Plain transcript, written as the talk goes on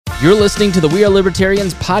You're listening to the We Are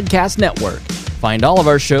Libertarians Podcast Network. Find all of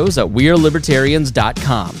our shows at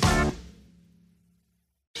wearelibertarians.com.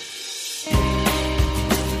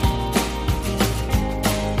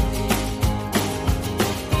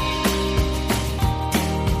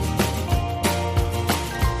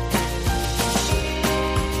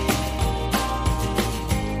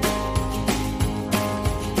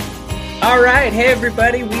 All right, hey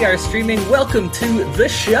everybody, we are streaming. Welcome to the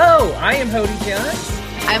show. I am Hody Jones.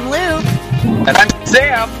 I'm Lou. And I'm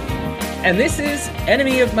Sam. And this is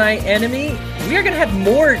Enemy of My Enemy. We are going to have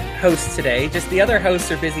more hosts today. Just the other hosts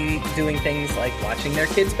are busy doing things like watching their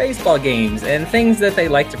kids' baseball games and things that they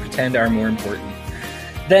like to pretend are more important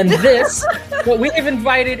than this. But we have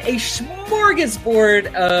invited a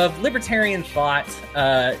smorgasbord of libertarian thought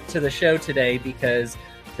to the show today because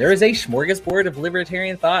there is a smorgasbord of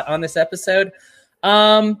libertarian thought on this episode.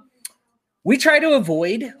 We try to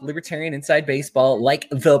avoid libertarian inside baseball like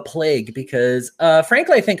the plague because,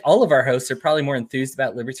 frankly, I think all of our hosts are probably more enthused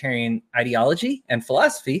about libertarian ideology and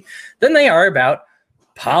philosophy than they are about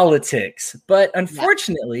politics. But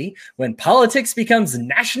unfortunately, when politics becomes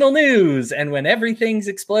national news and when everything's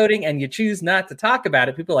exploding and you choose not to talk about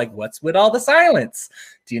it, people are like, what's with all the silence?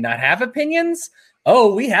 Do you not have opinions?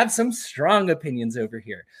 Oh, we have some strong opinions over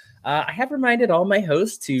here. I have reminded all my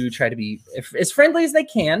hosts to try to be as friendly as they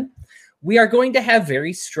can. We are going to have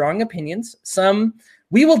very strong opinions.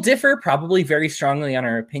 We will differ probably very strongly on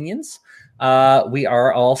our opinions. We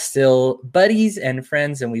are all still buddies and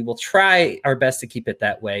friends, and we will try our best to keep it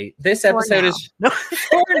that way. This episode is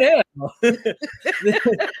for now.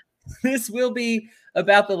 This will be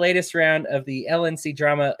about the latest round of the LNC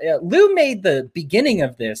drama. Lou made the beginning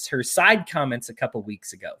of this her side comments a couple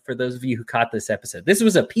weeks ago. For those of you who caught this episode, this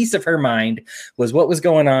was a piece of her mind, was what was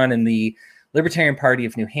going on in the Libertarian Party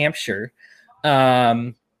of New Hampshire.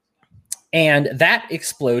 And that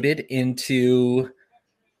exploded into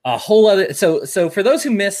a whole other. So for those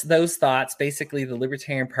who missed those thoughts, basically the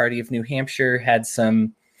Libertarian Party of New Hampshire had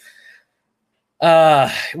some,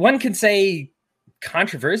 one can say,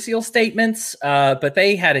 controversial statements, but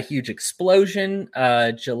they had a huge explosion.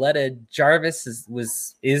 Gilletta Jarvis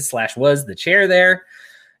was the chair there.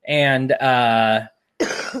 And,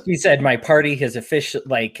 he said, my party has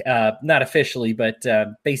not officially, but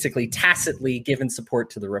basically tacitly given support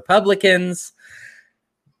to the Republicans.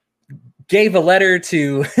 Gave a letter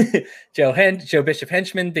to Joe Bishop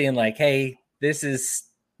Henchman being like, hey,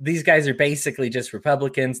 these guys are basically just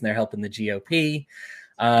Republicans and they're helping the GOP.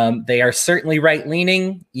 They are certainly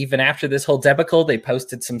right-leaning. Even after this whole debacle, they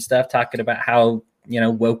posted some stuff talking about how,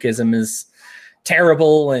 wokeism is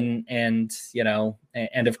terrible and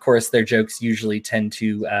of course their jokes usually tend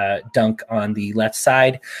to dunk on the left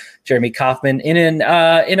side. Jeremy Kauffman in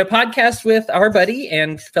a podcast with our buddy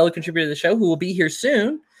and fellow contributor to the show who will be here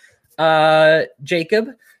soon, Jacob,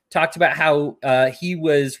 talked about how he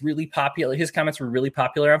was really popular. His comments were really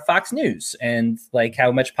popular on Fox News and like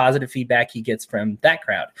how much positive feedback he gets from that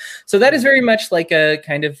crowd. So that is very much like a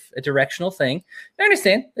kind of a directional thing. I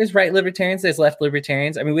understand there's right libertarians, there's left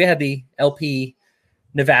libertarians. I mean, we had the LP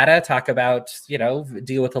Nevada talk about,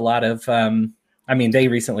 deal with a lot of, they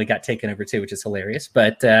recently got taken over too, which is hilarious,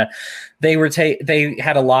 but they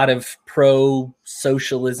had a lot of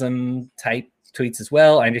pro-socialism type tweets as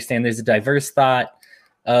well. I understand there's a diverse thought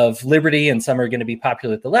of liberty, and some are going to be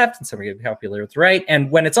popular at the left and some are going to be popular at the right.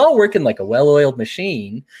 And when it's all working like a well-oiled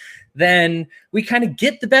machine, then we kind of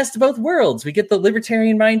get the best of both worlds. We get the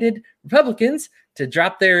libertarian-minded Republicans to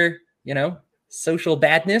drop their, social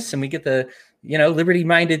badness, and we get the,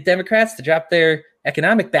 liberty-minded Democrats to drop their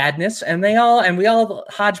economic badness, and we all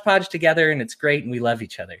hodgepodge together, and it's great, and we love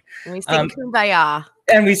each other. And we sing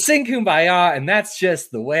Kumbaya. And that's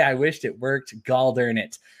just the way I wished it worked. Gall darn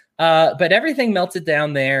it. But everything melted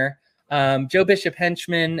down there. Joe Bishop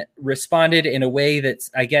Henchman responded in a way that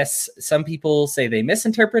I guess some people say they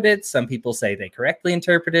misinterpreted. Some people say they correctly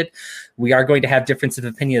interpreted. We are going to have difference of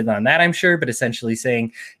opinion on that, I'm sure, but essentially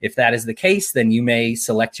saying if that is the case, then you may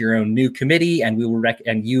select your own new committee and we will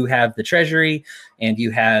and you have the treasury and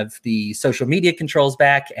you have the social media controls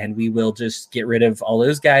back, and we will just get rid of all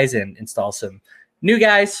those guys and install some new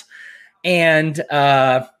guys. And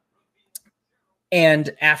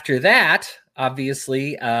after that,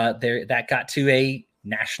 obviously, that got to a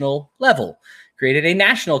national level, created a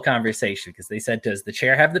national conversation because they said, does the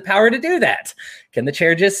chair have the power to do that? Can the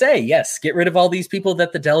chair just say, yes, get rid of all these people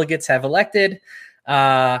that the delegates have elected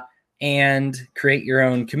and create your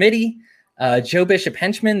own committee? Joe Bishop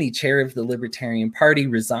Henchman, the chair of the Libertarian Party,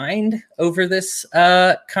 resigned over this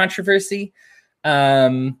controversy.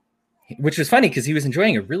 which was funny because he was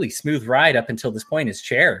enjoying a really smooth ride up until this point as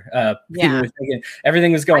chair. Yeah.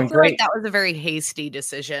 Everything was going great. Like that was a very hasty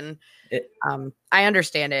decision. I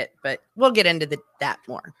understand it, but we'll get into that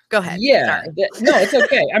more. Go ahead. Yeah, no, it's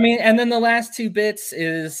okay. I mean, and then the last two bits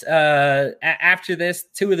is after this,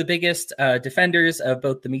 two of the biggest defenders of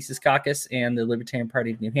both the Mises Caucus and the Libertarian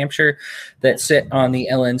Party of New Hampshire that sit on the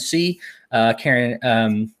LNC, Karen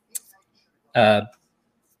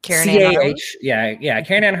CAH,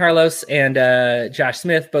 Karen Ann Harlos and Josh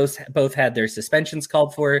Smith both had their suspensions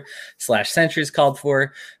called for / censures called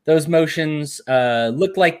for. Those motions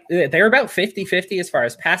looked like they were about 50-50 as far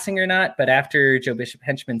as passing or not, but after Joe Bishop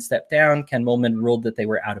Henchman stepped down, Ken Mollman ruled that they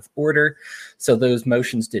were out of order, so those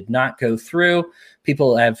motions did not go through.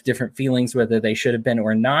 People have different feelings whether they should have been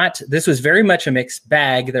or not. This was very much a mixed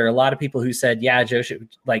bag. There are a lot of people who said, yeah, Joe should,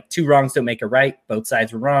 like, two wrongs don't make a right. Both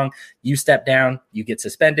sides were wrong. You step down, you get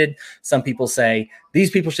suspended. Some people say these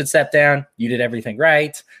people should step down. You did everything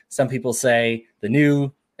right. Some people say the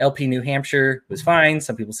new LP New Hampshire was fine.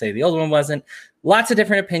 Some people say the old one wasn't. Lots of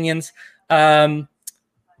different opinions.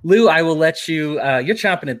 Lou, I will let you, you're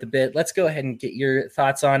chomping at the bit. Let's go ahead and get your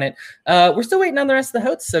thoughts on it. We're still waiting on the rest of the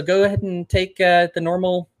hosts, so go ahead and take the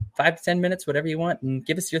normal 5 to 10 minutes, whatever you want, and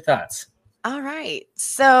give us your thoughts. All right.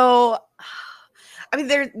 So, I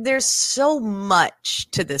mean, there's so much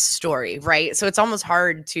to this story, right? So it's almost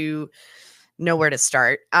hard to know where to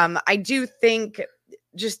start. I do think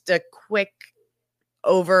just a quick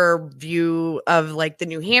overview of like the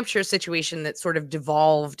New Hampshire situation that sort of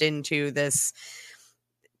devolved into this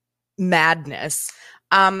madness.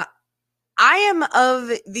 I am of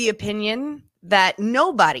the opinion that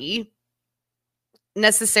nobody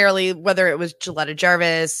necessarily, whether it was Gilletta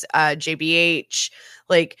Jarvis, JBH,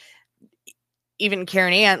 like even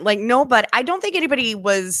Karen Ann, like nobody, I don't think anybody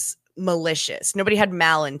was malicious. Nobody had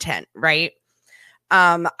malintent, right?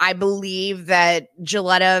 I believe that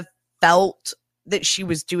Gilletta felt that she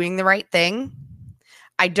was doing the right thing.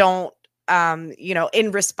 I don't,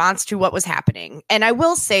 in response to what was happening. And I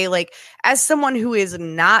will say, like, as someone who is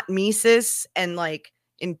not Mises and like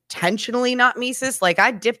intentionally not Mises, like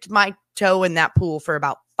I dipped my toe in that pool for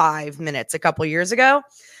about 5 minutes a couple years ago.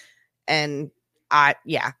 And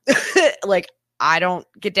like I don't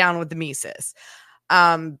get down with the Mises.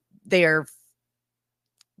 They are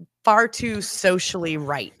far too socially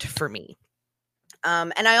right for me.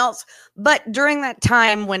 But during that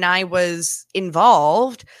time when I was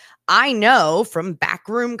involved, I know from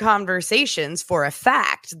backroom conversations for a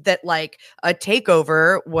fact that like a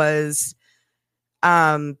takeover was,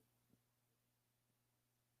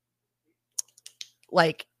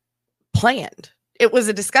 like planned. It was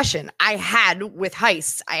a discussion I had with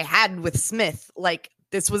Heiss. I had with Smith. Like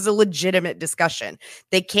this was a legitimate discussion.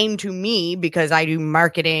 They came to me because I do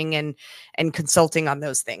marketing and consulting on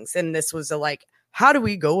those things. And this was a like, how do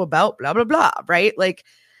we go about blah, blah, blah, right? Like,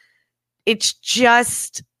 it's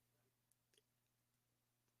just,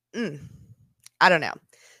 I don't know.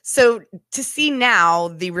 So to see now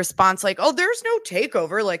the response like, oh, there's no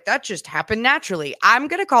takeover, like that just happened naturally. I'm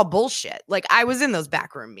going to call bullshit. Like I was in those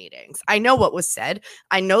backroom meetings. I know what was said.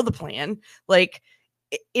 I know the plan. Like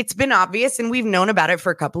it's been obvious and we've known about it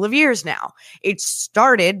for a couple of years now. It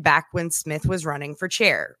started back when Smith was running for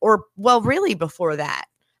chair or well, really before that,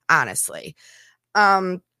 honestly.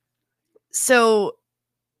 So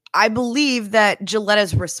I believe that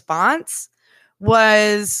Gilletta's response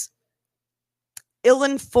was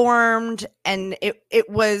ill-informed and it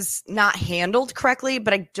was not handled correctly,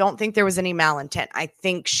 but I don't think there was any malintent. I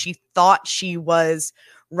think she thought she was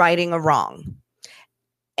righting a wrong.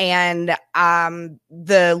 And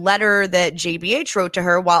the letter that JBH wrote to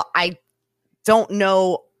her, while I don't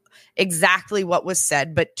know exactly what was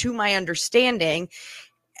said, but to my understanding,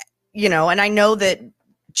 and I know that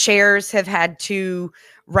chairs have had to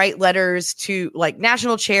write letters to like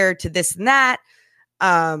national chair to this and that,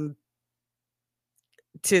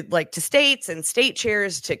 to states and state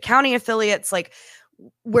chairs to county affiliates, like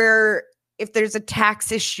where if there's a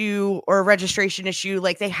tax issue or a registration issue,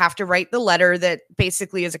 like they have to write the letter that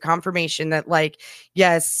basically is a confirmation that like,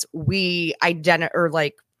 yes, we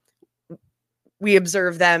we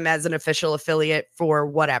observe them as an official affiliate for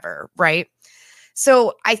whatever. Right.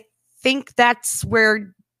 So I think that's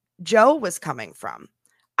where Joe was coming from.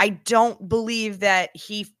 I don't believe that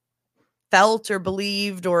he felt or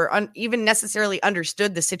believed or even necessarily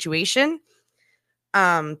understood the situation.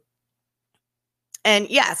 And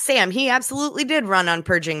yeah, Sam, he absolutely did run on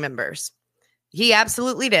purging members. He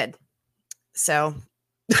absolutely did. So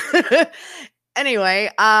anyway,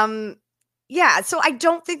 yeah, so I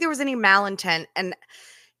don't think there was any malintent. And,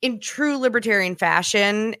 in true libertarian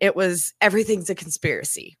fashion, it was everything's a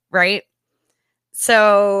conspiracy, right?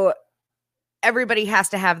 So everybody has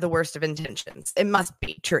to have the worst of intentions. It must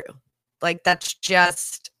be true. Like, that's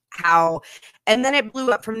just how, and then it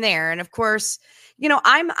blew up from there. And of course, you know,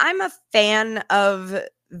 I'm a fan of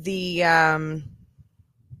the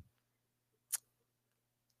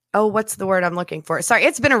what's the word I'm looking for? Sorry,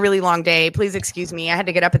 it's been a really long day. Please excuse me. I had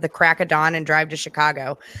to get up at the crack of dawn and drive to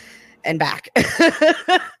Chicago and back.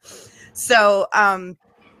 So,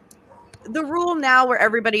 the rule now where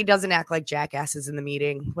everybody doesn't act like jackasses in the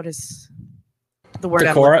meeting. What is the word?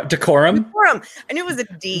 Decorum. Decorum. I knew it was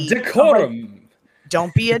a D. Decorum.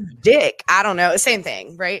 Don't be a dick. I don't know. Same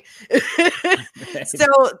thing, right? So,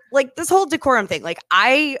 like, this whole decorum thing, like,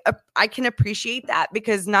 I can appreciate that,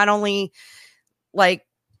 because not only, like,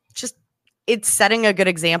 just it's setting a good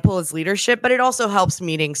example as leadership, but it also helps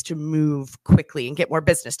meetings to move quickly and get more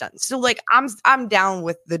business done. So, like, I'm down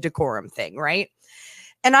with the decorum thing, right?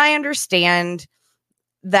 And I understand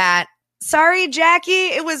that. Sorry, Jackie,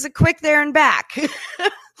 it was a quick there and back.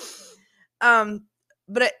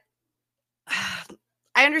 But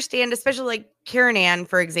I understand, especially like Karen Ann,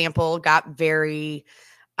 for example, got very,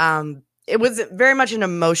 it was very much an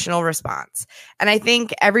emotional response. And I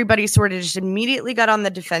think everybody sort of just immediately got on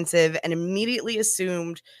the defensive and immediately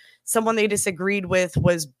assumed someone they disagreed with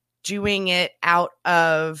was doing it out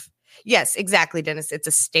of, yes, exactly, Dennis. It's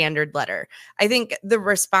a standard letter. I think the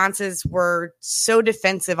responses were so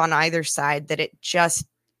defensive on either side that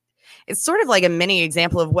it's sort of like a mini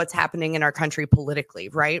example of what's happening in our country politically,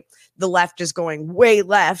 right? The left is going way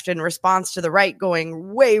left in response to the right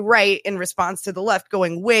going way right in response to the left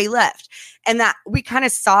going way left. And that we kind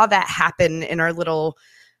of saw that happen in our little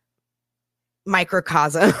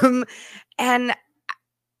microcosm. And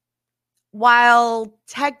while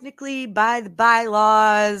technically by the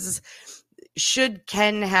bylaws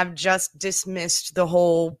Ken have just dismissed the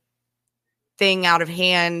whole thing out of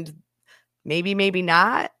hand, maybe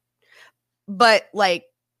not. But, like,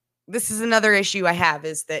 this is another issue I have,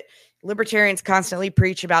 is that libertarians constantly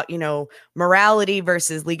preach about, you know, morality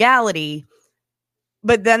versus legality,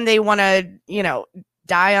 but then they want to, you know,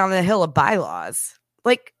 die on the hill of bylaws.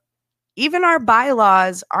 Like, even our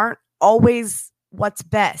bylaws aren't always what's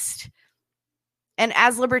best. And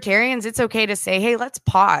as libertarians, it's okay to say, hey, let's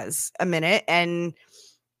pause a minute. And,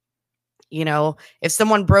 you know, if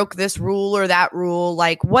someone broke this rule or that rule,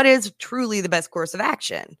 like, what is truly the best course of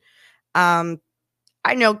action?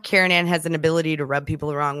 I know Karen Ann has an ability to rub people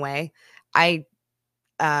the wrong way. I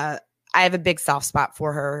have a big soft spot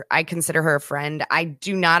for her. I consider her a friend. I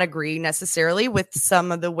do not agree necessarily with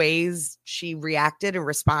some of the ways she reacted and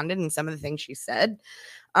responded and some of the things she said.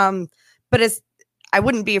 But I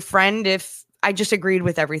wouldn't be a friend if I just agreed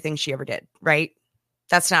with everything she ever did, right?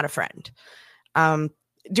 That's not a friend.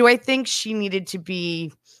 Do I think she needed to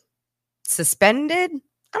be suspended?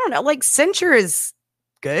 I don't know. Like, censure is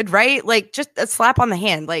good, right? Like, just a slap on the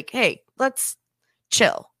hand, like, hey, let's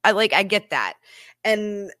chill. I get that.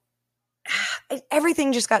 And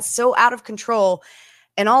everything just got so out of control,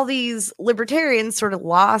 and all these libertarians sort of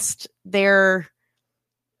lost their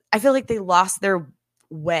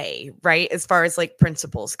way, right? As far as like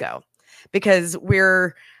principles go, because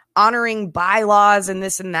we're honoring bylaws and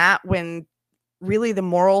this and that when really the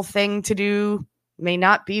moral thing to do may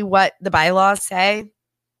not be what the bylaws say.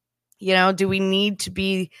 You know, do we need to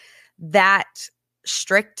be that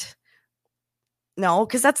strict? No,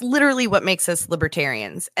 because that's literally what makes us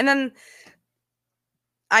libertarians. And then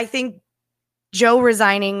I think Joe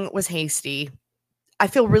resigning was hasty. I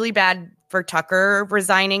feel really bad for Tucker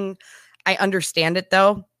resigning. I understand it,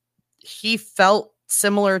 though. He felt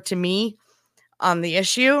similar to me on the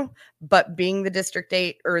issue, but being the District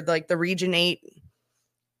 8 or like the Region 8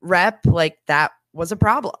 rep, like, that was a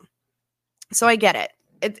problem. So I get it.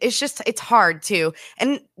 It's hard too.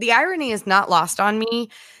 And the irony is not lost on me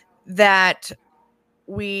that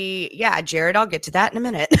Jared, I'll get to that in a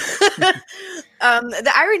minute.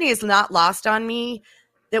 The irony is not lost on me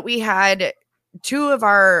that we had two of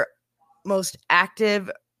our most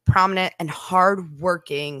active, prominent, and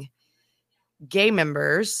hardworking gay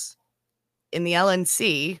members in the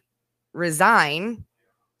LNC resign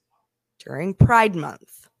during Pride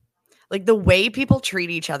Month. Like, the way people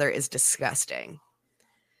treat each other is disgusting.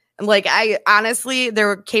 And like, I honestly,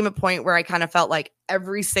 there came a point where I kind of felt like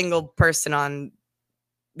every single person on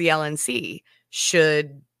the LNC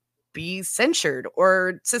should be censured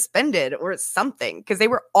or suspended or something, because they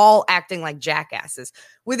were all acting like jackasses,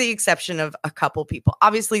 with the exception of a couple people.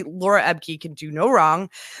 Obviously, Laura Ebke can do no wrong.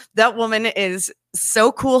 That woman is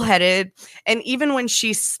so cool-headed. And even when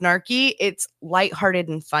she's snarky, it's lighthearted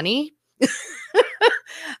and funny.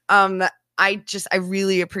 I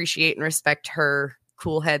really appreciate and respect her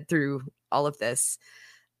cool head through all of this.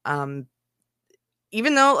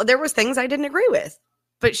 Even though there was things I didn't agree with,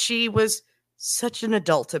 but she was such an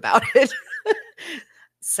adult about it.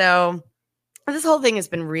 So this whole thing has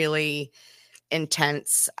been really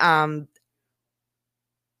intense. I'm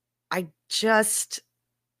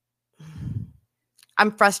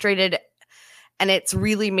frustrated, and it's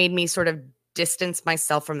really made me sort of distance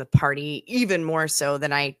myself from the party even more so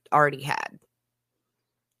than I already had.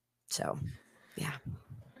 So, yeah.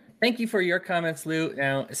 Thank you for your comments, Lou.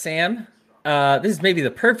 Now, Sam, this is maybe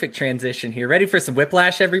the perfect transition here. Ready for some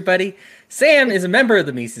whiplash, everybody? Sam is a member of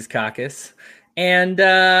the Mises Caucus, and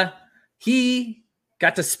he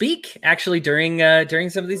got to speak actually during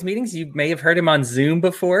some of these meetings. You may have heard him on Zoom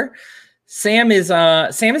before. Sam is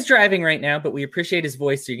driving right now, but we appreciate his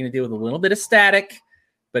voice, so you're going to deal with a little bit of static,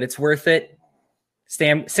 but it's worth it.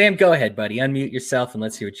 Sam, go ahead, buddy. Unmute yourself and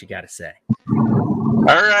let's hear what you got to say. All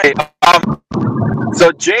right.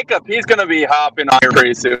 So Jacob, he's going to be hopping on here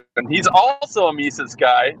pretty soon. He's also a Mises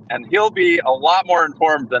guy, and he'll be a lot more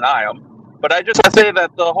informed than I am. But I just want to say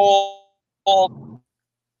that the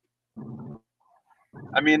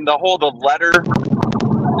letter,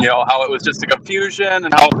 how it was just a confusion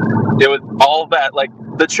and how it was all that, like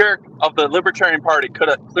the chair of the Libertarian Party could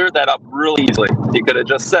have cleared that up really easily. He could have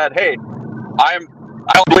just said, hey, I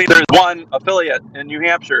don't believe there's one affiliate in New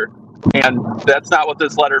Hampshire, and that's not what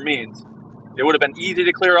this letter means. It would have been easy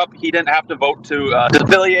to clear up. He didn't have to vote to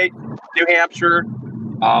affiliate New Hampshire.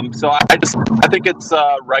 So I think it's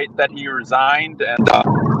right that he resigned. And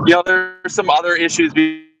there's some other issues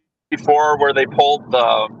before where they pulled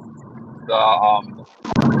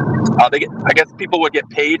I guess people would get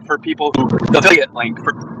paid for people who the affiliate link.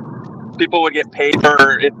 People would get paid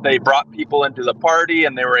for if they brought people into the party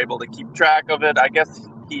and they were able to keep track of it. I guess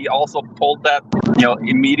he also pulled that,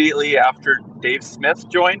 immediately after Dave Smith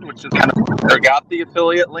joined, which is got the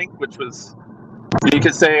affiliate link, which was, you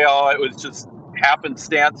could say, it was just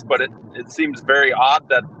happenstance, but it seems very odd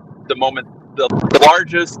that the moment the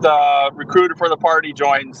largest recruiter for the party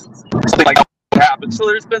joins, something like that happens. So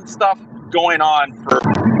there's been stuff going on for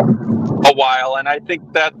a while, and I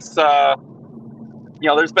think that's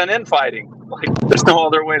there's been infighting. Like, there's no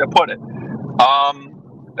other way to put it.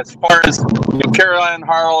 As far as Caroline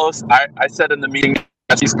Harlos, I said in the meeting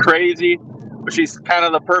that she's crazy, but she's kind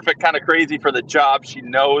of the perfect kind of crazy for the job. She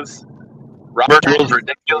knows Robert's rules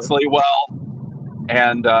ridiculously well,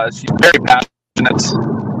 and she's very passionate,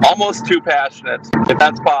 almost too passionate, if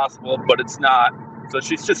that's possible, but it's not. So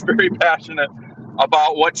she's just very passionate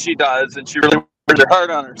about what she does, and she really wears her heart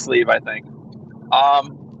on her sleeve, I think.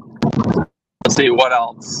 Let's see, what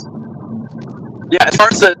else? Yeah, as far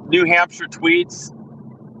as the New Hampshire tweets,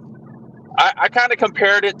 I kind of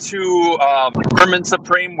compared it to Vermin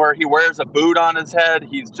Supreme, where he wears a boot on his head.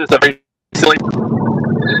 He's just a very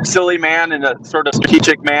silly man in a sort of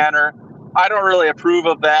strategic manner. I don't really approve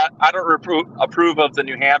of that. I don't approve of the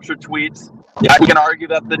New Hampshire tweets. Yeah, you can argue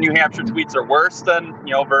that the New Hampshire tweets are worse than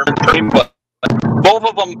Vermin Supreme, but both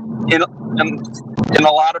of them, in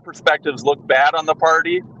a lot of perspectives, look bad on the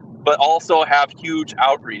party, but also have huge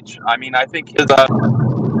outreach. I mean, I think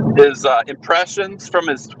his impressions from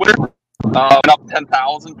his Twitter went up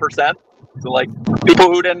 10,000%. So, like, people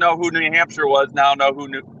who didn't know who New Hampshire was now know who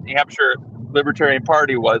New Hampshire Libertarian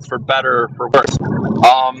Party was, for better or for worse.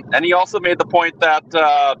 And he also made the point that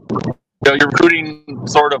you're recruiting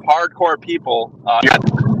sort of hardcore people.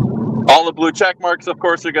 All the blue check marks, of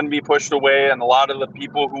course, are going to be pushed away, and a lot of the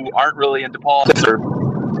people who aren't really into politics you're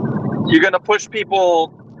going to push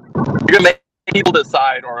people. You're going to make people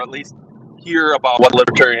decide, or at least hear about what the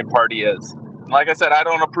Libertarian Party is. And like I said, I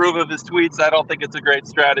don't approve of his tweets. I don't think it's a great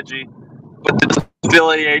strategy. But the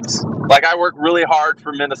affiliates, like, I work really hard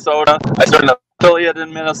for Minnesota. I started an affiliate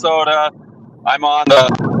in Minnesota. I'm on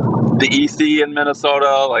the EC in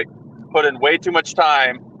Minnesota. Like, put in way too much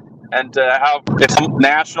time. And to have, if some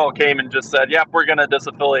national came and just said, "Yep, we're going to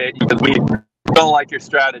disaffiliate you because we don't like your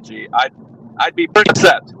strategy," I'd be pretty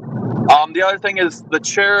upset. The other thing is, the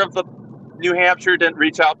chair of the New Hampshire didn't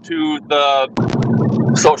reach out to the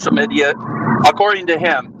social media. According to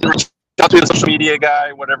him, he reached out to the social media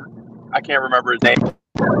guy, whatever. I can't remember his name.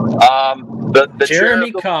 The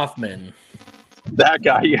Jeremy Kaufman. That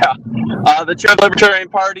guy, yeah. The chair of the Libertarian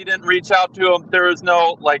Party didn't reach out to him. There was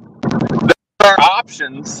no, like, there are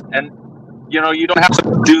options, and you don't have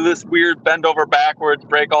to do this weird bend over backwards,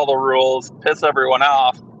 break all the rules, piss everyone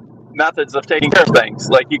off methods of taking care of things.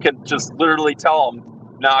 Like, you can just literally tell them,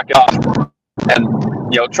 knock it off, and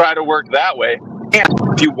try to work that way. And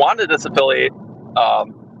if you want to disaffiliate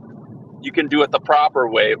you can do it the proper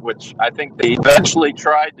way, which I think they eventually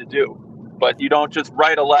tried to do. But you don't just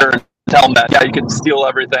write a letter and tell them that, yeah, you can steal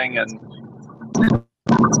everything and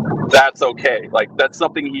that's okay. Like, that's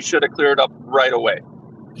something he should have cleared up right away.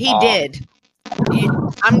 He did.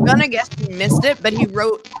 I'm going to guess he missed it, but he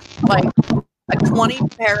wrote like a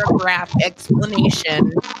 20-paragraph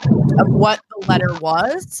explanation of what the letter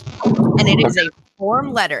was. And it is a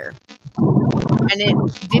form letter. And it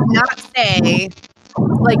did not say,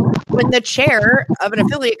 like, when the chair of an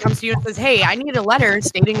affiliate comes to you and says, hey, I need a letter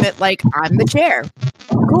stating that, like, I'm the chair.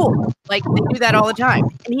 Cool. Like, they do that all the time.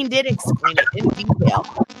 And he did explain it in detail.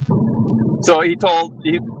 So he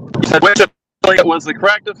said which affiliate was the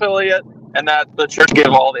correct affiliate and that the church gave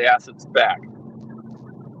all the assets back.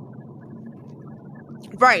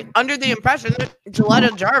 Right. Under the impression that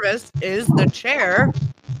Gilletta Jarvis is the chair.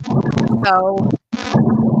 So,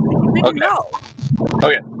 he didn't know.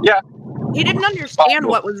 Okay. Yeah. He didn't understand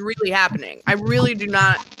what was really happening. I really do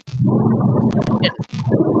not.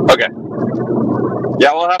 Okay.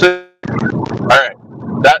 Yeah, we'll have to. All right.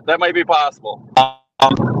 That might be possible.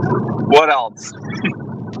 What else?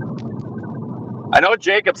 I know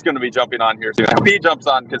Jacob's going to be jumping on here soon. I hope he jumps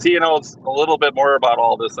on because he knows a little bit more about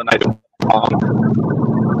all this than I do.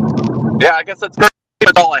 Yeah, I guess that's pretty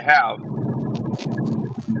much all I have.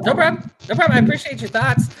 No problem. I appreciate your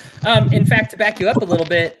thoughts. In fact, to back you up a little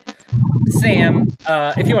bit, Sam,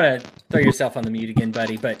 if you want to throw yourself on the mute again,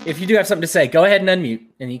 buddy, but if you do have something to say, go ahead and unmute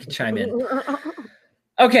and you can chime in.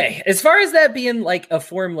 Okay, as far as that being like a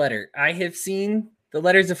form letter, I have seen the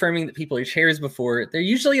letters affirming that people are chairs before. They're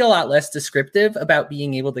usually a lot less descriptive about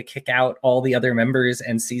being able to kick out all the other members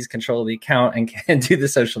and seize control of the account and do the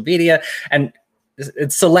social media and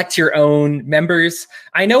select your own members.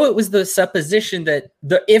 I know it was the supposition that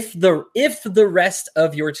if the rest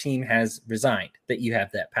of your team has resigned, that you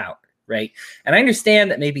have that power, right? And I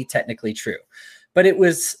understand that may be technically true, but it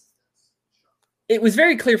was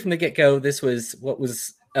very clear from the get-go this was what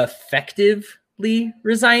was effectively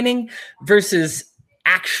resigning versus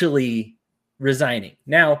actually resigning.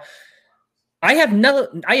 Now, I have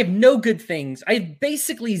no good things. I have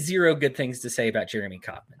basically zero good things to say about Jeremy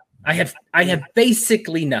Kauffman. I have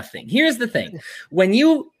basically nothing. Here's the thing. When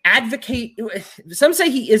you advocate, some say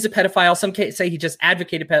he is a pedophile, some say he just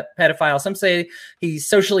advocated pedophile, some say he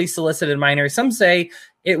socially solicited minors, some say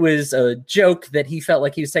it was a joke that he felt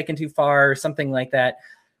like he was taken too far or something like that.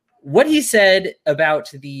 What he said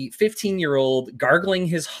about the 15-year-old gargling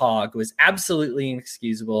his hog was absolutely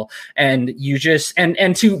inexcusable. And you just,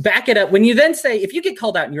 and to back it up, when you then say, if you get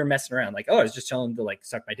called out and you're messing around, like, oh, I was just telling him to like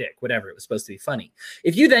suck my dick, whatever, it was supposed to be funny.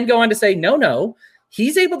 If you then go on to say, no,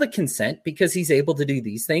 he's able to consent because he's able to do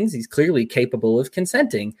these things. He's clearly capable of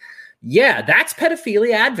consenting. Yeah, that's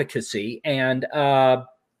pedophilia advocacy. And,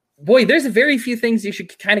 boy, there's a very few things you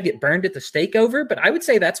should kind of get burned at the stake over, but I would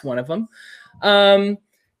say that's one of them.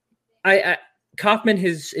 Kauffman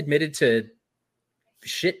has admitted to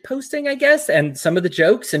shit posting, I guess, and some of the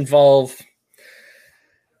jokes involve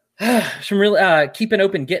some real keep an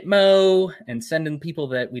open Gitmo and sending people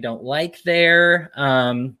that we don't like there.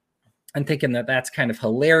 I'm thinking that that's kind of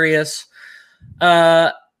hilarious.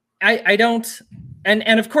 I don't,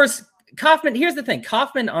 and of course, Kauffman, here's the thing.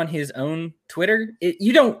 Kauffman on his own Twitter,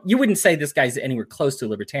 you wouldn't say this guy's anywhere close to a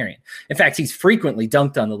libertarian. In fact, he's frequently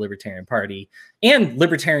dunked on the Libertarian Party and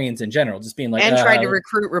libertarians in general, just being like, and tried to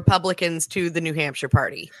recruit Republicans to the New Hampshire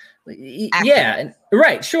Party. Yeah,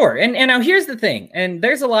 right, sure. And now here's the thing. And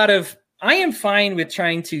there's a lot of, I am fine with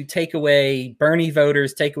trying to take away Bernie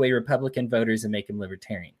voters, take away Republican voters, and make them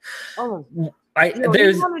libertarian. Oh, he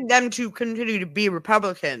wanted them to continue to be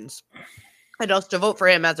Republicans. And also to vote for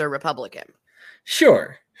him as a Republican.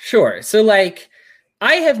 Sure. So like,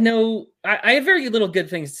 I have very little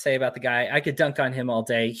good things to say about the guy. I could dunk on him all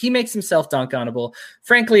day. He makes himself dunk-onable.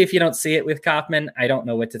 Frankly, if you don't see it with Kauffman, I don't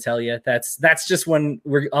know what to tell you. That's just one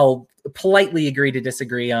I'll politely agree to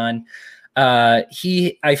disagree on. I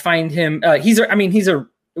find him, he's a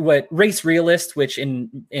race realist, which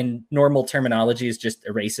in normal terminology is just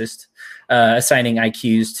a racist. Assigning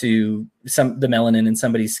IQs to the melanin in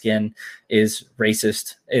somebody's skin is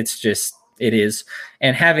racist. It is.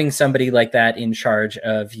 And having somebody like that in charge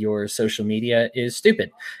of your social media is stupid.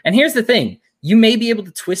 And here's the thing. You may be able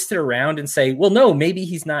to twist it around and say, well, no, maybe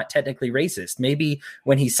he's not technically racist. Maybe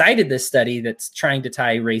when he cited this study that's trying to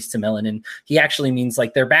tie race to melanin, he actually means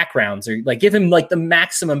like their backgrounds or like give him like the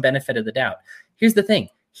maximum benefit of the doubt. Here's the thing.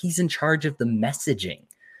 He's in charge of the messaging.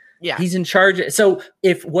 Yeah. He's in charge. So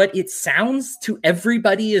if what it sounds to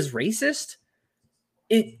everybody is racist,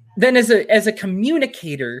 then as a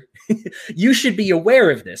communicator, You should be aware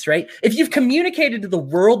of this, right? If you've communicated to the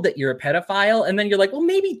world that you're a pedophile and then you're like, well,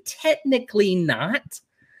 maybe technically not.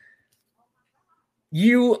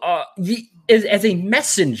 You as a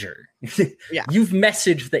messenger, you've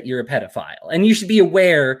messaged that you're a pedophile, and you should be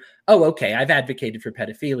aware, oh, okay, I've advocated for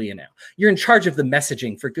pedophilia now. You're in charge of the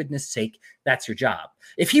messaging, for goodness sake, that's your job.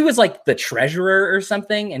 If he was like the treasurer or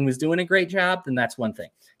something and was doing a great job, then that's one thing.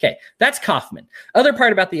 Okay, that's Kaufman. Other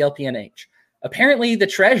part about the LPNH. Apparently the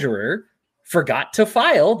treasurer forgot to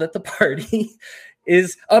file that the party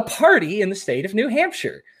is a party in the state of New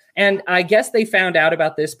Hampshire. And I guess they found out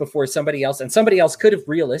about this before somebody else, and somebody else could have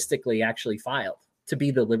realistically actually filed to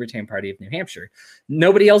be the Libertarian Party of New Hampshire.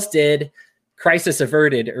 Nobody else did. Crisis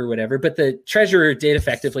averted or whatever, but the treasurer did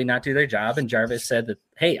effectively not do their job. And Jarvis said that,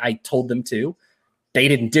 hey, I told them to. They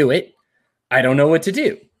didn't do it. I don't know what to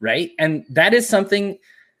do, right? And that is something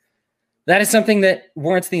that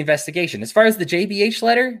warrants the investigation. As far as the JBH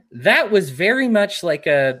letter, that was very much like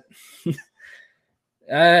a...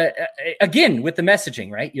 again, with the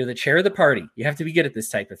messaging, right? You're the chair of the party. You have to be good at this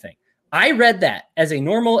type of thing. I read that as a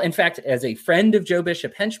normal, in fact, as a friend of Joe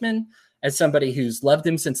Bishop Henchman, as somebody who's loved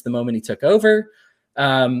him since the moment he took over.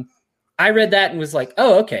 I read that and was like,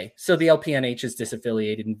 oh, okay. So the LPNH is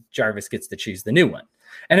disaffiliated and Jarvis gets to choose the new one.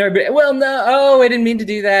 And everybody, well, no, I didn't mean to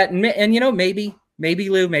do that. And you know, maybe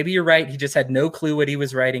Lou, maybe you're right. He just had no clue what he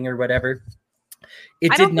was writing or whatever.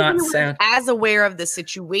 It did not sound as aware of the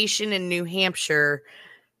situation in New Hampshire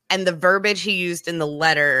and the verbiage he used in the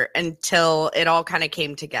letter until it all kind of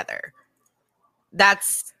came together.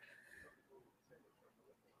 That's,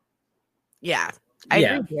 I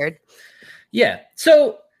agree, Jared. Yeah.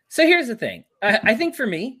 So here's the thing. I think for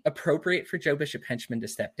me, appropriate for Joe Bishop Henchman to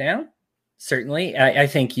step down. Certainly. I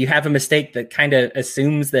think you have a mistake that kind of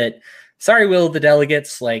assumes that, sorry, Will, the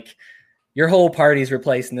delegates, like your whole party's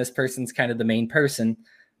replaced and this person's kind of the main person.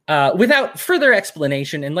 Without further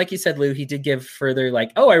explanation. And like you said, Lou, he did give further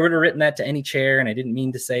like, oh, I would have written that to any chair and I didn't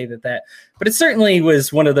mean to say that. But it certainly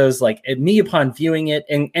was one of those like me upon viewing it,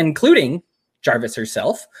 and including Jarvis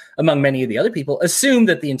herself, among many of the other people, assumed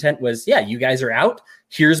that the intent was, yeah, you guys are out.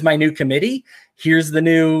 Here's my new committee. Here's the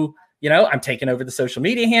new, I'm taking over the social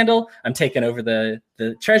media handle. I'm taking over the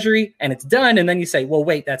treasury and it's done. And then you say, well,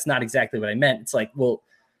 wait, that's not exactly what I meant. It's like, well,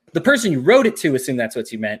 the person you wrote it to assumed that's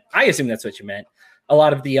what you meant. I assume that's what you meant. A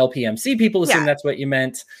lot of the LPMC people assume that's what you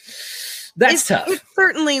meant. That's tough. It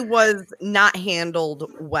certainly was not handled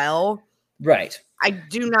well. Right. I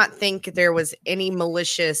do not think there was any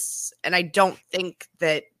malicious, and I don't think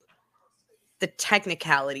that the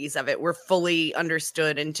technicalities of it were fully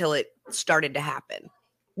understood until it started to happen.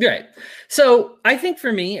 Right. So I think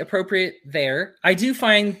for me, appropriate there. I do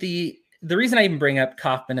find the reason I even bring up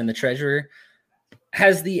Kaufman and the treasurer,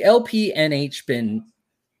 has the LPNH been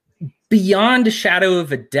beyond a shadow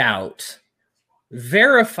of a doubt,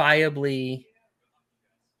 verifiably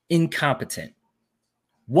incompetent.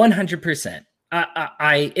 100%.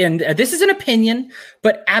 And this is an opinion,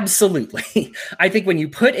 but absolutely. I think when you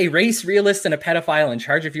put a race realist and a pedophile in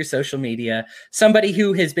charge of your social media, somebody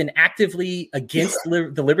who has been actively against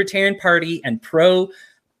the Libertarian Party and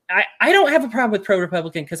I don't have a problem with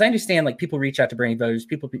pro-Republican because I understand like people reach out to Bernie voters,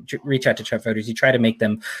 people reach out to Trump voters, you try to make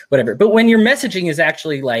them whatever. But when your messaging is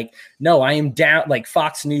actually like, no, I am down, like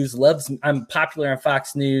Fox News I'm popular on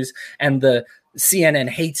Fox News and the CNN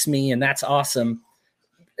hates me and that's awesome.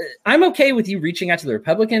 I'm okay with you reaching out to the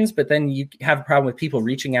Republicans, but then you have a problem with people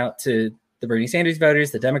reaching out to the Bernie Sanders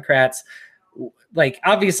voters, the Democrats. Like,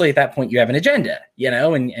 obviously at that point you have an agenda,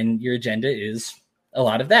 and your agenda is a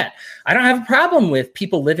lot of that. I don't have a problem with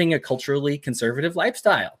people living a culturally conservative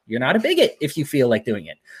lifestyle. You're not a bigot if you feel like doing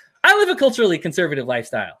it. I live a culturally conservative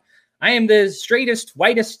lifestyle. I am the straightest,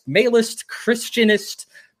 whitest, malest, Christianist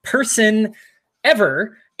person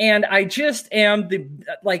ever. And I just am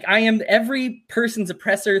I am every person's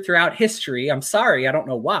oppressor throughout history. I'm sorry. I don't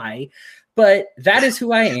know why, but that is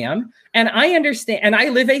who I am. And I understand, and I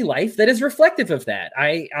live a life that is reflective of that.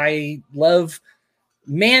 I love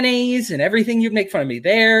mayonnaise and everything. You make fun of me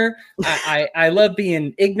there. I love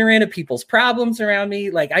being ignorant of people's problems around me.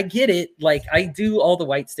 Like, I get it. Like, I do all the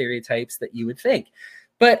white stereotypes that you would think.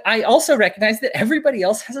 But I also recognize that everybody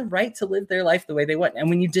else has a right to live their life the way they want. And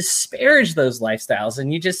when you disparage those lifestyles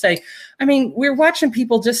and you just say, I mean, we're watching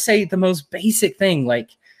people just say the most basic thing,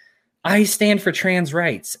 like, I stand for trans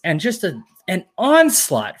rights, and just an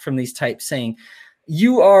onslaught from these types saying,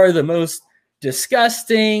 you are the most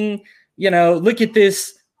disgusting, look at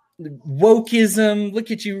this, wokeism.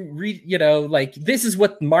 Look at you, like this is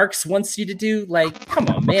what Marx wants you to do. Like, come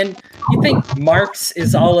on, man. You think Marx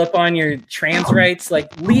is all up on your trans rights?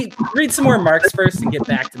 Like, read some more Marx first and get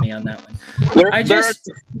back to me on that one. Go ahead. There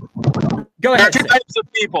are two types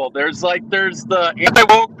of people. There's the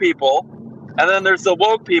anti-woke people, and then there's the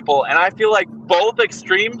woke people. And I feel like both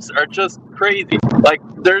extremes are just crazy. Like,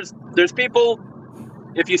 there's people,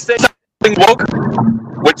 if you say something woke,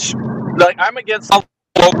 which, like, I'm against all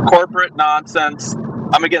woke corporate nonsense,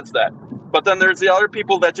 I'm against that. But then there's the other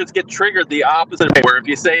people that just get triggered the opposite way, where if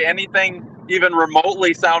you say anything even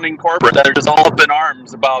remotely sounding corporate, they're just all up in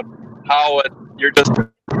arms about how you're just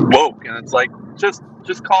woke. And it's like, just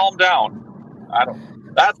calm down.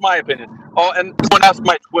 That's my opinion. Oh, and someone asked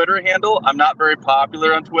my Twitter handle. I'm not very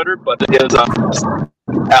popular on Twitter, but it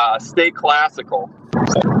is Stay Classical.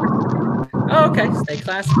 Oh, okay. Stay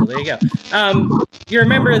classical. There you go. You're a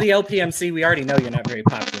member of the LPMC. We already know you're not very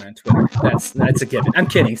popular on Twitter. That's a given. I'm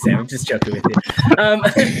kidding, Sam. I'm just joking with you.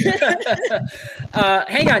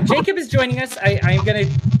 Hang on. Jacob is joining us. I'm going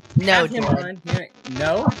to have him on here.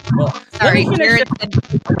 No? Well, sorry. Sorry.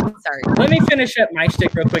 Let me finish up my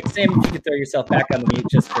shtick real quick. Sam, if you could throw yourself back on the mute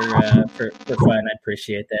just for fun, I'd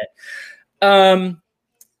appreciate that.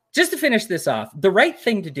 Just to finish this off, the right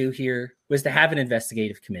thing to do here was to have an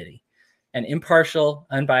investigative committee. An impartial,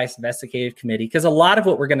 unbiased investigative committee, because a lot of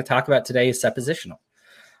what we're going to talk about today is suppositional.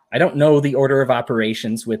 I don't know the order of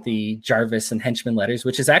operations with the Jarvis and Henchman letters,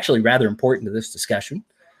 which is actually rather important to this discussion.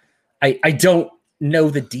 I don't know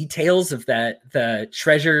the details of that, the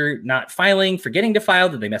treasurer not filing, forgetting to file.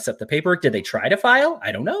 Did they mess up the paperwork? Did they try to file?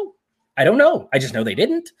 I don't know. I just know they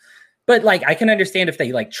didn't. But like, I can understand if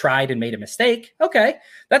they like tried and made a mistake. Okay.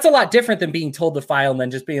 That's a lot different than being told to file and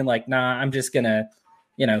then just being like, nah, I'm just going to,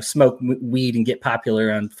 smoke weed and get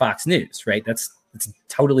popular on Fox News, right? That's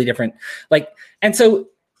totally different. Like, and so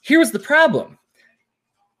here's the problem.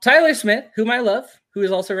 Tyler Smith, whom I love, who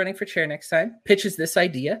is also running for chair next time, pitches this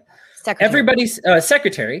idea. Everybody's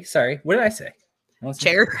secretary. Sorry. What did I say?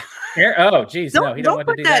 Chair. Oh, geez. No, he don't want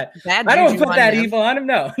to do that. I don't put that evil on him.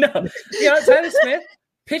 No. Tyler Smith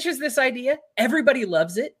pitches this idea. Everybody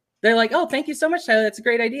loves it. They're like, oh, thank you so much, Tyler. That's a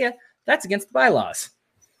great idea. That's against the bylaws.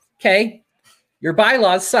 Okay. Your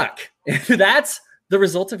bylaws suck. That's the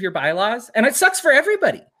result of your bylaws. And it sucks for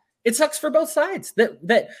everybody. It sucks for both sides.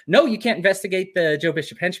 That no, you can't investigate the Joe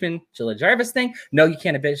Bishop Henchman, Gillette Jarvis thing. No, you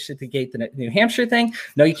can't investigate the New Hampshire thing.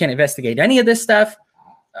 No, you can't investigate any of this stuff.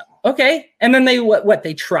 Okay. And then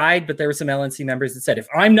they tried, but there were some LNC members that said, if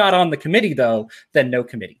I'm not on the committee though, then no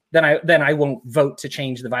committee. Then I won't vote to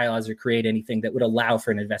change the bylaws or create anything that would allow for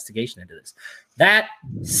an investigation into this. That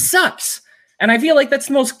sucks. And I feel like that's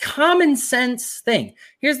the most common sense thing.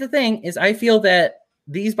 Here's the thing is I feel that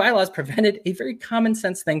these bylaws prevented a very common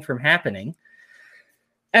sense thing from happening.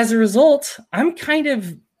 As a result, I'm kind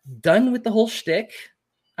of done with the whole shtick.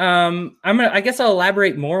 I guess I'll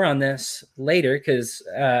elaborate more on this later because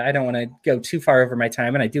I don't want to go too far over my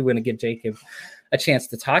time. And I do want to give Jacob a chance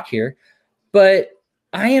to talk here, but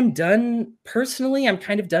I am done personally. I'm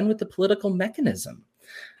kind of done with the political mechanism.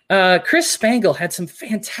 Chris Spangle had some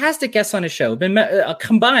fantastic guests on his show. Been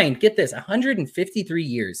combined, get this, 153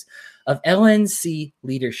 years of LNC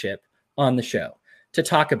leadership on the show to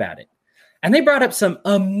talk about it. And they brought up some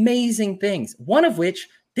amazing things, one of which,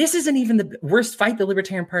 this isn't even the worst fight the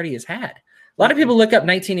Libertarian Party has had. A lot of people look up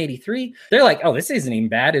 1983. They're like, oh, this isn't even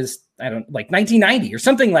bad as, 1990 or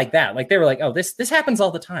something like that. Like, they were like, oh, this happens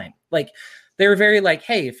all the time. Like, they were very like,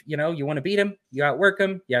 hey, if, you want to beat them, you outwork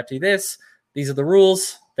them, you have to do this. These are the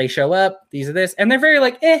rules. They show up. These are this. And they're very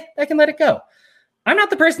like, I can let it go. I'm not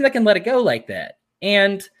the person that can let it go like that.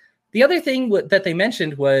 And the other thing that they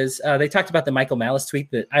mentioned was they talked about the Michael Malice tweet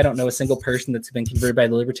that I don't know a single person that's been converted by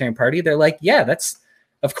the Libertarian Party. They're like, yeah,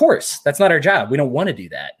 of course, that's not our job. We don't want to do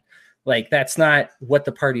that. Like, that's not what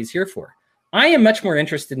the party is here for. I am much more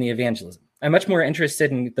interested in the evangelism. I'm much more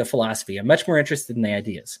interested in the philosophy. I'm much more interested in the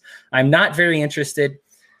ideas. I'm not very interested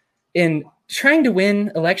in trying to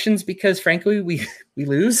win elections because, frankly, we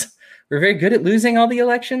lose. We're very good at losing all the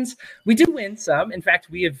elections. We do win some. In fact,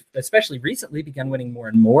 we have, especially recently, begun winning more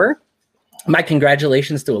and more. My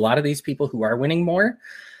congratulations to a lot of these people who are winning more.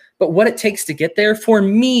 But what it takes to get there, for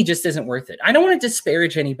me, just isn't worth it. I don't want to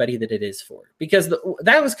disparage anybody that it is for, because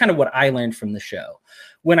that was kind of what I learned from the show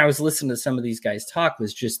when I was listening to some of these guys talk,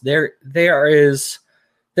 was just there is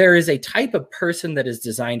a type of person that is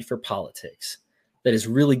designed for politics, that is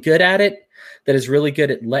really good at it, that is really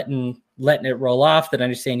good at letting it roll off, that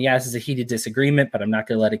understand, yeah, this is a heated disagreement, but I'm not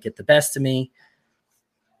going to let it get the best of me.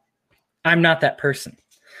 I'm not that person.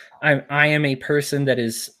 I am a person that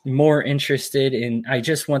is more interested in, I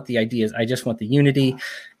just want the ideas. I just want the unity.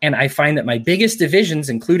 And I find that my biggest divisions,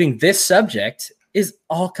 including this subject, is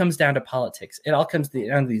all comes down to politics. It all comes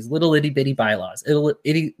down to these little itty bitty bylaws,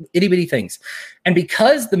 itty bitty things. And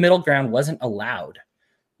because the middle ground wasn't allowed,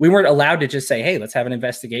 we weren't allowed to just say, hey, let's have an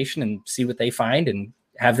investigation and see what they find and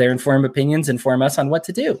have their informed opinions inform us on what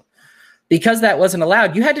to do. Because that wasn't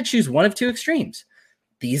allowed, you had to choose one of two extremes.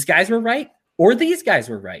 These guys were right or these guys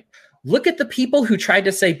were right. Look at the people who tried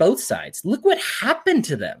to say both sides. Look what happened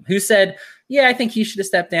to them, who said, yeah, I think he should have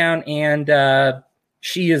stepped down and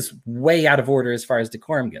she is way out of order as far as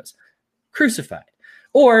decorum goes. Crucified.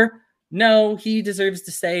 Or, no, he deserves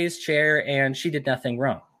to stay as chair and she did nothing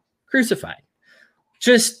wrong. Crucified.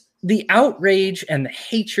 Just the outrage and the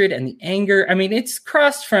hatred and the anger. I mean, it's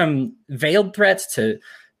crossed from veiled threats to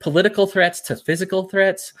political threats to physical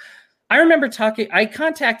threats. I remember I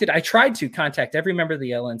tried to contact every member of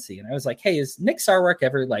the LNC, and I was like, hey, has Nick Sarwark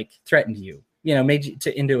ever like threatened you, made you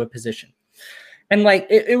into a position? And like,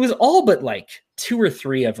 it was all but like 2 or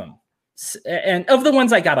 3 of them. And of the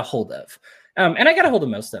ones I got a hold of, and I got a hold of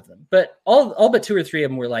most of them, but all but 2 or 3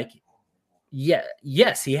 of them were like,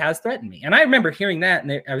 yes, he has threatened me. And I remember hearing that,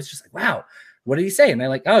 and I was just like, wow, what did he say? And they're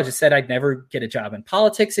like, just said I'd never get a job in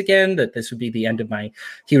politics again, that this would be the end of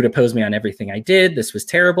he would oppose me on everything I did. This was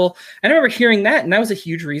terrible. And I remember hearing that, and that was a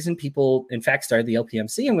huge reason people, in fact, started the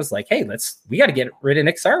LPMC and was like, hey, we got to get rid of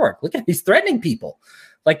Nick Sarwark. Look at, he's threatening people.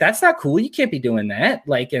 Like, that's not cool. You can't be doing that,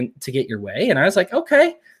 like, and to get your way. And I was like,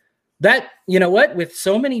 okay, that, you know what, with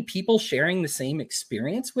so many people sharing the same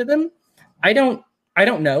experience with him, I don't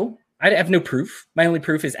know. I have no proof. My only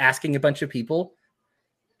proof is asking a bunch of people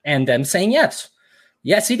and them saying yes.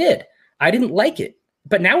 Yes, he did. I didn't like it.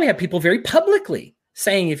 But now we have people very publicly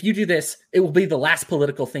saying, if you do this, it will be the last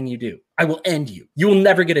political thing you do. I will end you. You will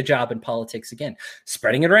never get a job in politics again.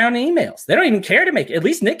 Spreading it around in emails. They don't even care to make it. At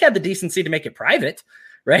least Nick had the decency to make it private,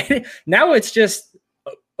 right? Now it's just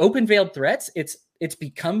open veiled threats. It's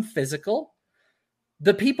become physical.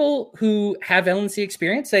 The people who have LNC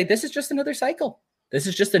experience say, this is just another cycle. This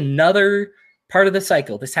is just another part of the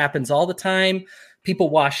cycle. This happens all the time. People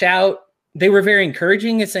wash out. They were very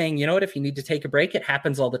encouraging in saying, you know what, if you need to take a break, it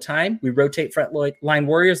happens all the time. We rotate frontline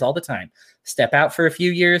warriors all the time. Step out for a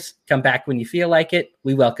few years, come back when you feel like it.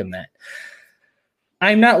 We welcome that.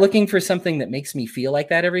 I'm not looking for something that makes me feel like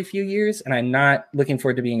that every few years, and I'm not looking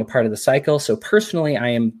forward to being a part of the cycle. So personally, I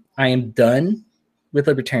am done with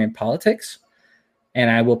libertarian politics, and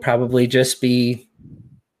I will probably just be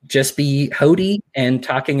Hody and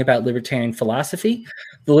talking about libertarian philosophy.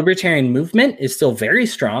 The libertarian movement is still very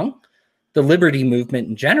strong. The liberty movement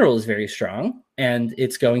in general is very strong, and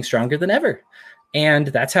it's going stronger than ever. And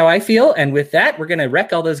that's how I feel. And with that, we're going to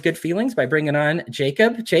wreck all those good feelings by bringing on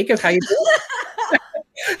Jacob. Jacob, how you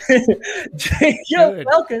doing? Jacob,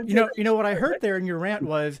 welcome. You know what I heard there in your rant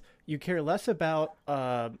was you care less about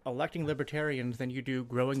electing libertarians than you do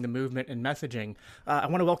growing the movement and messaging. I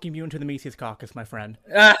want to welcome you into the Mises Caucus, my friend.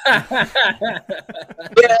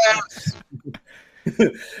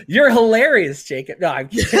 You're hilarious, Jacob. No, I'm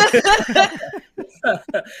kidding.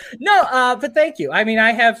 No, but thank you. I mean,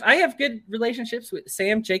 I have good relationships with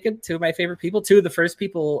Sam, Jacob, 2 of my favorite people, 2 of the first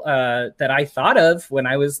people that I thought of when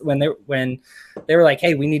they were like,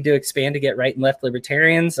 hey, we need to expand to get right and left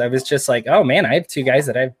libertarians. I was just like, oh man, I have 2 guys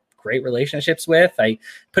that I have great relationships with. I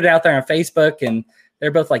put it out there on Facebook and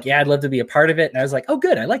they're both like, yeah, I'd love to be a part of it. And I was like, oh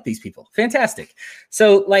good, I like these people. Fantastic.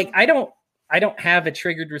 So like, I don't have a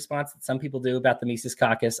triggered response that some people do about the Mises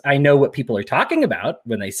Caucus. I know what people are talking about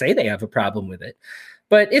when they say they have a problem with it,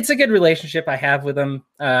 but it's a good relationship I have with them.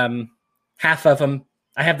 Half of them,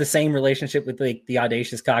 I have the same relationship with the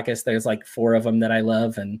Audacious Caucus. There's like 4 of them that I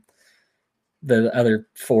love, and the other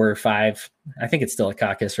 4 or 5, I think it's still a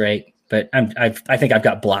caucus, right? But I think I've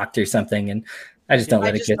got blocked or something, and I just don't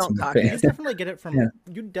let it get to me. You definitely get it from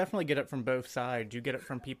you definitely get it from both sides. You get it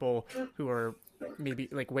from people who are maybe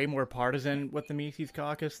like way more partisan with the Mises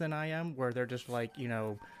Caucus than I am, where they're just like,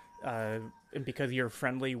 because you're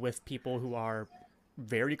friendly with people who are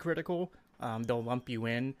very critical, they'll lump you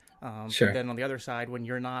in. Sure. But then on the other side, when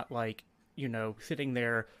you're not like, sitting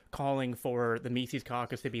there calling for the Mises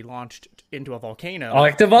Caucus to be launched into a volcano.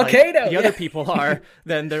 Like the volcano! Like the other people are,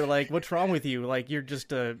 then they're like, what's wrong with you? Like, you're just,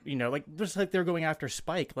 just like they're going after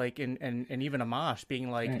Spike, like, and even Amash being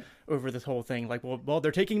like, over this whole thing, like, well,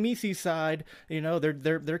 they're taking Mises' side,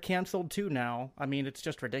 they're canceled too now. I mean, it's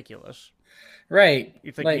just ridiculous. Right.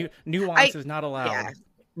 It's like nuance is not allowed. Yeah.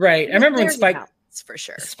 Right. I remember when Spike It's for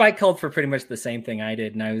sure. Spike called for pretty much the same thing I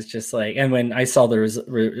did, and I was just like, and when I saw the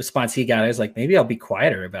response he got, I was like, maybe I'll be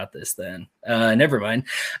quieter about this then. Never mind.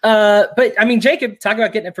 But I mean, Jacob, talk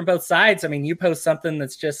about getting it from both sides. I mean, you post something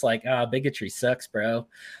that's just like, bigotry sucks, bro.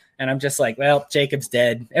 And I'm just like, well, Jacob's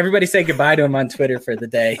dead. Everybody say goodbye to him on Twitter for the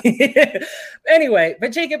day. Anyway,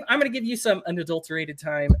 but Jacob, I'm going to give you some unadulterated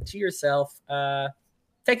time to yourself.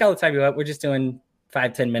 Take all the time you want. We're just doing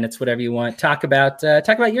 5-10 minutes, whatever you want. Talk about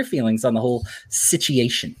your feelings on the whole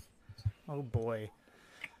situation. Oh boy.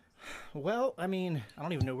 Well, I mean, I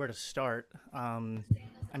don't even know where to start. I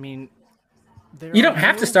mean, you don't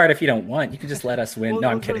have to start if you don't want. You can just let us win. Well, no,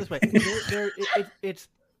 I'm kidding.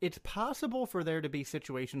 It's possible for there to be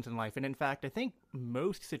situations in life, and in fact, I think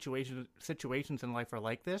most situations in life are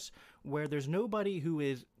like this, where there's nobody who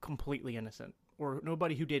is completely innocent, or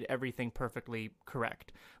nobody who did everything perfectly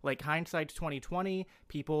correct. Like hindsight's 2020,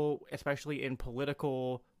 people, especially in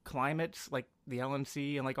political climates like the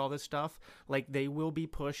LNC and like all this stuff, like they will be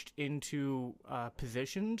pushed into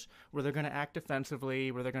positions where they're going to act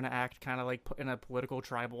defensively, where they're going to act kind of like in a political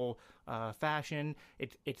tribal fashion.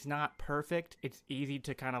 It's not perfect. It's easy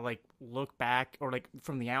to kind of like look back, or like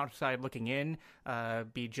from the outside looking in,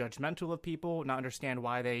 be judgmental of people, not understand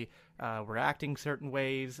why they were acting certain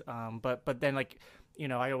ways. But then, like, you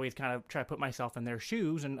know, I always kind of try to put myself in their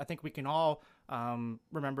shoes, and I think we can all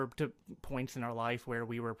remember to points in our life where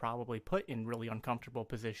we were probably put in really uncomfortable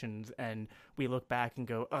positions, and we look back and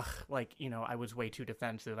go, ugh, like, you know, I was way too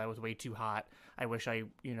defensive. I was way too hot. I wish I,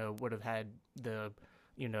 you know, would have had the,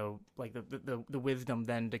 you know, like the wisdom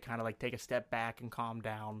then to kind of like take a step back and calm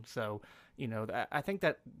down. So, you know, I think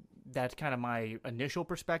that's kind of my initial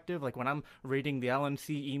perspective. Like when I'm reading the LNC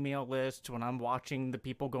email list, when I'm watching the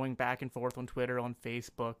people going back and forth on Twitter, on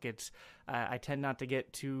Facebook, it's I tend not to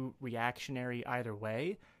get too reactionary either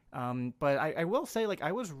way. But I will say, like,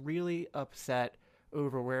 I was really upset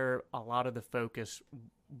over where a lot of the focus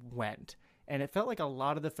went. And it felt like a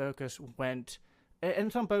lot of the focus went, and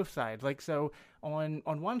it's on both sides. Like, so on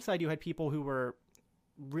one side, you had people who were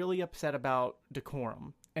really upset about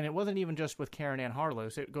decorum. And it wasn't even just with Karen Ann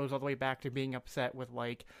Harlos. It goes all the way back to being upset with,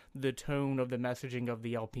 like, the tone of the messaging of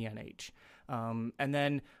the LPNH. And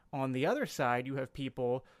then on the other side, you have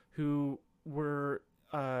people who were,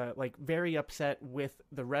 like, very upset with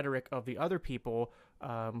the rhetoric of the other people,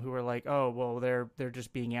 who were like, oh, well, they're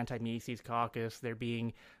just being anti-Mises caucus. They're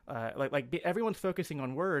being, everyone's focusing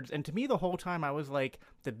on words. And to me, the whole time, I was like,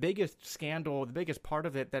 the biggest scandal, the biggest part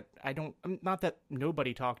of it that not that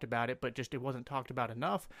nobody talked about it, but just it wasn't talked about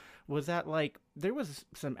enough, was that, like, there was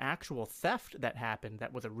some actual theft that happened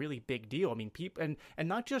that was a really big deal. I mean, people, and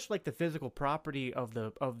not just like the physical property of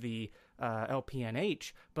the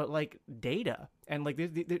LPNH, but like data. And like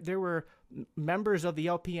there were members of the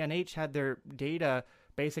LPNH had their data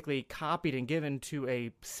basically copied and given to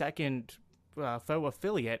a second faux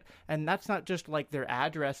affiliate, and that's not just like their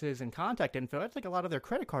addresses and contact info. That's like a lot of their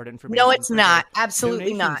credit card information. No, it's not.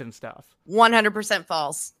 Absolutely not. And stuff. 100%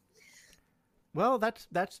 false. Well, that's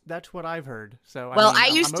what I've heard. So well, I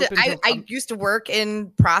used to work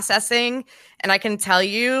in processing, and I can tell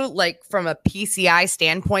you, like, from a PCI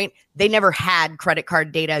standpoint, they never had credit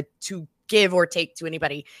card data to give or take to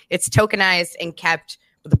anybody. It's tokenized and kept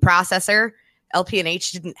with the processor.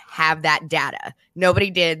 LPNH didn't have that data. Nobody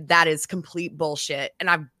did. That is complete bullshit. And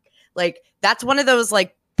I'm like, that's one of those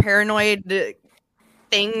like paranoid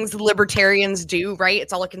things libertarians do, right?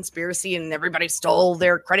 It's all a conspiracy and everybody stole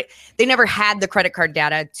their credit. They never had the credit card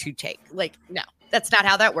data to take. Like, no, that's not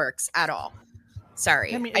how that works at all.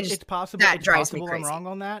 Sorry. I mean, it's possible. It's possible I'm wrong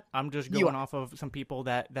on that. I'm just going off of some people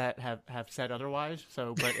that have said otherwise.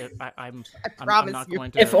 So, but I'm not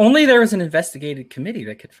going to. If only there was an investigative committee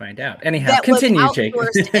that could find out. Anyhow, continue, Jake.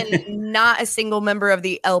 And not a single member of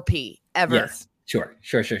the LP ever. Yes, sure.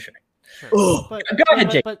 But, go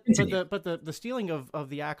ahead, Jake. But the stealing of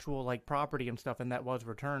the actual like property and stuff, and that was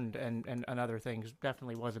returned and other things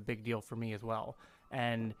definitely was a big deal for me as well.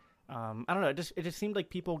 And I don't know. It just seemed like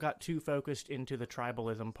people got too focused into the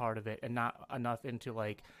tribalism part of it and not enough into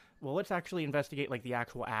like, well, let's actually investigate like the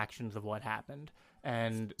actual actions of what happened.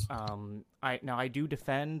 And I do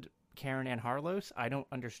defend Karen Ann Harlos. I don't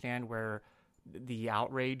understand where the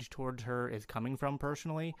outrage towards her is coming from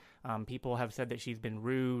personally. People have said that she's been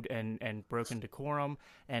rude and broken decorum,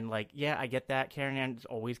 and like, yeah, I get that. Karen Ann's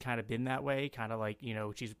always kind of been that way, kind of like, you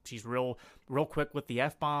know, she's real quick with the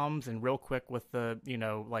F-bombs and real quick with the, you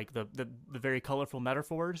know, like the very colorful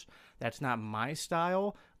metaphors. That's not my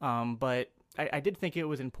style, but I did think it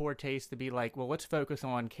was in poor taste to be like, well, let's focus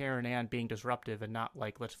on Karen Ann being disruptive and not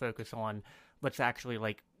like let's actually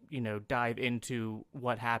like dive into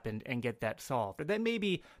what happened and get that solved. Or then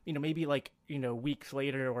maybe like, weeks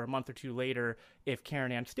later or a month or two later, if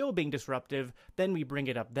Karen Ann's still being disruptive, then we bring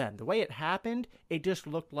it up then. The way it happened, it just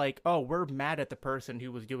looked like, oh, we're mad at the person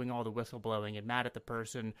who was doing all the whistleblowing and mad at the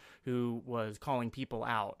person who was calling people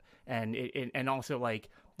out. And also, like,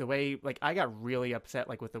 the way, like, I got really upset,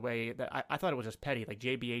 like, with the way that I thought it was just petty. Like,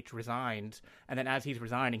 JBH resigns, and then as he's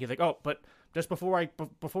resigning, he's like, oh, but just before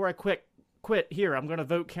I quit here, I'm gonna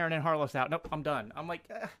vote Karen Ann Harless out. Nope, I'm done. I'm like,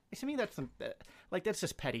 to me, that's that's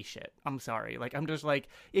just petty shit. I'm sorry. Like, I'm just like,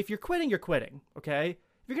 if you're quitting, you're quitting. Okay.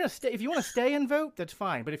 If you're gonna stay, if you want to stay and vote, that's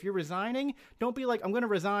fine. But if you're resigning, don't be like, I'm gonna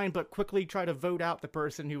resign, but quickly try to vote out the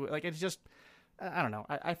person who, like, it's just, I don't know.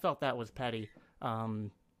 I felt that was petty.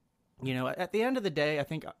 At the end of the day, I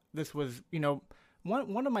think this was,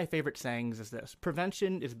 one of my favorite sayings is this: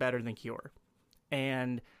 prevention is better than cure.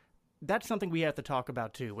 And that's something we have to talk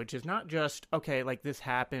about too, which is not just, okay, like, this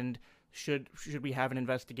happened, should we have an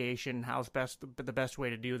investigation? How's the best way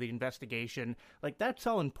to do the investigation? Like, that's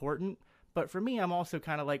all important. But for me, I'm also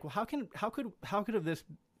kind of like, well, how could have this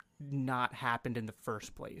not happened in the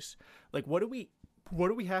first place? Like, what do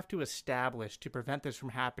we have to establish to prevent this from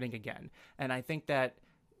happening again? And I think that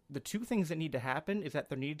the two things that need to happen is that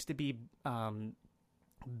there needs to be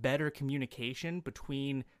better communication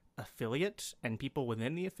between affiliates and people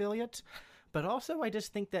within the affiliates. But also, I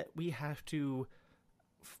just think that we have to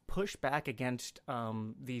push back against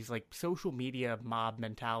these, like, social media mob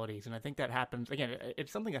mentalities. And I think that happens, again,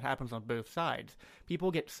 it's something that happens on both sides.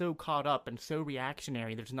 People get so caught up and so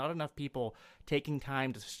reactionary. There's not enough people taking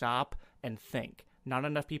time to stop and think. Not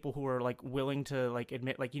enough people who are, like, willing to, like,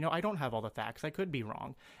 admit, like, I don't have all the facts. I could be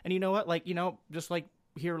wrong. And you know what? Like, just like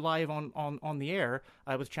here live on the air,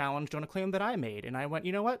 I was challenged on a claim that I made. And I went,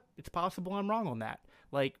 you know what? It's possible I'm wrong on that.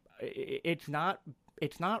 Like, it's not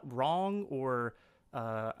wrong or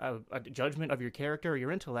a judgment of your character or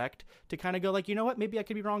your intellect to kind of go, like, you know what? Maybe I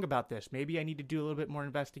could be wrong about this. Maybe I need to do a little bit more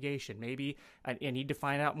investigation. Maybe I need to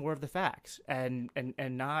find out more of the facts and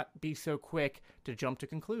not be so quick to jump to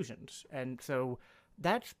conclusions. And so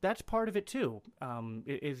that's part of it too.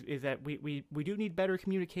 Is that we do need better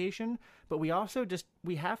communication, but we also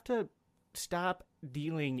we have to stop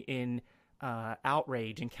dealing in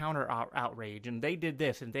outrage and counter outrage, and they did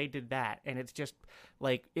this and they did that. And it's just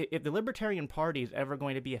like, if the Libertarian Party is ever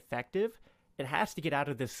going to be effective, it has to get out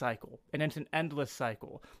of this cycle. And it's an endless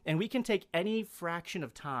cycle. And we can take any fraction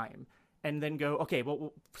of time and then go, okay,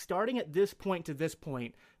 well, starting at this point to this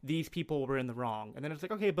point, these people were in the wrong. And then it's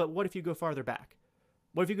like, okay, but what if you go farther back?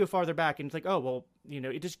 What if you go farther back and it's like, oh, well,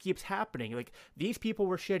 it just keeps happening. Like, these people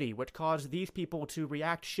were shitty, which caused these people to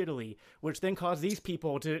react shittily, which then caused these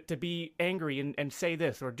people to be angry and say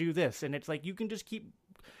this or do this. And it's like,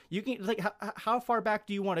 like, how far back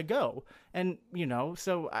do you want to go? And,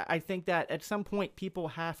 so I think that at some point people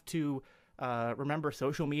have to remember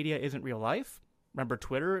social media isn't real life. Remember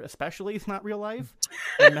Twitter, especially, is not real life.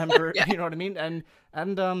 Remember, yeah. You know what I mean? And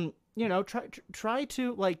try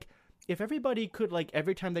to, like, if everybody could, like,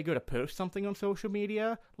 every time they go to post something on social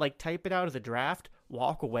media, like, type it out as a draft,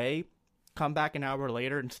 walk away, come back an hour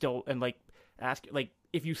later and like, ask, like,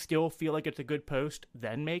 if you still feel like it's a good post,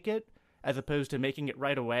 then make it, as opposed to making it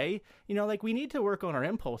right away. Like, we need to work on our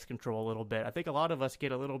impulse control a little bit. I think a lot of us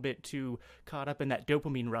get a little bit too caught up in that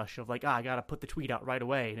dopamine rush of, like, I gotta put the tweet out right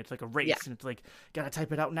away, and it's like a race, and it's like, gotta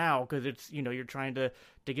type it out now, because it's, you're trying to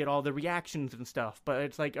get all the reactions and stuff. But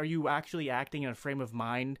it's like, are you actually acting in a frame of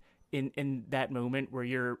mind in that moment where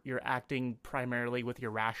you're acting primarily with your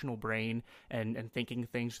rational brain and thinking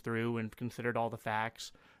things through and considered all the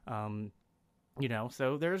facts?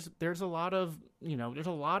 So there's a lot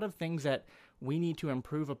of things that we need to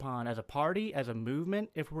improve upon as a party, as a movement,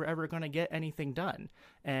 if we're ever going to get anything done.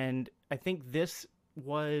 And I think this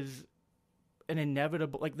was an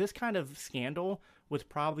inevitable, like, this kind of scandal was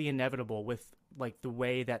probably inevitable with, like, the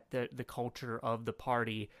way that the culture of the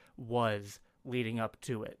party was leading up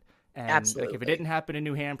to it. And Absolutely. Like, if it didn't happen in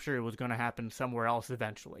New Hampshire, it was going to happen somewhere else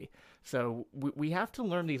eventually. So we have to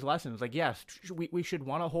learn these lessons. Like, yes, we should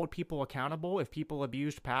want to hold people accountable if people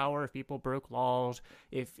abused power, if people broke laws,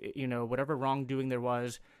 if, whatever wrongdoing there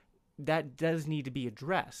was, that does need to be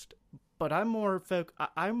addressed. But I'm more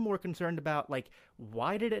concerned about, like,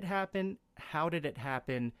 why did it happen? How did it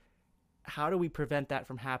happen? How do we prevent that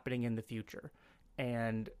from happening in the future?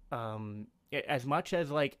 And as much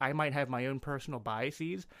as, like, I might have my own personal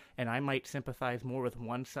biases and I might sympathize more with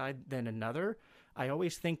one side than another, I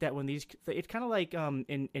always think that when it's kind of like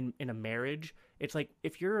in a marriage, it's like,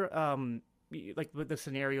 if you're like with the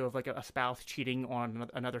scenario of, like, a spouse cheating on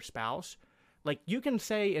another spouse, like, you can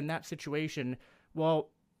say in that situation, well,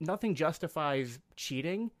 nothing justifies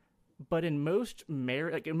cheating, But in most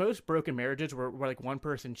in most broken marriages where like one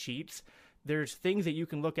person cheats, there's things that you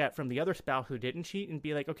can look at from the other spouse who didn't cheat and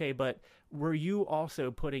be like, okay, but were you also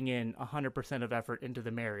putting in 100% of effort into the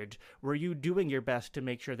marriage? Were you doing your best to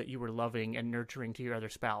make sure that you were loving and nurturing to your other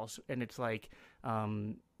spouse? And it's like,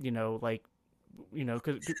 because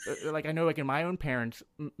like I know like in my own parents'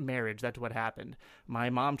 marriage, that's what happened. My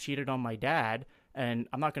mom cheated on my dad, and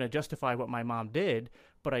I'm not going to justify what my mom did,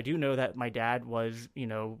 but I do know that my dad was,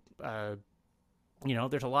 there's a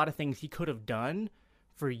lot of things he could have done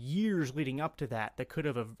for years leading up to that could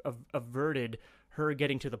have averted her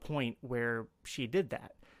getting to the point where she did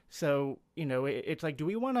that. So, it's like, do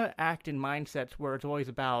we want to act in mindsets where it's always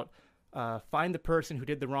about find the person who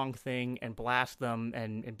did the wrong thing and blast them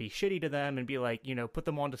and be shitty to them and be like, put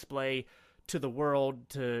them on display to the world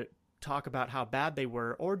to talk about how bad they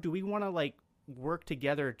were? Or do we want to like work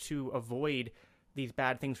together to avoid these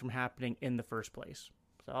bad things from happening in the first place?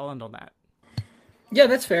 So I'll end on that. Yeah,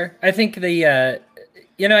 that's fair. I think I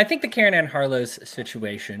think the Karen Ann Harlow's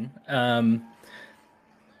situation, I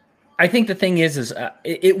think the thing is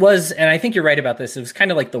it was, and I think you're right about this, it was kind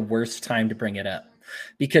of like the worst time to bring it up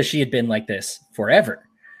because she had been like this forever.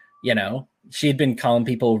 She had been calling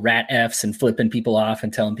people rat Fs and flipping people off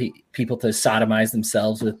and telling people to sodomize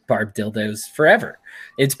themselves with barbed dildos forever.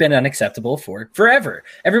 It's been unacceptable for forever.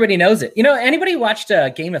 Everybody knows it. Anybody watched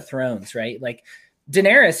Game of Thrones, right? Like,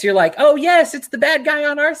 Daenerys, you're like, oh yes, it's the bad guy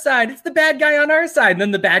on our side. It's the bad guy on our side. And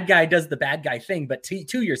then the bad guy does the bad guy thing, but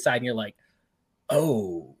to your side, and you're like,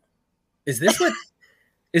 oh, is this what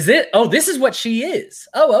is it? Oh, this is what she is.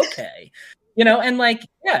 Oh, okay. And like,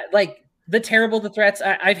 yeah, like the threats.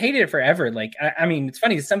 I've hated it forever. Like, I mean, it's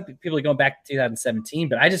funny. Some people are going back to 2017,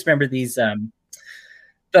 but I just remember these,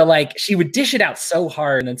 she would dish it out so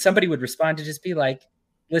hard and then somebody would respond to just be like,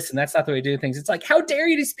 listen, that's not the way to do things. It's like, how dare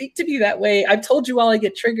you to speak to me that way? I've told you all I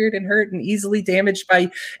get triggered and hurt and easily damaged by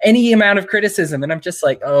any amount of criticism. And I'm just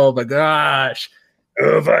like, oh my gosh,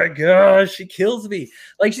 she kills me.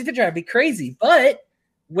 Like, she's drive me crazy. But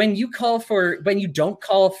when you don't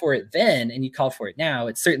call for it then and you call for it now,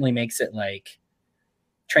 it certainly makes it like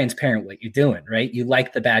transparent what you're doing, right? You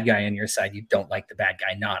like the bad guy on your side. You don't like the bad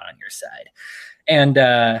guy not on your side. And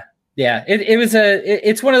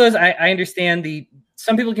it's one of those, I understand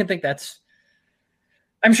some people can think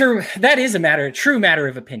I'm sure that is a true matter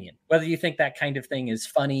of opinion, whether you think that kind of thing is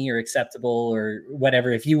funny or acceptable or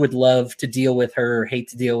whatever, if you would love to deal with her or hate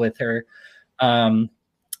to deal with her.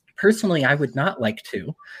 Personally, I would not like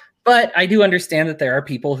to, but I do understand that there are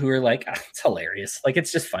people who are like, it's hilarious. Like,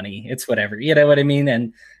 it's just funny. It's whatever, you know what I mean?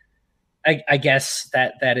 And I guess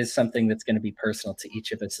that is something that's going to be personal to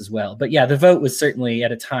each of us as well. But yeah, the vote was certainly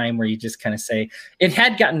at a time where you just kind of say it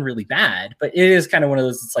had gotten really bad, but it is kind of one of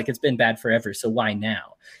those, it's like, it's been bad forever. So why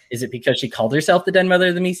now? Is it because she called herself the den mother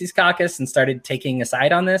of the Mises Caucus and started taking a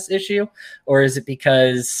side on this issue? Or is it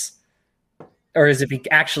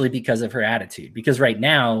actually because of her attitude? Because right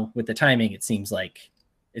now with the timing, it seems like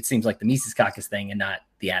the Mises Caucus thing and not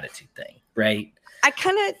the attitude thing. Right.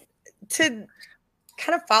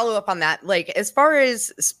 To follow up on that, like, as far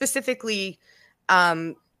as specifically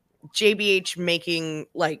JBH making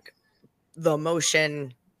like the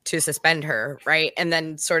motion to suspend her, right? And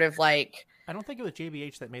then sort of like, I don't think it was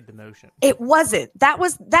JBH that made the motion. It wasn't.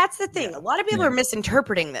 That's the thing. Yeah. A lot of people are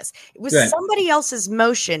misinterpreting this. It was somebody else's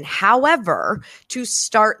motion. However, to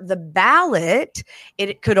start the ballot,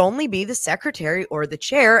 it could only be the secretary or the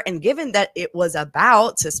chair. And given that it was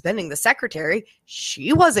about suspending the secretary,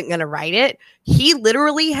 she wasn't going to write it. He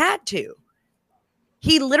literally had to.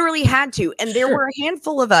 And there were a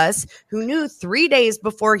handful of us who knew 3 days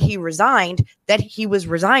before he resigned that he was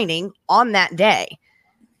resigning on that day.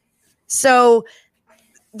 So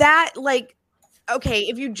that, like, okay,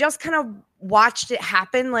 if you just kind of watched it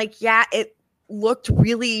happen, like, yeah, it looked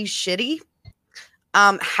really shitty.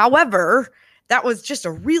 However, that was just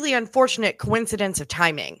a really unfortunate coincidence of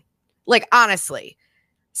timing. Like, honestly,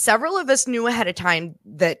 several of us knew ahead of time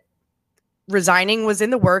that resigning was in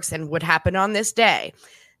the works and would happen on this day.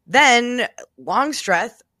 Then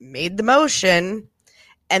Longstreth made the motion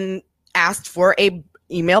and asked for a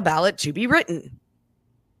email ballot to be written.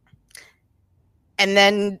 And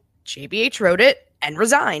then JBH wrote it and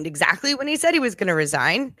resigned exactly when he said he was going to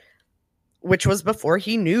resign, which was before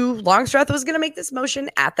he knew Longstreth was going to make this motion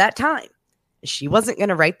at that time. She wasn't going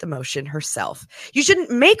to write the motion herself. You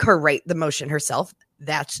shouldn't make her write the motion herself.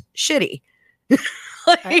 That's shitty.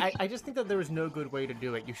 I just think that there was no good way to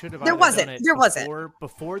do it. You should have done it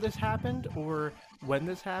before this happened or when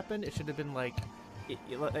this happened. It should have been like,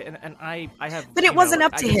 and I have. But it wasn't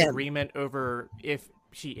up to him. Agreement over if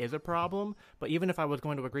she is a problem. But even if I was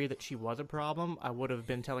going to agree that she was a problem, I would have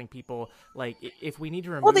been telling people, like, if we need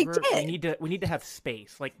to remove her, we need to have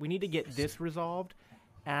space. Like, we need to get this resolved.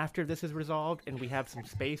 After this is resolved and we have some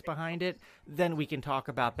space behind it, then we can talk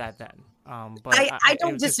about that then. But I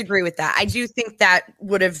don't disagree with that. I do think that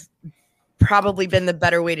would have probably been the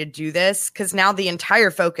better way to do this, because now the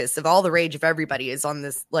entire focus of all the rage of everybody is on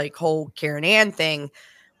this like whole Karen Ann thing.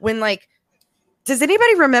 When, like, does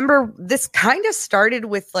anybody remember this kind of started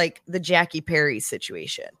with like the Jackie Perry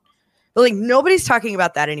situation? But like nobody's talking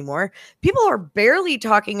about that anymore. People are barely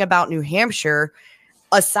talking about New Hampshire,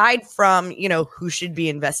 aside from, you know, who should be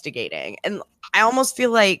investigating. And I almost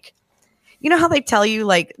feel like, you know how they tell you,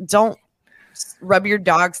 like, don't rub your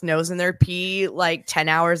dog's nose in their pee like 10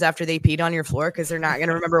 hours after they peed on your floor because they're not going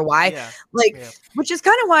to remember why. Which is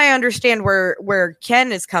kind of why I understand where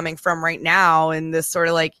Ken is coming from right now. And this sort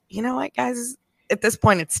of like, you know what, guys, at this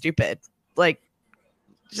point, it's stupid. Like,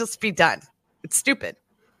 just be done. It's stupid.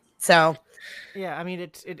 So, yeah, I mean,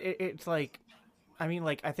 it's like, I mean,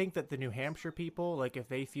 like, I think that the New Hampshire people, like, if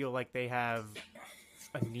they feel like they have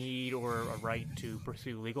a need or a right to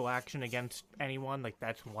pursue legal action against anyone, like,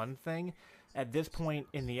 that's one thing. At this point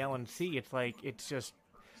in the LNC, it's like, it's just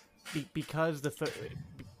because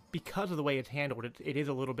of the way it's handled, it is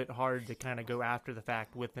a little bit hard to kind of go after the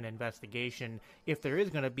fact with an investigation. If there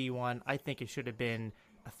is going to be one, I think it should have been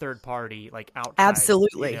a third party, like, outside.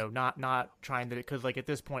 Absolutely. You know, not trying to, because, like, at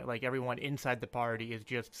this point, like, everyone inside the party is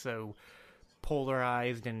just so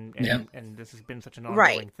polarized and this has been such an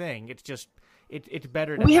ongoing thing. It's just it's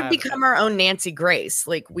better to have become our own Nancy Grace.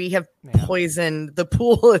 Like, we have poisoned the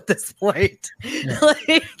pool at this point.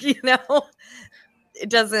 Like, you know, it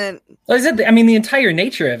doesn't. Well, I mean, the entire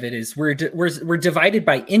nature of it is we're divided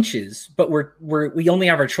by inches, but we only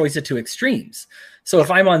have our choice of two extremes. So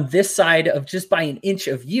if I'm on this side of just by an inch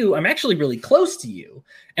of you, I'm actually really close to you,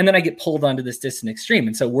 and then I get pulled onto this distant extreme,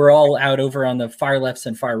 and so we're all out over on the far lefts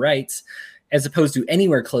and far rights, as opposed to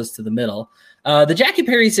anywhere close to the middle. The Jackie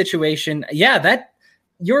Perry situation, that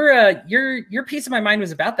your piece of my mind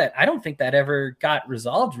was about that. I don't think that ever got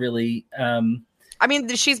resolved, really. I mean,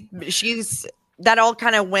 she's that all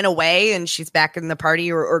kind of went away, and she's back in the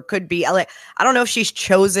party, or could be. Like, I don't know if she's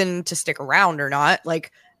chosen to stick around or not.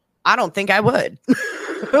 Like, I don't think I would.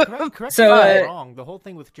 Correct me if I'm wrong. The whole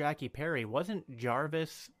thing with Jackie Perry, wasn't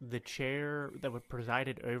Jarvis the chair that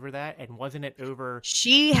presided over that, and wasn't it over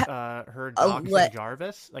her doxing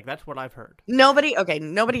Jarvis? Like, that's what I've heard. Nobody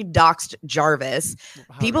doxed Jarvis.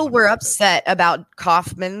 People were upset about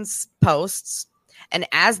Kaufman's posts, and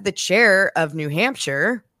as the chair of New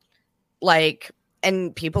Hampshire, like,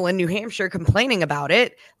 and people in New Hampshire complaining about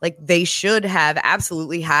it, like, they should have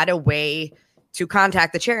absolutely had a way to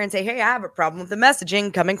contact the chair and say, hey, I have a problem with the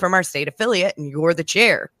messaging coming from our state affiliate and you're the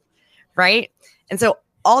chair, right? And so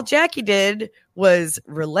all Jackie did was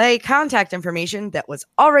relay contact information that was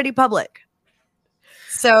already public.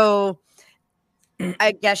 So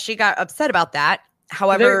I guess she got upset about that.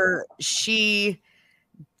 However, she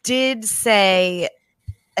did say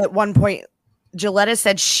at one point, Gilletta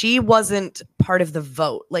said she wasn't part of the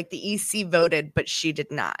vote. Like, the EC voted, but she did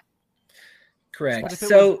not. Correct.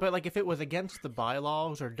 But if it was against the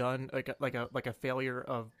bylaws or done like a failure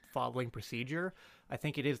of following procedure, I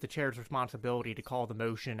think it is the chair's responsibility to call the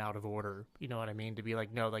motion out of order. You know what I mean? To be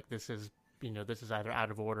like, no, like, this is either out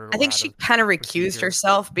of order. I think she kind of recused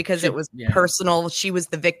herself because it was personal. She was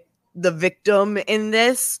the victim in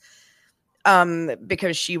this,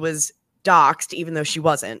 because she was doxxed, even though she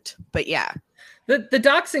wasn't. But yeah, the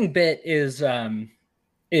doxing bit is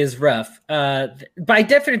rough. By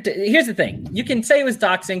different, here's the thing: you can say it was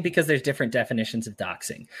doxing because there's different definitions of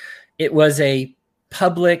doxing. It was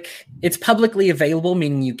it's publicly available,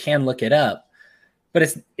 meaning you can look it up,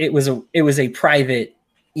 but it was a private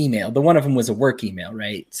email. The one of them was a work email,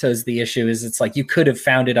 right? So the issue is, it's like you could have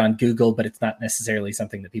found it on Google, but it's not necessarily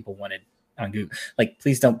something that people wanted on Google. Like,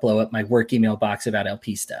 please don't blow up my work email box about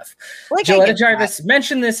LP stuff. Like, Gilletta Jarvis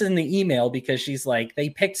mentioned this in the email because she's like, they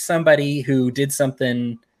picked somebody who did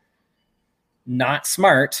something not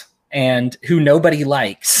smart and who nobody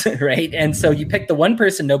likes, right? And so you pick the one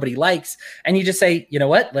person nobody likes and you just say, you know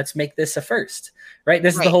what, let's make this a first, right?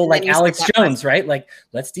 This is the whole, like, Alex Jones, right? Like,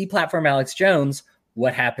 let's deplatform Alex Jones.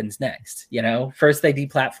 What happens next? You know, first they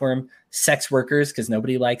deplatform sex workers because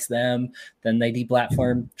nobody likes them. Then they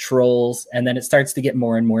deplatform trolls. And then it starts to get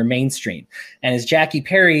more and more mainstream. And as Jackie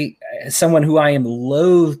Perry, someone who I am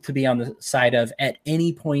loath to be on the side of at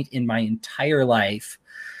any point in my entire life,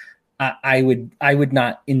 I would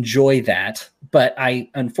not enjoy that. But I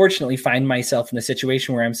unfortunately find myself in a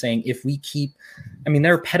situation where I'm saying, if we keep, I mean,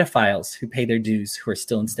 there are pedophiles who pay their dues who are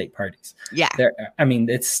still in state parties. Yeah.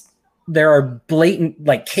 There are blatant,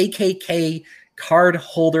 like, KKK card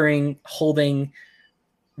holding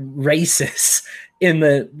racists in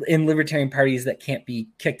libertarian parties that can't be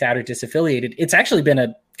kicked out or disaffiliated. It's actually been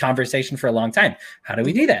a conversation for a long time. How do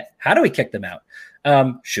we do that? How do we kick them out?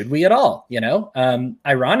 Should we at all?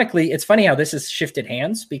 Ironically, it's funny how this has shifted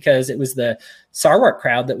hands, because it was the Sarwark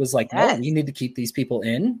crowd that was like, no, we need to keep these people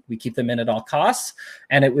in. We keep them in at all costs.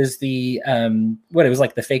 And it was the the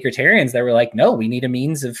Fakertarians that were like, no, we need a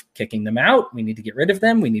means of kicking them out. We need to get rid of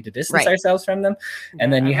them. We need to distance ourselves from them.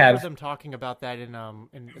 And then you have them talking about that in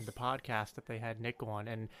the podcast that they had Nick on.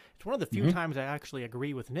 And it's one of the few times I actually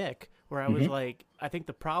agree with Nick, where I was like, I think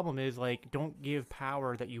the problem is, like, don't give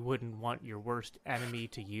power that you wouldn't want your worst enemy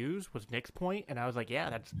to use, was Nick's point. And I was like,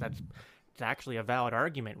 yeah, that's actually a valid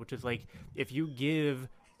argument, which is like, if you give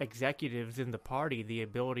executives in the party the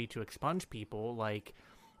ability to expunge people, like,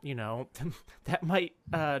 that might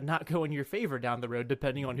not go in your favor down the road,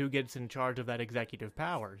 depending on who gets in charge of that executive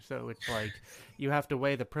power. So it's like, you have to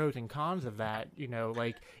weigh the pros and cons of that.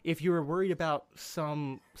 Like, if you were worried about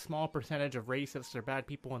some small percentage of racists or bad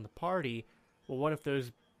people in the party, well, what if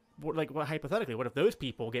hypothetically, what if those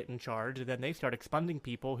people get in charge and then they start expunging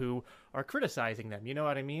people who are criticizing them? You know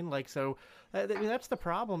what I mean? Like, so that's the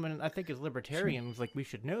problem. And I think as libertarians, like, we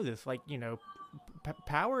should know this. Like,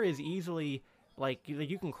 power is easily, like,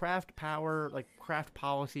 you can craft power, like, craft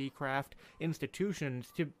policy, craft institutions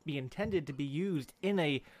to be intended to be used in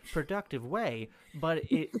a productive way, but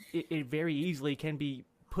it very easily can be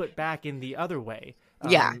put back in the other way.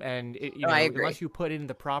 And I agree. Unless you put in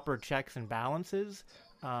the proper checks and balances,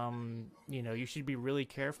 you should be really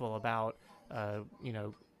careful about,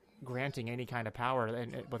 granting any kind of power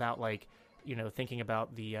and without, like, thinking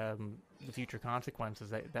about the future consequences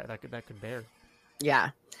that could bear. Yeah.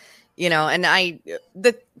 And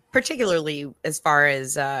particularly as far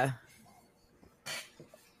as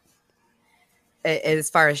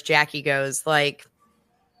Jackie goes, like,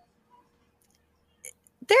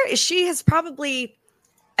 she has probably,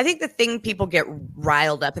 I think the thing people get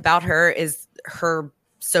riled up about her is her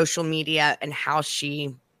social media and how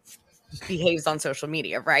she behaves on social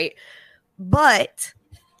media, right? But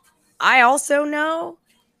I also know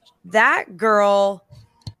that girl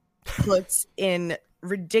puts in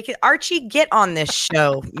ridiculous. Archie, get on this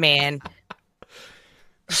show, man.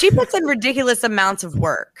 She puts in ridiculous amounts of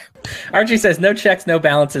work. Archie says, no checks, no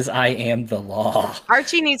balances. I am the law.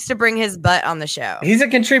 Archie needs to bring his butt on the show. He's a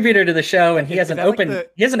contributor to the show, and he has an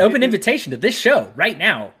open invitation to this show right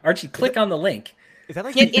now. Archie, click on the link. Is that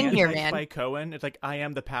like get in here, man? By Cohen, it's like, I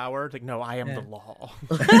am the power. It's like, no, I am the law.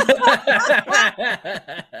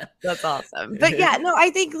 That's awesome. But yeah, no, I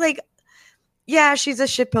think, like, yeah, she's a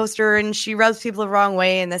shit poster and she rubs people the wrong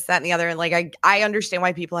way and this, that, and the other. And, like, I understand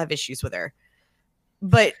why people have issues with her.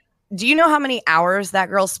 But do you know how many hours that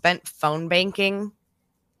girl spent phone banking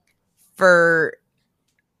for?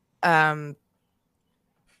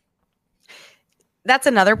 That's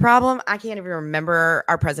another problem. I can't even remember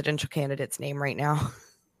our presidential candidate's name right now.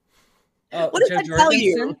 What does that tell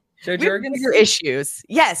you? Jo We have bigger Jorgensen? issues.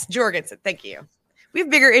 Yes, Jorgensen. Thank you. We have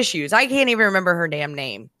bigger issues. I can't even remember her damn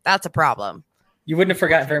name. That's a problem. You wouldn't have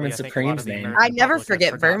forgotten Vermin I think a lot Supreme's of the name. American I never public has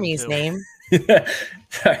forget forgotten, Verme's too. name.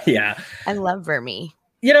 Yeah. I love Verme.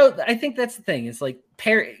 I think that's the thing. It's like,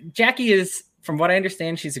 Jackie is, from what I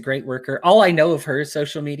understand, she's a great worker. All I know of her is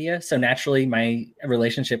social media. So naturally, my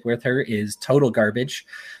relationship with her is total garbage.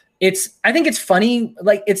 I think it's funny.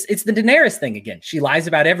 Like, it's the Daenerys thing again. She lies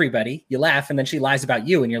about everybody. You laugh, and then she lies about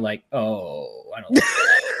you, and you're like, oh, I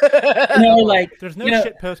don't like that. There's no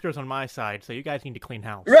shit posters on my side, so you guys need to clean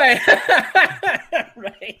house. Right.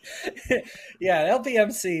 Right. Yeah,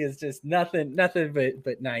 LPMC is just nothing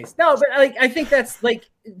but nice. No, but I think that's like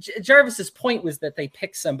Jarvis's point was that they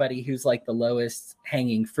pick somebody who's like the lowest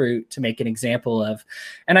hanging fruit to make an example of.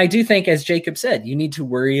 And I do think, as Jacob said, you need to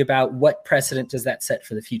worry about what precedent does that set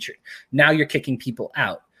for the future. Now you're kicking people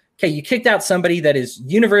out. Okay, you kicked out somebody that is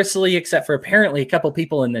universally, except for apparently a couple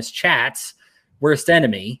people in this chat, worst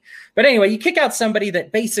enemy. But anyway, you kick out somebody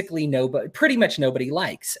that basically pretty much nobody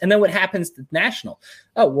likes. And then what happens to national?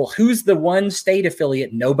 Oh, well, who's the one state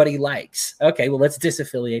affiliate nobody likes? Okay, well, let's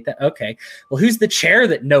disaffiliate that. Okay, well, who's the chair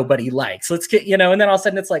that nobody likes? Let's get, and then all of a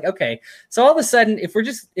sudden it's like, okay. So all of a sudden, if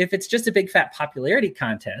it's just a big fat popularity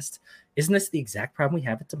contest, isn't this the exact problem we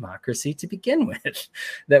have with democracy to begin with?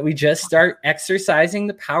 That we just start exercising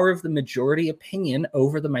the power of the majority opinion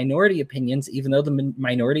over the minority opinions, even though the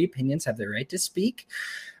minority opinions have the right to speak.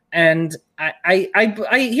 And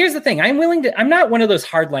I here's the thing. I'm not one of those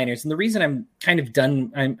hardliners. And the reason I'm kind of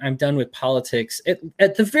done, I'm done with politics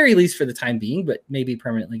at the very least for the time being, but maybe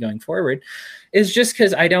permanently going forward, is just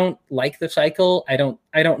because I don't like the cycle. I don't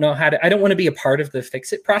know how to, I don't want to be a part of the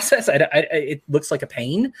fix it process. It looks like a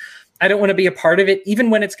pain. I don't want to be a part of it. Even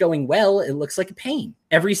when it's going well, it looks like a pain.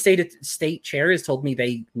 Every state chair has told me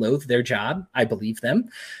they loathe their job. I believe them.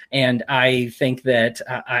 And I think that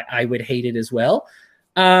I would hate it as well.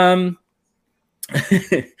 I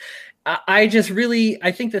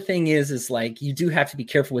think the thing is like, you do have to be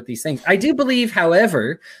careful with these things. I do believe,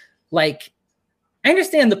 however, like, I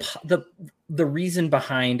understand the reason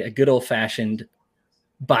behind a good old fashioned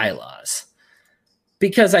bylaws,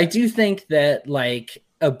 because I do think that like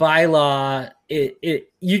a bylaw, you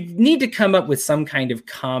need to come up with some kind of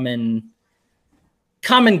common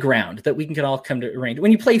ground that we can all come to arrange.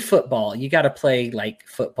 When you play football, you got to play like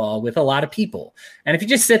football with a lot of people. And if you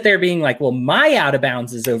just sit there being like, well, my out of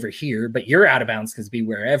bounds is over here, but your out of bounds can be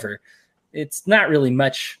wherever, it's not really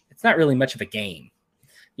much of a game.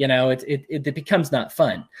 You know, it becomes not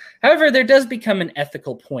fun. However, there does become an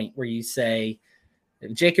ethical point where you say,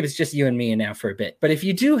 Jacob, it's just you and me and now for a bit. But if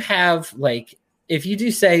you do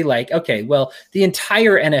say like, okay, well, the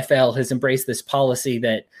entire NFL has embraced this policy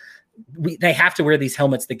that they have to wear these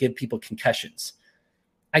helmets that give people concussions.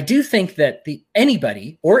 I do think that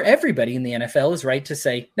anybody or everybody in the NFL is right to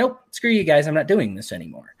say, nope, screw you guys, I'm not doing this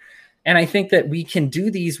anymore. And I think that we can do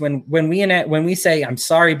these when we say, I'm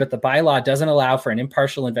sorry, but the bylaw doesn't allow for an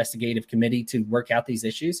impartial investigative committee to work out these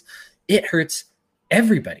issues. It hurts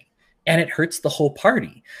everybody. And it hurts the whole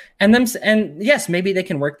party. And yes, maybe they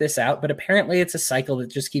can work this out, but apparently it's a cycle that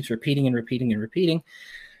just keeps repeating and repeating and repeating.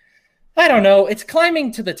 I don't know. It's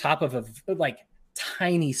climbing to the top of a like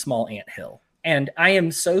tiny small anthill. And I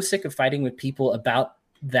am so sick of fighting with people about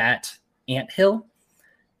that anthill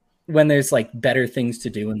when there's like better things to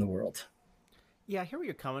do in the world. Yeah, I hear where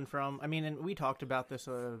you're coming from. I mean, and we talked about this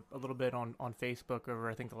a little bit on Facebook over,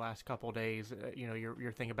 I think, the last couple of days.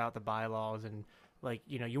 Your thing about the bylaws and like,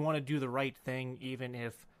 you want to do the right thing even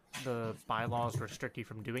if the bylaws restrict you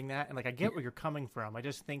from doing that. And like, I get where you're coming from. I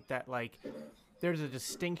just think that like there's a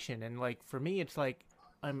distinction. And like, for me, it's like,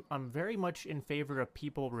 I'm very much in favor of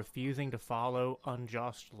people refusing to follow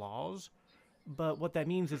unjust laws. But what that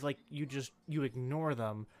means is like, you ignore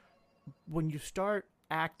them. When you start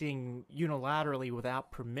acting unilaterally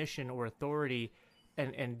without permission or authority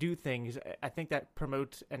and do things, I think that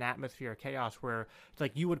promotes an atmosphere of chaos where it's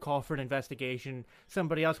like you would call for an investigation,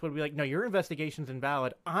 somebody else would be like, no, your investigation's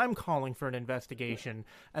invalid, I'm calling for an investigation,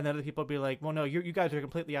 and then other people would be like, well, no, you guys are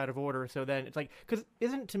completely out of order. So then it's like, because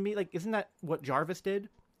isn't that what Jarvis did?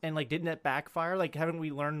 And like, didn't that backfire? Like, haven't we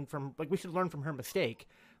learned from, like, we should learn from her mistake.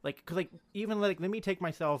 Like, because like, even like, let me take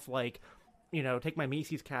myself, like, take my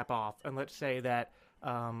Macy's cap off, and let's say that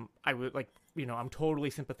I would like, I'm totally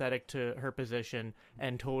sympathetic to her position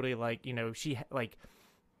and totally like, she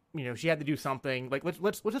had to do something. Like,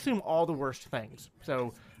 let's assume all the worst things.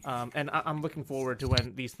 So, and I'm looking forward to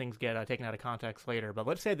when these things get taken out of context later. But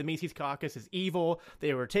let's say the Mises Caucus is evil.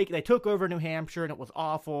 They took over New Hampshire and it was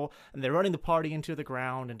awful, and they're running the party into the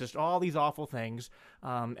ground and just all these awful things.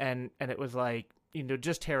 And it was like,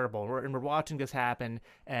 just terrible. We're watching this happen,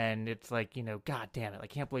 and it's like, God damn it, I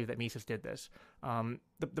can't believe that Mises did this.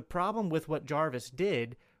 The problem with what Jarvis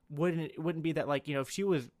did wouldn't be that, like, if she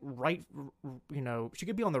was right, she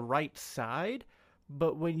could be on the right side,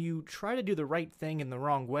 but when you try to do the right thing in the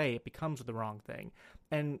wrong way, it becomes the wrong thing.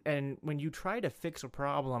 And when you try to fix a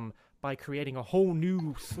problem by creating a whole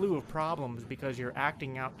new slew of problems because you're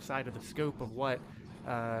acting outside of the scope of what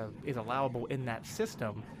is allowable in that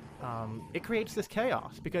system, it creates this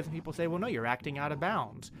chaos because people say, well, no, you're acting out of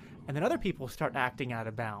bounds. And then other people start acting out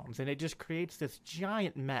of bounds, and it just creates this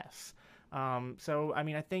giant mess. So, I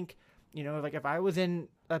mean, I think, like if I was in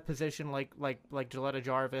a position like Gilletta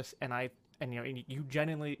Jarvis and you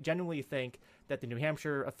genuinely think that the New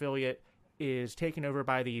Hampshire affiliate is taken over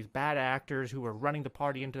by these bad actors who are running the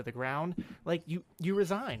party into the ground, like you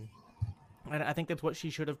resign. And I think that's what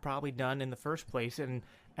she should have probably done in the first place, and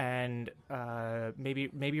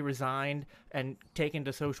maybe resigned and taken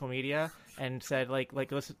to social media and said like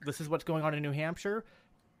this is what's going on in New Hampshire.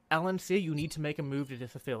 LNC, you need to make a move to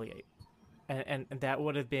disaffiliate, and that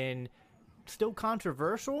would have been still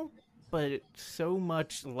controversial, but so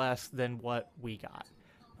much less than what we got.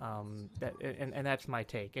 And that's my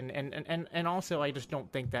take. And also I just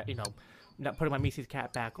don't think that not putting my Mises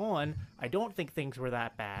cap back on, I don't think things were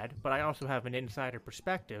that bad, but I also have an insider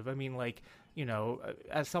perspective. I mean, like, you know,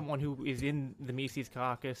 as someone who is in the Mises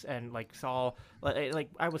caucus and like saw, like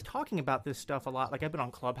I was talking about this stuff a lot. Like I've been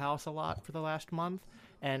on Clubhouse a lot for the last month,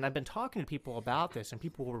 and I've been talking to people about this, and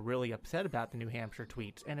people were really upset about the New Hampshire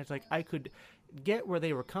tweets. And it's like I could get where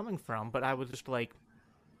they were coming from, but I was just like,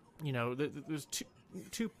 you know, there's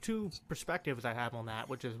two perspectives I have on that,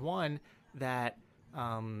 which is one that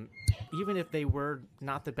even if they were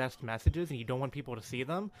not the best messages and you don't want people to see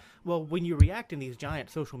them, well, when you react in these giant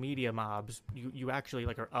social media mobs, you actually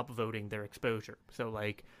like are upvoting their exposure. So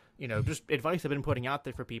like, you know, just advice I've been putting out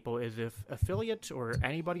there for people is if affiliates or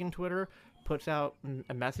anybody on Twitter puts out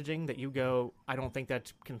a messaging that you go, I don't think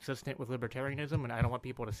that's consistent with libertarianism and I don't want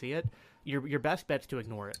people to see it, your best bet's to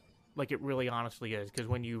ignore it. Like, it really honestly is, because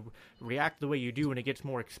when you react the way you do and it gets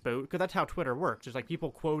more exposed, because that's how Twitter works. There's like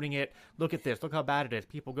people quoting it, look at this, look how bad it is.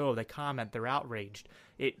 People go, they comment, they're outraged.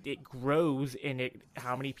 It grows in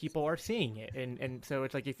how many people are seeing it. And so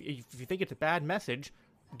it's like, if you think it's a bad message,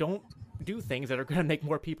 don't do things that are going to make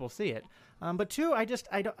more people see it. But two, I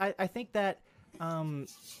think that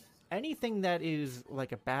anything that is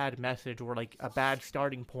like a bad message or like a bad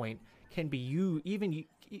starting point can be used, even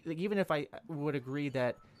if I would agree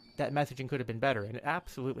that messaging could have been better, and it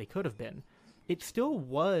absolutely could have been, it still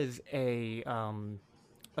was a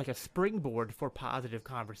like a springboard for positive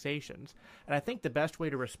conversations. And I think the best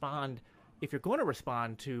way to respond, if you're going to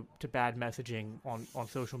respond to bad messaging on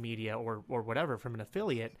social media or whatever from an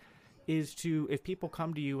affiliate, is to, if people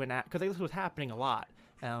come to you and ask, because this was happening a lot,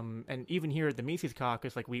 and even here at the Mises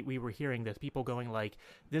Caucus, like we were hearing this, people going like,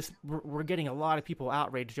 this, we're getting a lot of people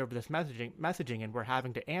outraged over this messaging, and we're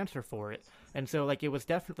having to answer for it. And so like it was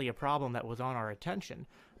definitely a problem that was on our attention.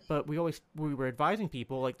 But we were advising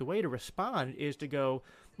people, like, the way to respond is to go,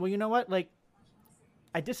 well, you know what, like,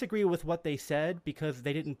 I disagree with what they said because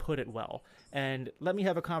they didn't put it well, and let me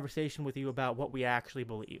have a conversation with you about what we actually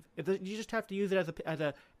believe. You just have to use it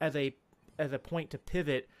as a point to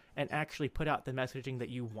pivot and actually put out the messaging that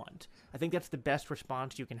you want. I think that's the best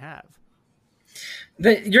response you can have.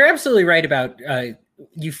 You're absolutely right about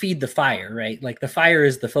you feed the fire, right? Like, the fire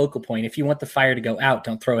is the focal point. If you want the fire to go out,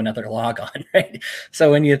 don't throw another log on, right?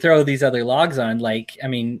 So when you throw these other logs on, like, I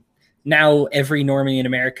mean, now every normie in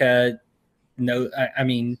America,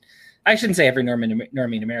 I shouldn't say every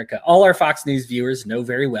normie in America. All our Fox News viewers know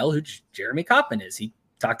very well who Jeremy Kauffman is. He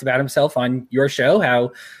talked about himself on your show,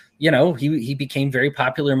 how, you know, he became very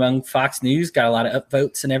popular among Fox News, got a lot of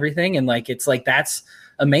upvotes and everything. And like, it's like, that's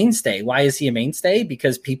a mainstay. Why is he a mainstay?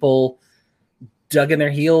 Because people dug in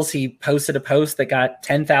their heels. He posted a post that got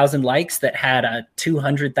 10,000 likes that had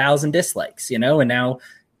 200,000 dislikes, you know, and now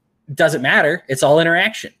it doesn't matter. It's all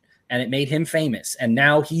interaction, and it made him famous. And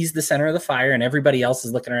now he's the center of the fire, and everybody else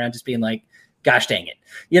is looking around just being like, gosh dang it.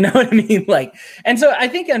 You know what I mean? Like, and so I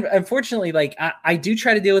think, unfortunately, like, I do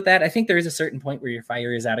try to deal with that. I think there is a certain point where your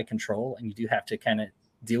fire is out of control and you do have to kind of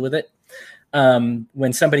deal with it.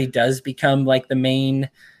 When somebody does become like the main,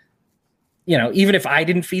 you know, even if I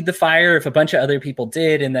didn't feed the fire, if a bunch of other people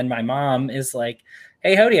did, and then my mom is like,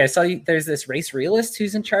 hey, Hody, I saw you, there's this race realist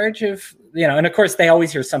who's in charge of, you know, and of course they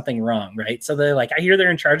always hear something wrong, right? So they're like, I hear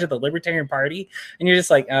they're in charge of the Libertarian Party. And you're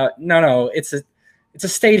just like, no, it's a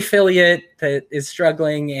state affiliate that is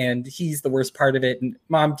struggling, and he's the worst part of it. And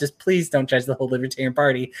Mom, just please don't judge the whole Libertarian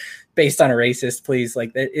Party based on a racist, please.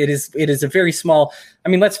 Like, it is a very small, I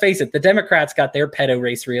mean, let's face it, the Democrats got their pedo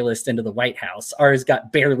race realist into the White House. Ours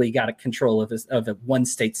barely got a control of a one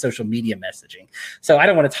state social media messaging. So I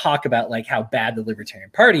don't want to talk about like how bad the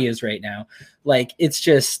Libertarian Party is right now. Like, it's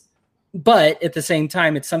just, but at the same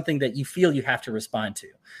time, it's something that you feel you have to respond to,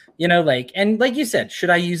 you know, like, and like you said, should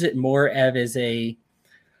I use it more as a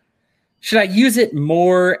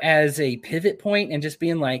pivot point and just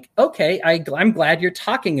being like, okay, I'm glad you're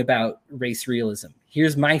talking about race realism.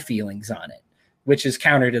 Here's my feelings on it, which is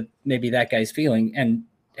counter to maybe that guy's feeling. And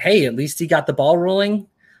hey, at least he got the ball rolling.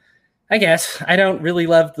 I guess I don't really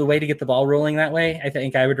love the way to get the ball rolling that way. I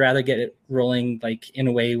think I would rather get it rolling like in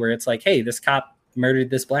a way where it's like, hey, this cop murdered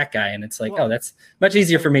this black guy, and it's like, well, oh, that's much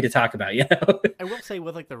easier for me to talk about, you know. I will say,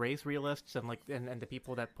 with like the race realists and like and the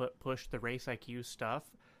people that push the race IQ stuff,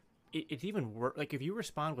 it's even worse. Like, if you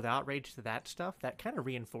respond with outrage to that stuff, that kind of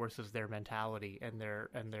reinforces their mentality and their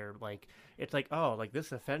like, it's like, oh, like,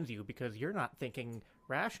 this offends you because you're not thinking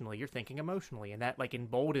rationally, you're thinking emotionally, and that like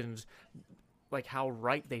emboldens like how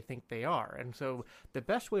right they think they are. And so the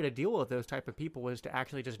best way to deal with those type of people is to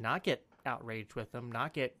actually just not get outraged with them,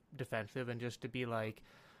 not get defensive, and just to be like,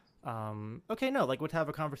 okay, no, like let's have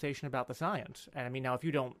a conversation about the science. And I mean, now if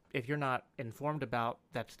you're not informed about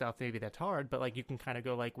that stuff, maybe that's hard, but like you can kind of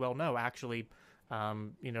go like, well, no, actually,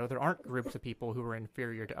 there aren't groups of people who are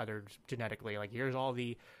inferior to others genetically. Like here's all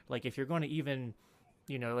the, like, if you're going to even,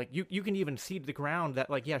 like you can even seed the ground that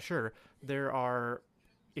like, yeah, sure, there are,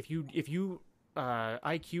 if you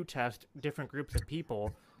IQ test different groups of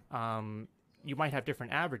people, you might have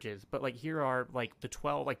different averages, but like here are like the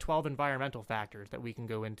 12 environmental factors that we can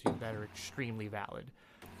go into that are extremely valid.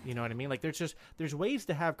 You know what I mean? Like there's ways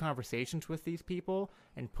to have conversations with these people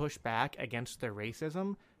and push back against their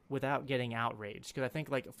racism without getting outraged. Because I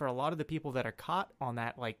think like for a lot of the people that are caught on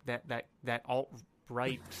that like that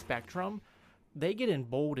alt-right spectrum, they get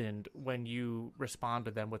emboldened when you respond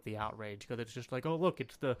to them with the outrage, because it's just like, oh look,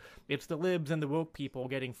 it's the libs and the woke people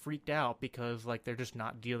getting freaked out because like they're just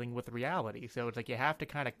not dealing with reality. So it's like you have to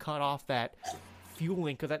kind of cut off that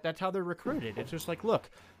fueling, because that's how they're recruited. It's just like, look,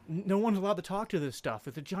 no one's allowed to talk to this stuff.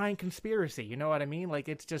 It's a giant conspiracy. You know what I mean? Like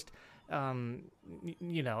it's just, and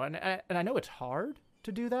I know it's hard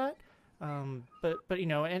to do that, but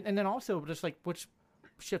and then also just like which.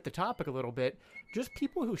 Shift the topic a little bit, just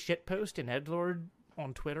people who shitpost and edgelord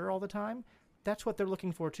on Twitter all the time, that's what they're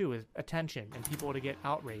looking for too, is attention and people to get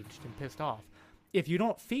outraged and pissed off. If you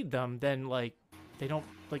don't feed them, then like they don't,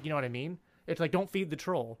 like, you know what I mean? It's like, don't feed the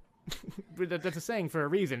troll. That's a saying for a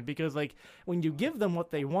reason, because like when you give them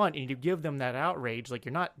what they want and you give them that outrage, like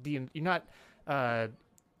you're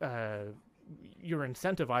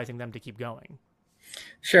incentivizing them to keep going.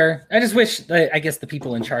 Sure. I just wish, I guess, the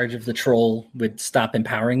people in charge of the troll would stop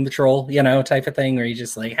empowering the troll, type of thing, where you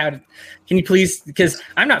just like, can you please, because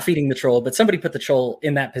I'm not feeding the troll, but somebody put the troll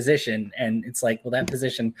in that position, and it's like, well, that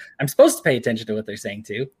position, I'm supposed to pay attention to what they're saying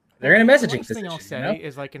too. They're in a messaging position. The thing I'll say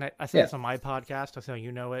is like, and I say this on my podcast, I know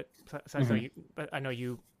you know it, I know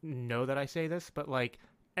you know that I say this, but like,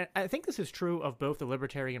 I think this is true of both the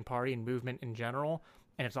Libertarian Party and movement in general,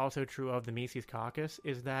 and it's also true of the Mises Caucus,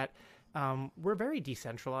 is that we're very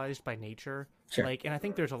decentralized by nature. Sure. Like, and I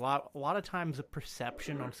think there's a lot of times a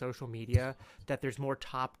perception on social media that there's more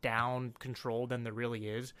top-down control than there really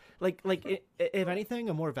is. If anything,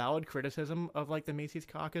 a more valid criticism of like the Mises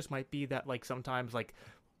Caucus might be that like sometimes like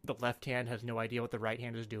the left hand has no idea what the right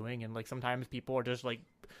hand is doing, and like sometimes people are just like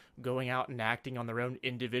going out and acting on their own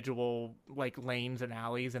individual like lanes and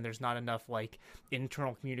alleys, and there's not enough like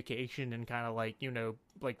internal communication and kind of like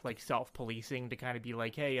like self-policing to kind of be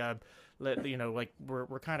like, hey, like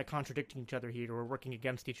we're kind of contradicting each other here, or we're working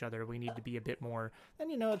against each other, we need to be a bit more.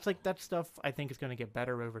 And it's like that stuff I think is going to get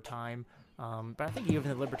better over time, but I think even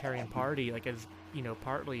the Libertarian Party, like, as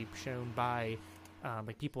partly shown by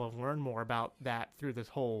like people have learned more about that through this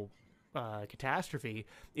whole catastrophe,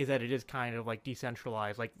 is that it is kind of like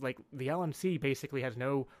decentralized. Like the LNC basically has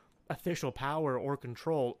no official power or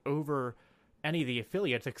control over any of the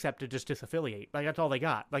affiliates except to just disaffiliate. Like that's all they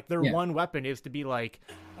got. Like their one weapon is to be like,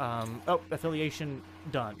 affiliation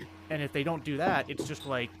done. And if they don't do that, it's just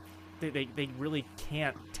like they really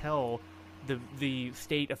can't tell the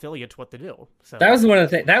state affiliates what to do. So that was one of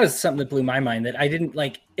the things, that was something that blew my mind, that I didn't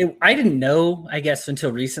I didn't know, I guess,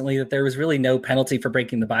 until recently, that there was really no penalty for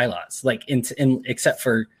breaking the bylaws, like in except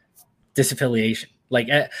for disaffiliation. Like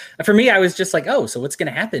for me, I was just like, oh, so what's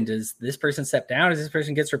going to happen? Does this person step down? Does this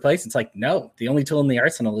person gets replaced? It's like, no, the only tool in the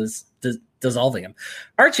arsenal is dissolving them.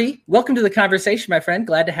 Archie, welcome to the conversation, my friend.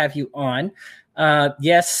 Glad to have you on.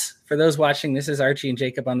 Yes, for those watching, this is Archie and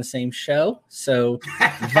Jacob on the same show. So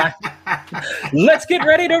let's get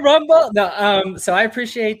ready to rumble. No, so I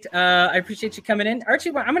appreciate you coming in.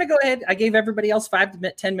 Archie, I'm going to go ahead. I gave everybody else 5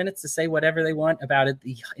 to 10 minutes to say whatever they want about it,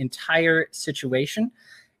 the entire situation,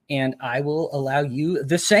 and I will allow you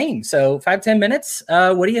the same. So 5-10 minutes.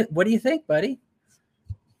 What do you think, buddy?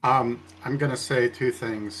 I'm going to say 2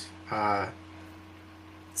 things.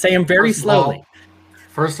 Say them very slowly.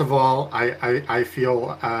 First of all, I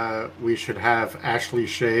feel we should have Ashley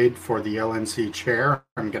Shade for the LNC chair.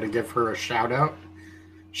 I'm going to give her a shout out.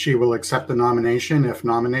 She will accept the nomination if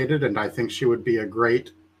nominated, and I think she would be a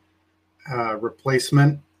great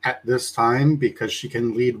replacement at this time, because she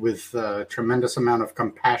can lead with a tremendous amount of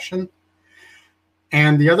compassion.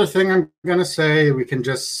 And the other thing I'm going to say, we can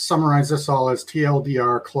just summarize this all as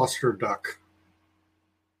TLDR cluster duck.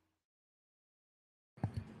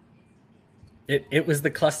 It was the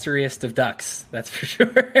clusteriest of ducks, that's for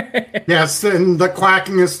sure. Yes, and the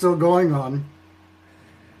quacking is still going on.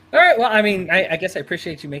 All right, well, I mean, I guess I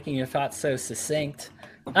appreciate you making your thoughts so succinct.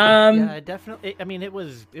 Yeah, definitely. I mean, it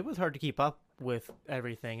was hard to keep up with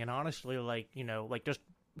everything, and honestly, like, just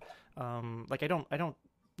like I don't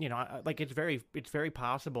like it's very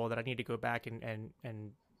possible that I need to go back and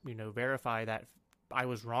verify that I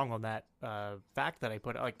was wrong on that fact that I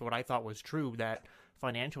put, like what I thought was true, that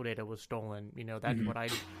financial data was stolen. That's what I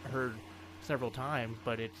heard several times,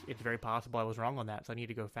 but it's very possible I was wrong on that, so I need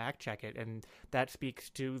to go fact check it. And that speaks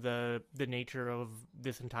to the nature of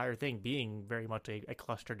this entire thing being very much a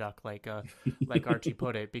cluster duck, like Archie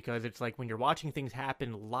put it, because it's like when you're watching things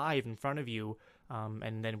happen live in front of you,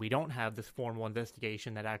 and then we don't have this formal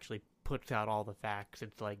investigation that actually puts out all the facts.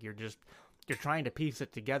 It's like you're trying to piece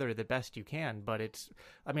it together the best you can, but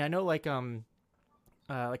I know like on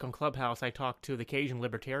Clubhouse, I talked to the Cajun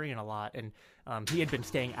Libertarian a lot, and he had been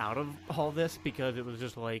staying out of all this because it was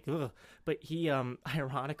just like, ugh. But he,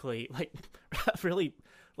 ironically,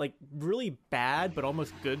 really bad but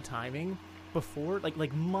almost good timing, before,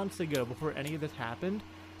 like months ago, before any of this happened,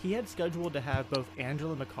 he had scheduled to have both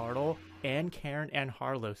Angela McArdle and Karen Ann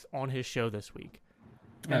Harlos on his show this week.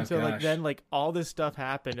 And then all this stuff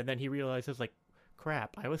happened, and then he realizes, like,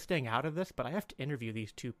 crap, I was staying out of this, but I have to interview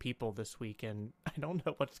these two people this week, and I don't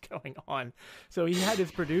know what's going on. So he had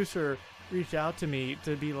his producer reach out to me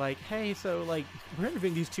to be like, hey, so, like, we're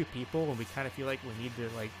interviewing these two people, and we kind of feel like we need to,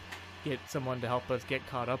 like, get someone to help us get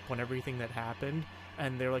caught up on everything that happened.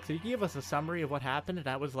 And they're like, so you give us a summary of what happened? And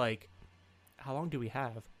I was like, how long do we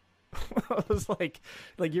have? I was like,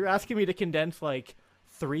 you're asking me to condense, like,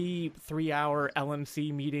 three-hour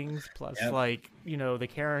LNC meetings plus the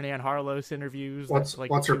Karen Ann Harlos interviews. What's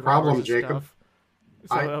your problem, Jacob?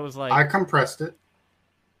 So I was like, I compressed it.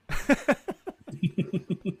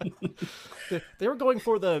 They were going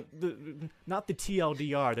for the not the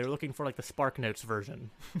TLDR. They were looking for like the SparkNotes version.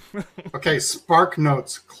 Okay,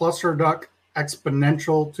 SparkNotes, cluster duck,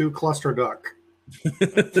 exponential to cluster duck.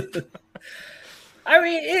 I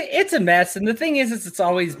mean, it's a mess, and the thing is it's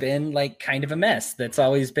always been like kind of a mess. It's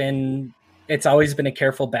always been a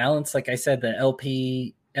careful balance. Like I said,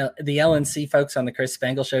 the LNC folks on the Chris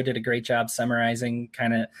Spangle show did a great job summarizing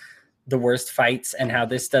kind of the worst fights and how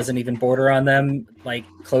this doesn't even border on them, like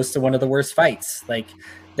close to one of the worst fights. Like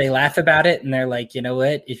they laugh about it and they're like, you know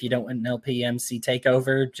what? If you don't want an LPMC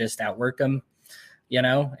takeover, just outwork them.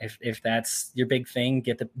 If that's your big thing,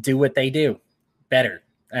 do what they do better.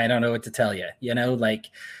 I don't know what to tell you. Like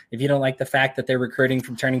if you don't like the fact that they're recruiting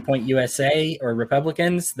from Turning Point USA or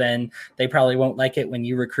Republicans, then they probably won't like it when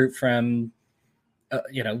you recruit from,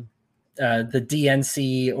 the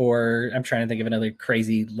DNC, or I'm trying to think of another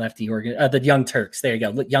crazy lefty organ, the Young Turks. There you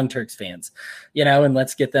go. Young Turks fans, and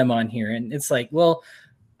let's get them on here. And it's like, well,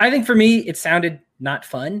 I think for me, it sounded not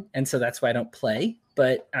fun. And so that's why I don't play,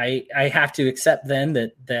 but I have to accept then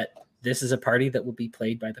that this is a party that will be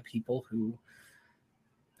played by the people who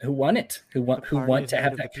want it, who want to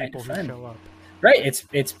have that kind of fun. Right.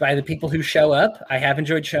 It's by the people who show up. I have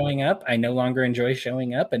enjoyed showing up. I no longer enjoy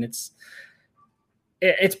showing up. And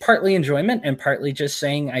it's partly enjoyment and partly just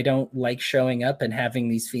saying I don't like showing up and having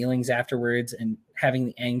these feelings afterwards and having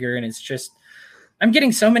the anger. And it's just, I'm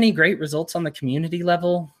getting so many great results on the community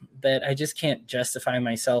level that I just can't justify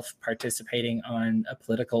myself participating on a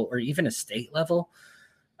political or even a state level.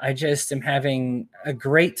 I just am having a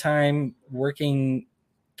great time working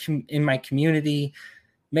in my community,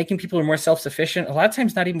 making people more self-sufficient, a lot of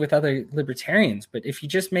times not even with other libertarians, but if you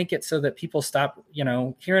just make it so that people stop,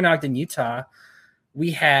 here in Ogden, Utah, we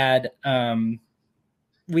had a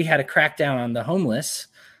crackdown on the homeless.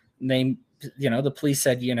 The police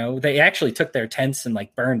said, they actually took their tents and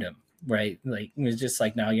like burned them, right? Like it was just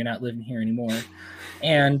like, no, you're not living here anymore.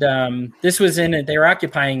 And this was they were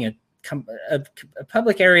occupying a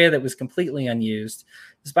public area that was completely unused.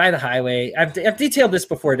 It's by the highway. I've detailed this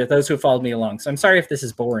before to those who have followed me along, so I'm sorry if this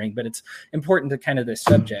is boring, but it's important to kind of this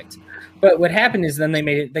subject. But what happened is then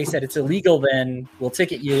they said it's illegal, then we'll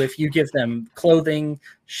ticket you if you give them clothing,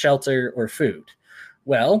 shelter, or food.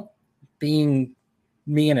 Well, being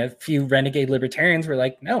me and a few renegade libertarians were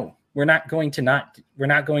like, no, we're not going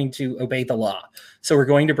to obey the law. So we're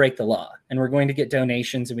going to break the law and we're going to get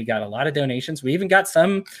donations. And we got a lot of donations. We even got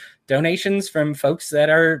some donations from folks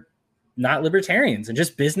that are not libertarians and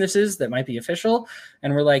just businesses that might be official.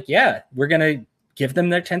 And we're like, yeah, we're going to give them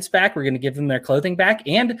their tents back. We're going to give them their clothing back,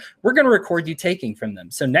 and we're going to record you taking from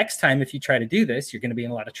them. So next time, if you try to do this, you're going to be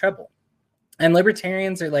in a lot of trouble. And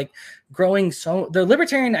libertarians are like growing. The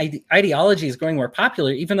libertarian ideology is growing more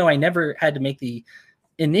popular, even though I never had to make the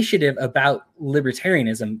initiative about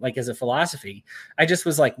libertarianism, like as a philosophy. I just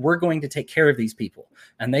was like, we're going to take care of these people.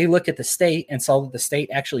 And they look at the state and saw that the state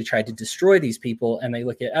actually tried to destroy these people. And they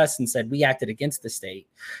look at us and said, we acted against the state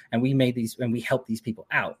and we helped these people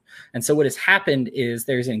out. And so what has happened is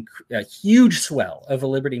there's a huge swell of a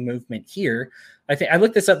liberty movement here. I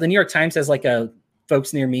looked this up. The New York Times has like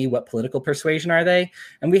folks near me, what political persuasion are they?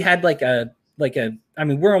 And we had like a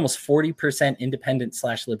we're almost 40% independent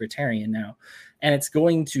 / libertarian now, and it's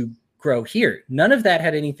going to grow here. None of that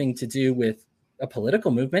had anything to do with a political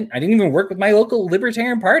movement. I didn't even work with my local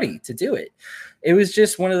libertarian party to do it. It was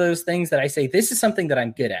just one of those things that I say, this is something that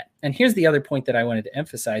I'm good at. And here's the other point that I wanted to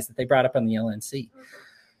emphasize that they brought up on the LNC.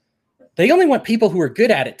 They only want people who are good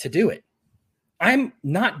at it to do it. I'm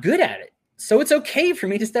not good at it. So it's okay for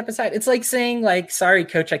me to step aside. It's like saying, like, sorry,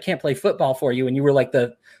 coach, I can't play football for you. And you were like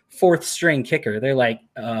the 4th string kicker. They're like,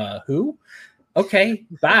 who? Okay,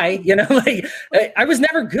 bye. Like I was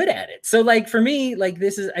never good at it. So like for me, like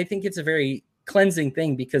I think it's a very cleansing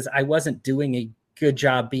thing because I wasn't doing a good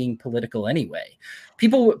job being political anyway.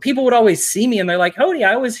 People would always see me and they're like, Hody,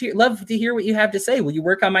 I always love to hear what you have to say. Will you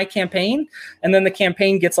work on my campaign? And then the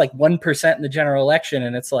campaign gets like 1% in the general election.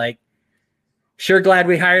 And it's like, sure glad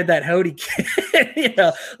we hired that Hody kid.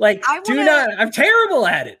 I'm terrible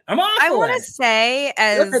at it. I'm awful. I want to say,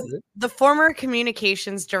 as the former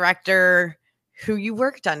communications director who you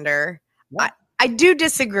worked under, I do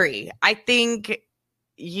disagree. I think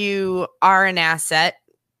you are an asset,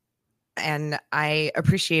 and I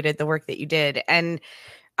appreciated the work that you did. And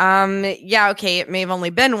okay, it may have only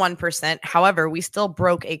been 1%. However, we still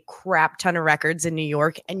broke a crap ton of records in New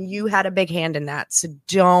York, and you had a big hand in that. So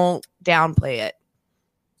don't downplay it.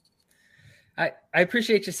 I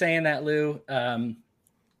appreciate you saying that, Lou.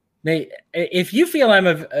 If you feel I'm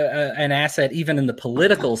an asset, even in the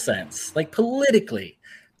political sense, like politically,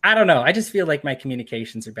 I don't know. I just feel like my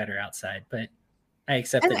communications are better outside, but I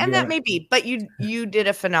accept that. And that may be, but you did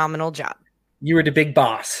a phenomenal job. You were the big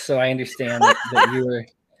boss, so I understand that you were.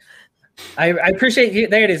 I appreciate you.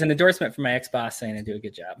 There it is, an endorsement from my ex-boss saying I do a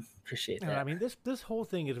good job. Appreciate that. I mean, this whole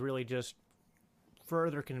thing is really just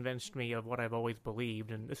further convinced me of what I've always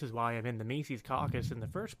believed, and this is why I'm in the Mises Caucus in the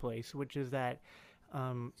first place, which is that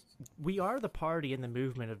we are the party in the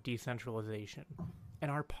movement of decentralization, and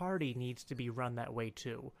our party needs to be run that way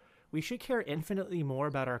too. We should care infinitely more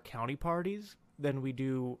about our county parties than we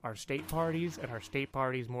do our state parties, and our state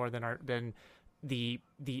parties more than the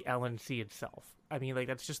LNC itself. I mean, like,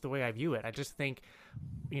 that's just the way I view it. I just think,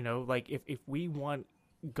 like, if we want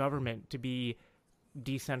government to be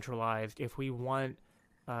decentralized, if we want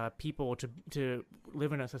people to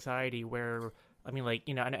live in a society where, I mean, like,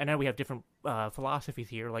 I know we have different philosophies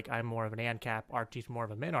here. Like, I'm more of an ANCAP, Archie's more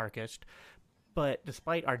of a minarchist. But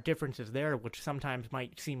despite our differences there, which sometimes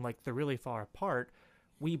might seem like they're really far apart,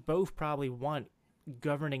 we both probably want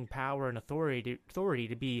governing power and authority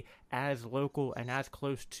to be as local and as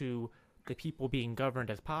close to the people being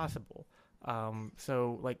governed as possible.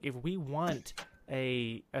 So, like, if we want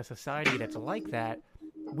a society that's like that,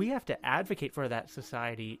 we have to advocate for that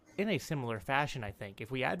society in a similar fashion, I think.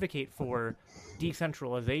 If we advocate for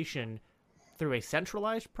decentralization through a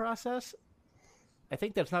centralized process, I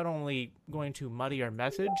think that's not only going to muddy our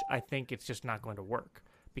message, I think it's just not going to work,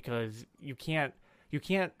 because you can't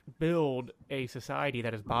build a society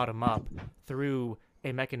that is bottom up through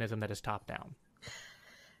a mechanism that is top down.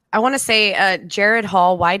 I want to say, Jared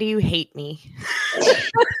Hall, why do you hate me?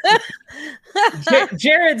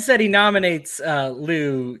 Jared said he nominates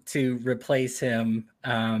Lou to replace him.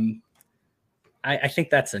 I think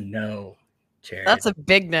that's a no, Jared. That's a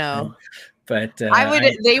big no. But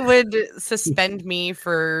they would suspend me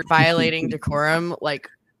for violating decorum like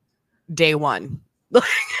day one.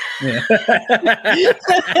 Yeah.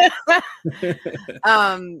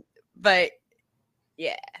 But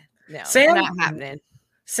yeah, no, Sam, not happening.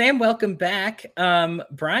 Sam, welcome back.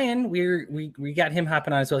 Brian, we got him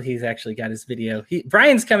hopping on as well. He's actually got his video.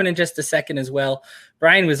 Brian's coming in just a second as well.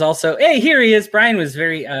 Brian was also, hey, here he is. Brian was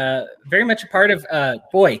very much a part of,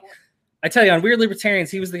 I tell you, on Weird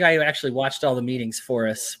Libertarians, he was the guy who actually watched all the meetings for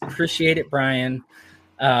us. Appreciate it, Brian.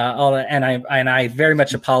 And I very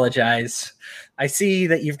much apologize. I see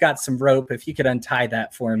that you've got some rope. If you could untie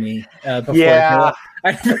that for me before. Yeah. I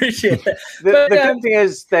appreciate it. The good thing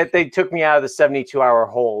is that they took me out of the 72-hour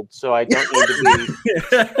hold, so I don't need to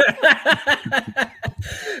be.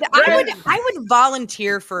 I would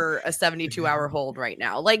volunteer for a 72-hour hold right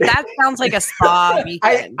now. Like, that sounds like a spa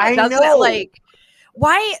weekend. I know. Like,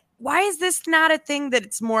 why is this not a thing that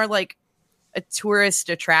it's more like a tourist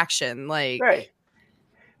attraction? Like,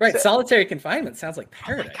 Right, solitary confinement sounds like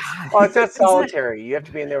paradise. Oh, well, it's not solitary. You have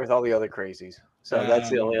to be in there with all the other crazies. So that's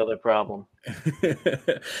the only other problem.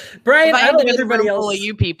 Brian, I don't know everybody else. Full of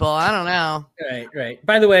you people, I don't know. Right.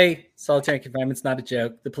 By the way, solitary confinement's not a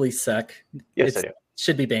joke. The police suck. Yes, they do.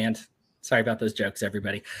 Should be banned. Sorry about those jokes,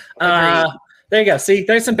 everybody. There you go. See,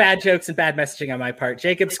 there's some bad jokes and bad messaging on my part.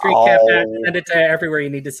 Jacob, screen cap that. Send it to everywhere you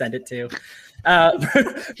need to send it to.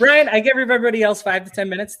 Brian, I give everybody else 5 to 10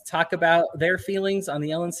 minutes to talk about their feelings on the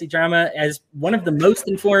LNC drama as one of the most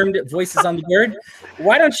informed voices on the board.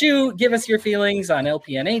 Why don't you give us your feelings on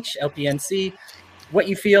LPNH, LPNC, what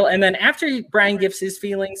you feel, and then after Brian gives his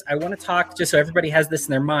feelings, I want to talk, just so everybody has this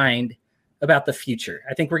in their mind, about the future.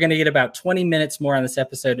 I think we're going to get about 20 minutes more on this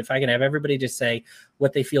episode. If I can have everybody just say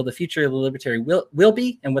what they feel the future of the Libertary will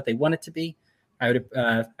be and what they want it to be, I'd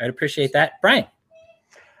appreciate that. Brian.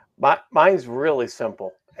 Mine's really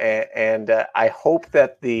simple. And I hope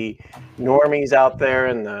that the normies out there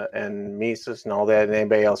and Mises and all that, and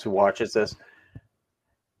anybody else who watches this,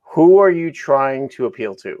 who are you trying to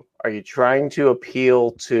appeal to? Are you trying to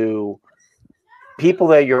appeal to people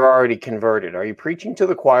that you're already converted? Are you preaching to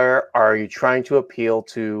the choir? Or are you trying to appeal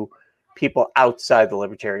to people outside the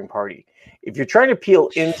Libertarian Party? If you're trying to appeal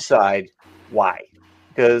inside, why?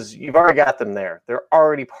 Because you've already got them there. They're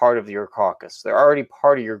already part of your caucus. They're already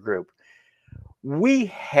part of your group. We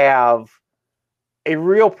have a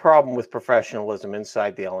real problem with professionalism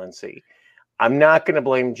inside the LNC. I'm not going to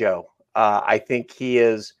blame Joe. I think he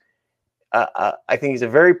is. I think he's a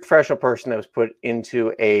very professional person that was put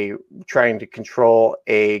into trying to control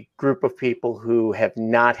a group of people who have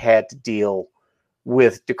not had to deal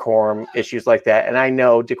with decorum issues like that. And I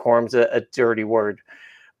know decorum's a dirty word,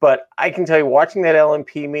 but I can tell you, watching that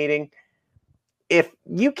LNP meeting, if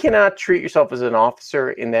you cannot treat yourself as an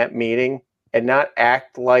officer in that meeting and not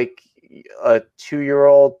act like a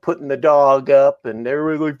 2-year-old putting the dog up and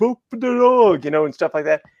everybody's like, vote for the dog, and stuff like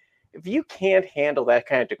that. If you can't handle that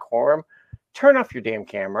kind of decorum, turn off your damn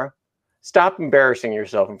camera. Stop embarrassing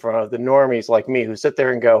yourself in front of the normies like me who sit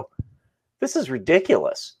there and go, this is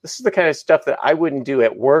ridiculous. This is the kind of stuff that I wouldn't do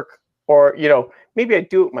at work, or, maybe I'd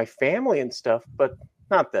do it with my family and stuff, but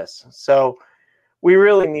not this. So we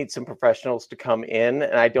really need some professionals to come in.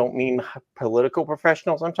 And I don't mean political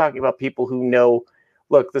professionals. I'm talking about people who know,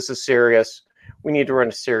 look, this is serious. We need to run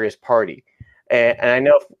a serious party. And I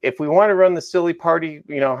know if we want to run the silly party,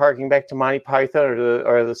 harking back to Monty Python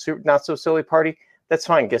or the super, not so silly party, that's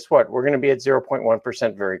fine. Guess what? We're going to be at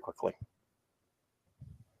 0.1% very quickly.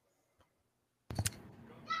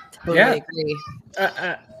 Totally agree.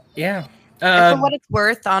 Yeah. And for what it's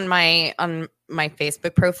worth, on my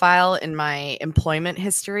Facebook profile in my employment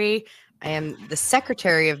history, I am the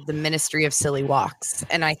secretary of the Ministry of Silly Walks,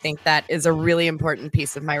 and I think that is a really important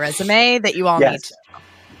piece of my resume that you all need to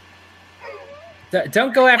know.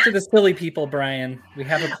 Don't go after the silly people, Brian. We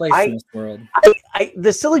have a place in this world.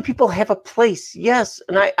 The silly people have a place, yes,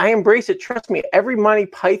 and I embrace it. Trust me, every Monty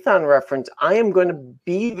Python reference, I am going to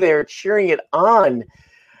be there cheering it on.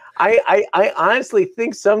 I honestly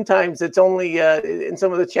think sometimes it's only in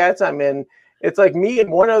some of the chats I'm in, it's like me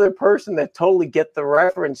and one other person that totally get the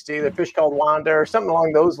reference to either Fish Called Wanda or something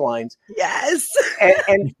along those lines. Yes.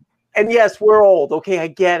 And yes, we're old. Okay, I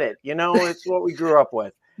get it. It's what we grew up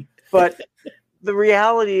with. But the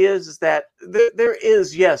reality is that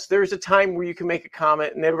there's a time where you can make a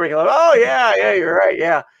comment and everybody can go, oh yeah, you're right,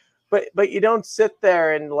 yeah. But you don't sit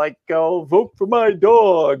there and go vote for my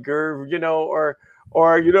dog or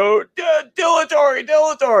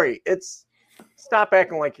dilatory. It's stop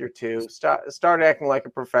acting like you're two. Start acting like a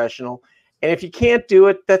professional. And if you can't do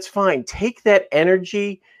it, that's fine. Take that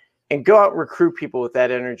energy and go out and recruit people with that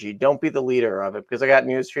energy. Don't be the leader of it, because I got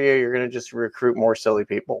news for you. You're going to just recruit more silly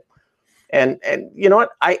people. And you know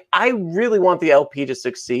what? I really want the LP to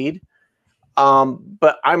succeed.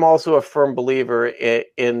 But I'm also a firm believer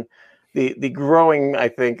in the growing, I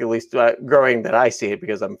think, at least growing that I see it,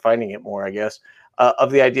 because I'm finding it more, I guess,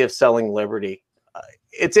 of the idea of selling liberty.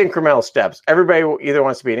 It's incremental steps. Everybody either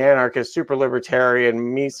wants to be an anarchist, super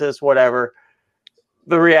libertarian, Mises, whatever.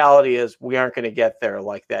 The reality is we aren't going to get there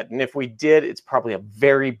like that. And if we did, it's probably a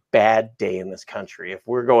very bad day in this country. If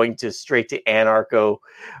we're going to straight to anarcho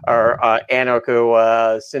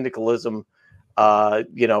syndicalism,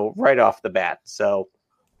 right off the bat. So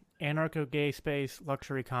anarcho gay space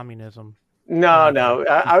luxury communism. No.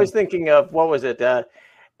 I was thinking of, what was it?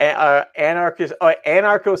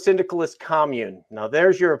 Anarcho syndicalist commune. Now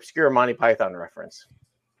there's your obscure Monty Python reference.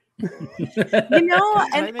 And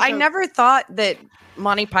I never thought that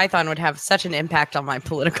Monty Python would have such an impact on my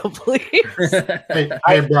political beliefs.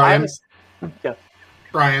 Hey, Brian.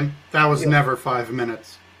 Brian, that was never 5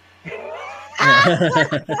 minutes.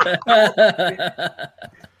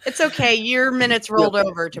 It's okay. Your minutes rolled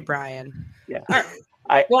over to Brian. Yeah.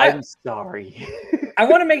 I'm sorry. I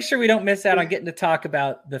want to make sure we don't miss out on getting to talk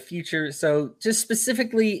about the future. So just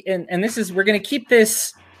specifically, and this is, we're going to keep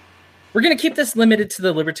this limited to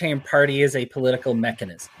the Libertarian Party as a political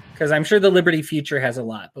mechanism, because I'm sure the Liberty future has a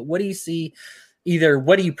lot. But what do you see either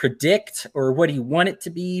what do you predict or what do you want it to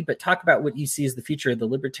be, but talk about what you see as the future of the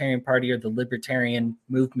Libertarian Party or the libertarian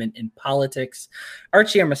movement in politics.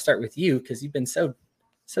 Archie, I'm going to start with you because you've been so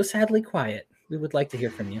sadly quiet. We would like to hear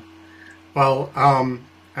from you. Well,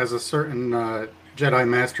 as a certain Jedi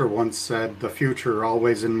Master once said, the future,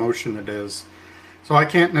 always in motion it is. So I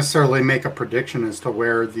can't necessarily make a prediction as to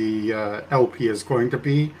where the LP is going to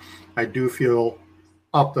be. I do feel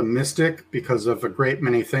optimistic because of a great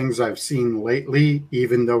many things I've seen lately,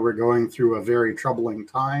 even though we're going through a very troubling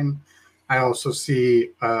time. I also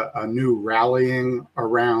see a new rallying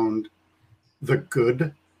around the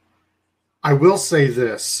good. I will say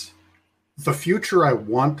this. The future I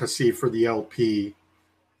want to see for the LP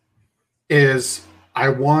is I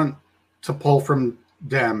want to pull from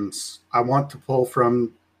Dems. I want to pull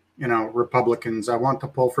from, Republicans. I want to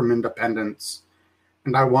pull from independents.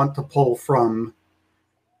 And I want to pull from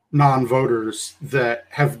non-voters that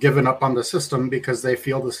have given up on the system because they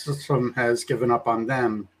feel the system has given up on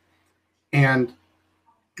them. And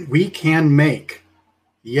we can make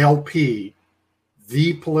the LP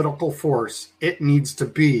the political force it needs to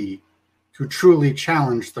be to truly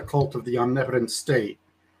challenge the cult of the omnipotent state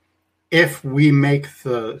if we make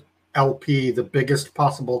the LP the biggest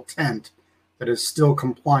possible tent that is still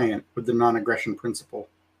compliant with the non-aggression principle.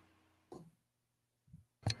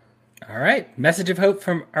 All right. Message of hope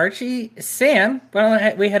from Archie. Sam, why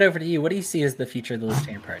don't we head over to you? What do you see as the future of the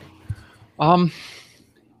Libertarian Party?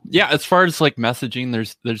 Yeah, as far as like messaging,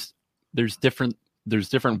 there's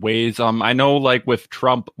different ways. I know like with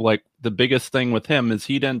Trump, like the biggest thing with him is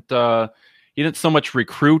he didn't so much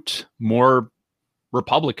recruit more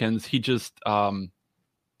Republicans. He just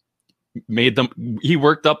he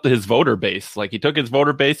worked up his voter base. Like he took his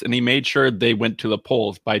voter base and he made sure they went to the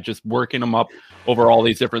polls by just working them up over all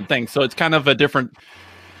these different things. So it's kind of a different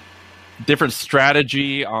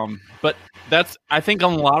strategy. But I think in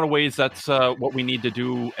a lot of ways, that's what we need to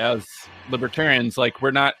do as libertarians. Like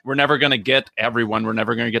we're never going to get everyone. We're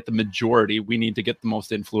never going to get the majority. We need to get the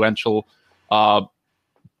most influential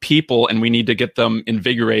people, and we need to get them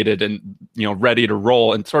invigorated and ready to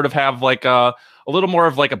roll, and sort of have like a little more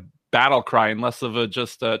of like a battle cry and less of a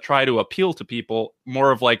just try to appeal to people, more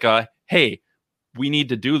of like a, hey, we need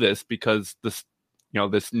to do this because this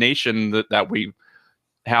nation that we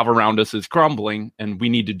have around us is crumbling and we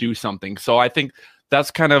need to do something. So I think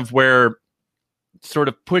that's kind of where sort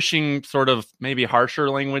of pushing sort of maybe harsher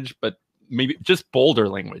language, but maybe just bolder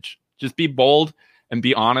language. Just be bold and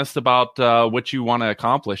be honest about what you want to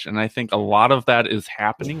accomplish. And I think a lot of that is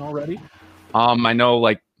happening already. I know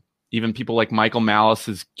like even people like Michael Malice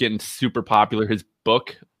is getting super popular. His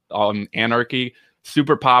book on anarchy,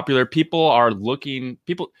 super popular.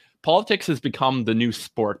 Politics has become the new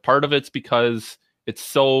sport. Part of it's because it's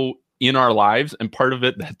so in our lives, and part of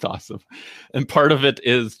it, that's awesome. And part of it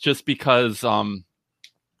is just because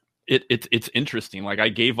it's interesting. Like I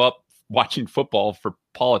gave up watching football for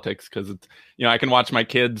politics because it's, I can watch my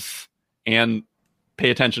kids and pay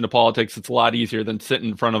attention to politics. It's a lot easier than sitting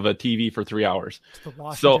in front of a TV for 3 hours. It's the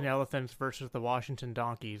Washington Elephants versus the Washington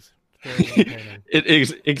Donkeys. Very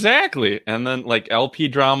entertaining. Exactly. And then like LP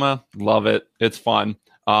drama, love it. It's fun.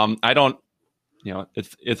 I don't,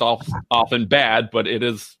 it's all often bad, but it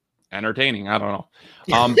is entertaining. I don't know.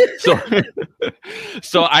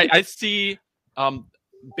 So I see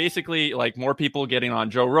basically like more people getting on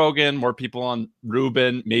Joe Rogan, more people on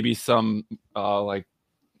Rubin, maybe some like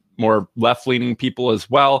more left-leaning people as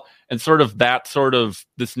well, and sort of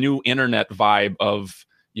this new internet vibe of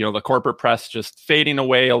the corporate press just fading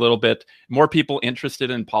away a little bit, more people interested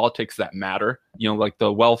in politics that matter, like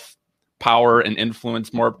the wealth, power, and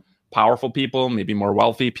influence, more powerful people, maybe more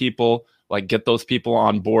wealthy people, like get those people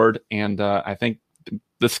on board. And I think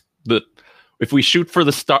if we shoot for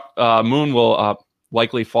the moon, will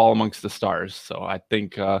likely fall amongst the stars. So I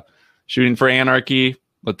think shooting for anarchy,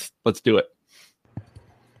 let's do it.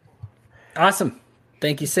 Awesome.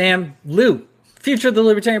 Thank you, Sam. Lou, future of the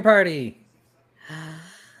Libertarian Party.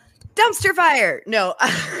 Dumpster fire. No.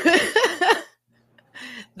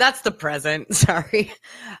 That's the present. Sorry.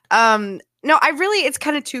 No, it's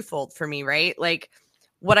kind of twofold for me, right? Like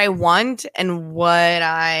what I want and what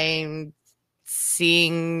I'm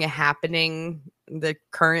seeing happening, the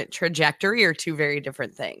current trajectory are two very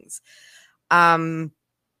different things. I'm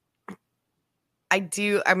going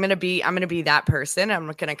to be that person. I'm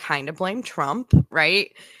going to kind of blame Trump,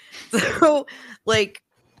 right? So like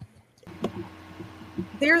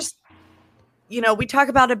there's, we talk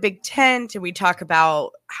about a big tent and we talk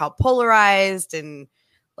about how polarized and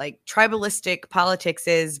like tribalistic politics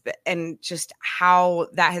is, and just how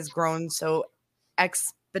that has grown so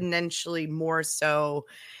exponentially more so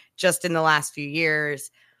just in the last few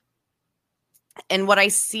years. And what I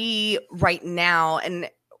see right now, and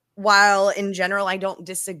while in general I don't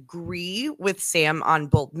disagree with Sam on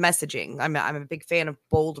bold messaging, I'm a big fan of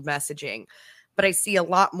bold messaging, but I see a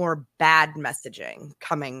lot more bad messaging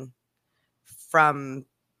coming from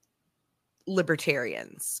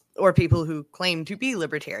libertarians or people who claim to be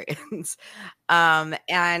libertarians.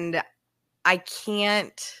 And I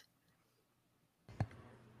can't.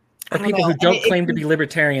 Or people who don't claim to be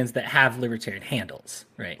libertarians that have libertarian handles,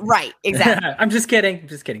 right? Right, exactly. I'm just kidding.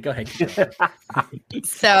 Go ahead.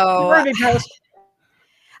 So I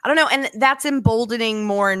don't know. And that's emboldening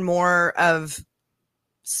more and more of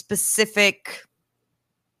specific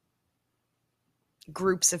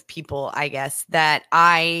groups of people, I guess, that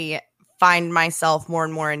I find myself more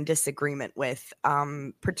and more in disagreement with,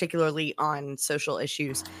 particularly on social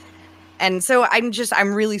issues. And so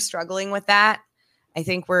I'm really struggling with that. I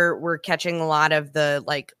think we're catching a lot of the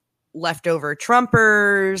like leftover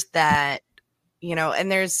Trumpers that, you know, and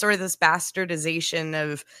there's sort of this bastardization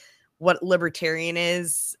of what libertarian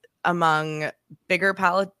is among bigger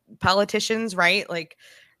politicians, right? Like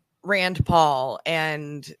Rand Paul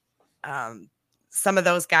and some of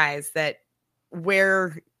those guys that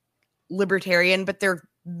wear libertarian, but they're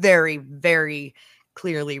very, very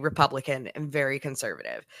clearly Republican and very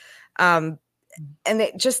conservative. And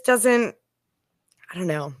it just doesn't, I don't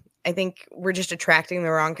know. I think we're just attracting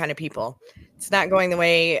the wrong kind of people. It's not going the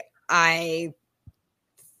way I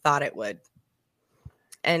thought it would.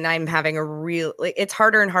 And I'm having it's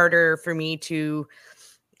harder and harder for me to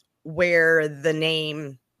wear the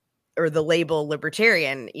name or the label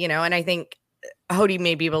libertarian, you know, and I think Hody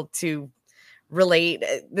may be able to relate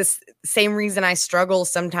this same reason I struggle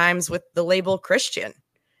sometimes with the label Christian.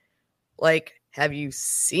 Like, have you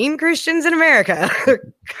seen Christians in America?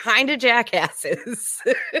 Kind of jackasses.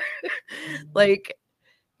 Like,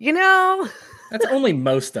 you know. That's only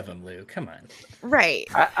most of them, Lou. Come on. Right.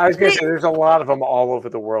 I was going to say there's a lot of them all over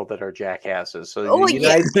the world that are jackasses. So the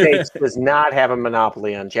United States does not have a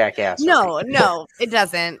monopoly on jackasses. No, it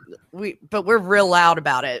doesn't. But we're real loud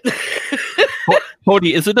about it.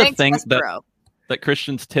 Hody, is it a Thanks, thing that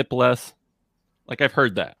Christians tip less? Like, I've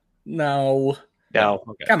heard that. No.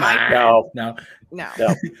 Okay. Come on. No.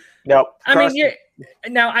 I mean,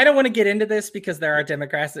 now I don't want to get into this because there are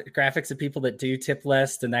demographics of people that do tip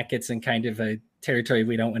less, and that gets in kind of a territory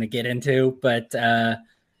we don't want to get into. But I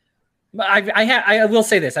will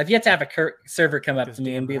say this: I've yet to have a server come up to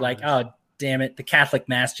me and be like, "Oh, damn it, the Catholic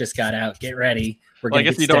Mass just got out. Get ready." I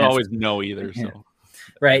guess you don't always know either. So. Yeah.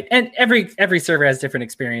 Right, and every server has different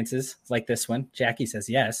experiences, like this one. Jackie says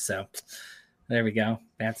yes, so. There we go.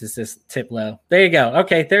 Baptist is tip low. There you go.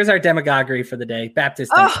 Okay, there's our demagoguery for the day. Baptist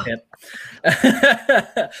tip. But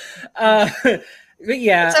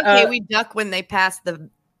yeah, it's okay. We duck when they pass the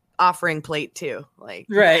offering plate too. Like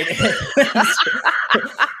right.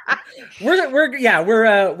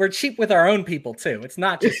 We're cheap with our own people too. It's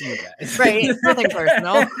not just you guys. Right. It's nothing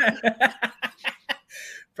personal.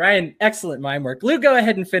 Brian, excellent mime work. Lou, go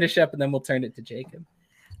ahead and finish up, and then we'll turn it to Jacob.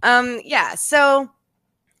 Yeah. So.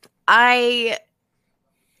 I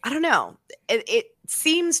don't know. It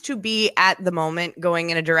seems to be at the moment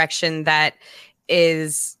going in a direction that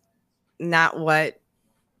is not what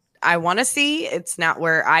I want to see. It's not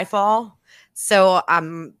where I fall. So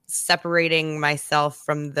I'm separating myself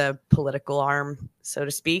from the political arm, so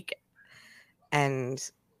to speak. And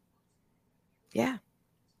yeah,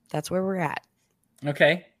 that's where we're at.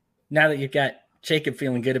 Okay. Now that you've got Jacob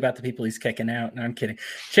feeling good about the people he's kicking out. No, I'm kidding.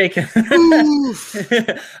 Jacob.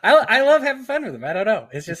 I love having fun with him. I don't know.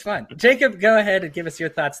 It's just fun. Jacob, go ahead and give us your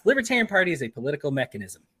thoughts. Libertarian Party is a political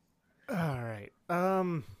mechanism. All right.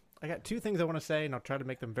 I got two things I want to say, and I'll try to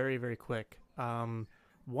make them very, very quick.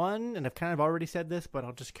 One, and I've kind of already said this, but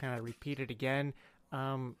I'll just kind of repeat it again.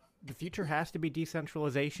 The future has to be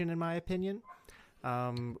decentralization, in my opinion.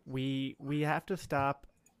 We have to stop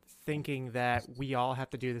thinking that we all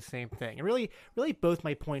have to do the same thing. And really both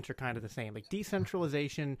my points are kind of the same, like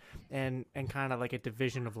decentralization and kind of like a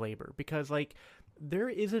division of labor, because like there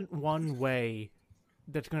isn't one way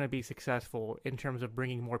that's going to be successful in terms of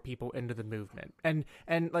bringing more people into the movement. And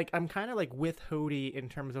like I'm kind of like with Hody in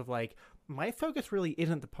terms of like my focus really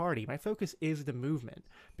isn't the party. My focus is the movement,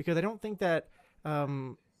 because I don't think that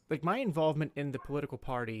like my involvement in the political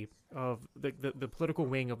party of the political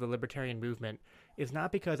wing of the libertarian movement is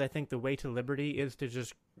not because I think the way to liberty is to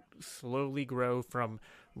just slowly grow from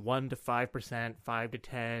 1 to 5%, 5 to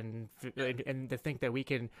 10, and to think that we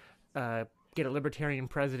can get a libertarian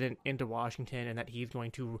president into Washington and that he's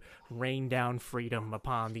going to rain down freedom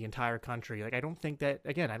upon the entire country. Like, I don't think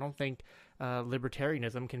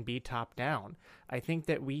libertarianism can be top down. I think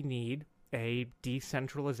that we need a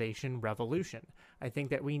decentralization revolution. I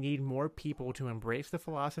think that we need more people to embrace the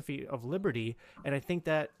philosophy of liberty, and I think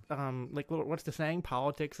that, what's the saying?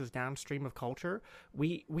 Politics is downstream of culture.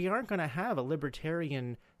 We aren't going to have a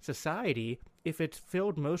libertarian society if it's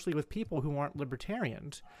filled mostly with people who aren't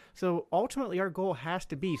libertarians. So ultimately, our goal has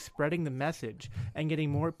to be spreading the message and getting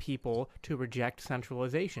more people to reject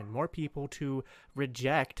centralization, more people to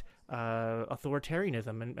reject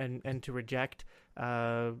authoritarianism and to reject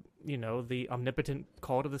the omnipotent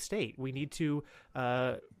call to the state. We need to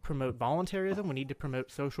promote voluntarism. We need to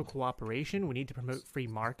promote social cooperation. We need to promote free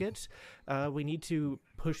markets. We need to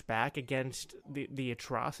push back against the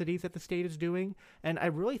atrocities that the state is doing. And I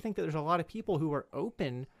really think that there's a lot of people who are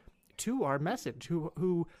open to our message,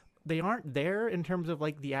 who they aren't there in terms of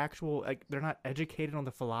like the actual, like, they're not educated on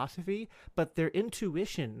the philosophy, but their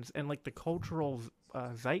intuitions and like the cultural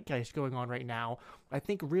zeitgeist going on right now, I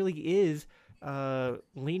think really is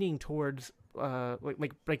leaning towards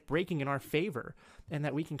like breaking in our favor, and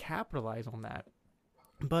that we can capitalize on that.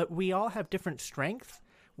 But we all have different strengths.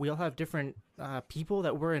 We all have different people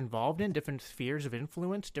that we're involved in, different spheres of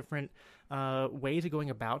influence, different ways of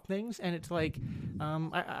going about things. And it's like,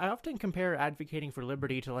 I often compare advocating for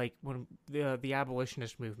liberty to like when the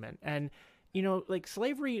abolitionist movement. And, like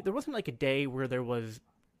slavery, there wasn't like a day where there was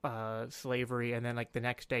slavery and then like the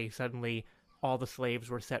next day suddenly all the slaves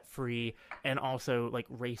were set free, and also like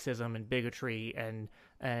racism and bigotry and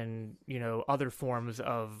other forms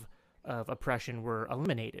of oppression were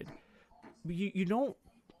eliminated. You don't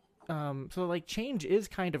so like change is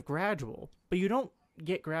kind of gradual, but you don't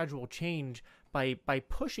get gradual change by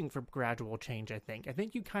pushing for gradual change. I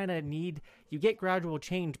think you kind of you get gradual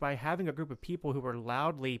change by having a group of people who are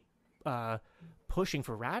loudly pushing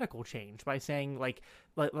for radical change, by saying like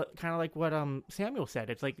kind of like what Samuel said.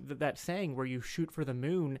 It's like that saying where you shoot for the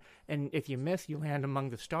moon, and if you miss, you land among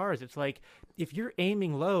the stars. It's like if you're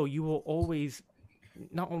aiming low, you will always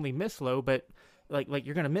not only miss low, but like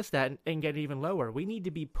you're going to miss that and get even lower. We need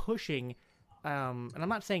to be pushing, and I'm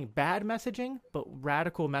not saying bad messaging, but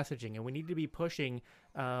radical messaging, and we need to be pushing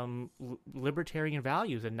libertarian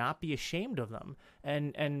values and not be ashamed of them,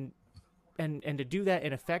 and to do that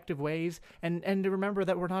in effective ways, and to remember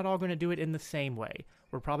that we're not all going to do it in the same way.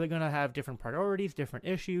 We're probably going to have different priorities, different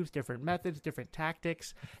issues, different methods, different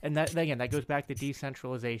tactics, and that goes back to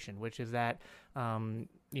decentralization, which is that we're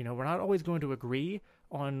not always going to agree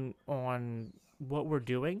on what we're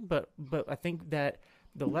doing, but I think that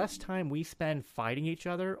the less time we spend fighting each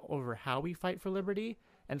other over how we fight for liberty,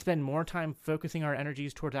 and spend more time focusing our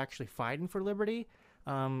energies towards actually fighting for liberty,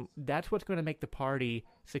 that's what's going to make the party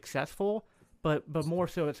successful, but more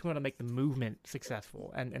so it's going to make the movement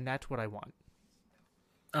successful, and that's what I want.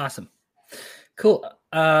 Awesome. Cool.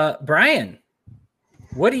 Brian,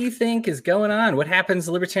 what do you think is going on? What happens to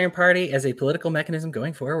the Libertarian Party as a political mechanism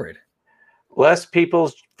going forward? Less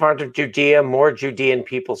People's Front of Judea, more Judean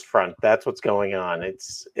People's Front. That's what's going on.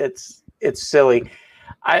 It's silly.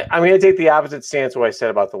 I'm going to take the opposite stance of what I said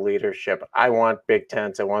about the leadership. I want big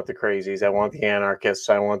tents. I want the crazies. I want the anarchists.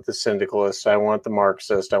 I want the syndicalists. I want the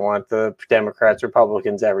Marxists. I want the Democrats,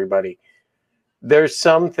 Republicans, everybody. There's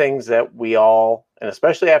some things that we all, and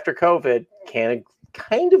especially after COVID, can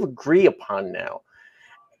kind of agree upon now.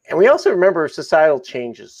 And we also remember societal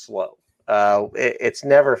change is slow. It's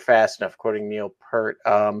never fast enough, quoting Neil Peart.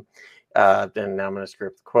 And now I'm going to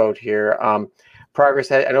script the quote here. I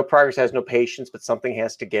know progress has no patience, but something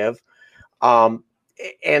has to give. And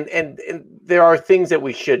there are things that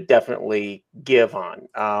we should definitely give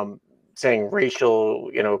on. Saying racial,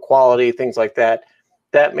 equality, things like that.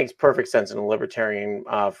 That makes perfect sense in a libertarian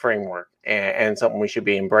framework, and something we should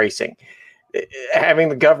be embracing. Having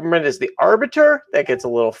the government as the arbiter, that gets a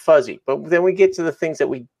little fuzzy. But then we get to the things that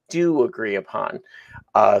we do agree upon.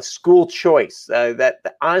 School choice. That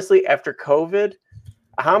honestly, after COVID,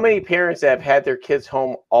 how many parents that have had their kids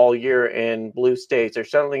home all year in blue states are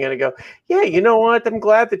suddenly going to go, yeah, you know what? I'm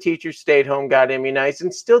glad the teachers stayed home, got immunized,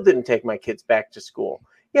 and still didn't take my kids back to school.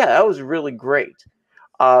 Yeah, that was really great.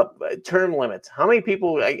 Term limits. How many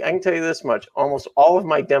people, I can tell you this much, almost all of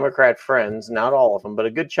my Democrat friends, not all of them, but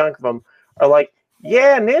a good chunk of them are like,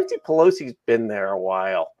 yeah, Nancy Pelosi's been there a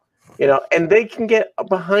while, and they can get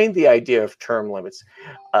behind the idea of term limits,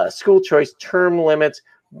 school choice, term limits,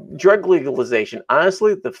 drug legalization.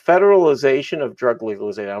 Honestly, the federalization of drug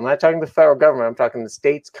legalization, I'm not talking the federal government, I'm talking the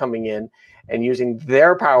states coming in and using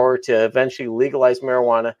their power to eventually legalize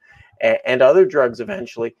marijuana and other drugs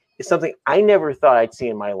eventually, is something I never thought I'd see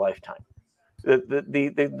in my lifetime.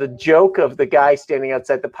 The joke of the guy standing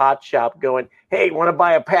outside the pot shop going, "Hey, want to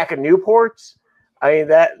buy a pack of Newports?" I mean,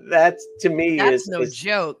 that's to me That's is no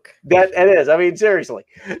joke. That it is. I mean, seriously,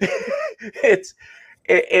 it's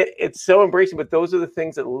so embracing. But those are the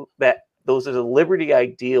things that those are the liberty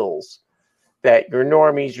ideals that your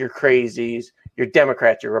normies, your crazies, your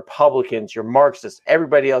Democrats, your Republicans, your Marxists,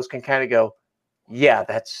 everybody else can kind of go, yeah,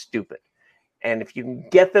 that's stupid. And if you can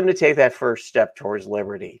get them to take that first step towards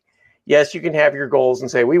liberty, yes, you can have your goals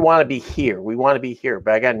and say, we want to be here. We want to be here.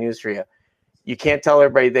 But I got news for you. You can't tell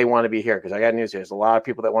everybody they want to be here, because I got news for you. There's a lot of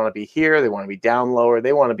people that want to be here. They want to be down lower.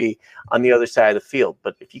 They want to be on the other side of the field.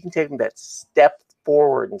 But if you can take them that step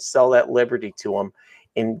forward and sell that liberty to them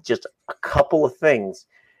in just a couple of things,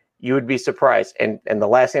 you would be surprised. And the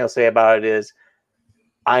last thing I'll say about it is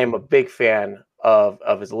I am a big fan of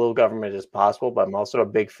as little government as possible, but I'm also a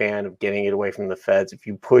big fan of getting it away from the feds. If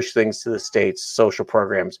you push things to the states, social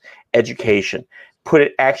programs, education, put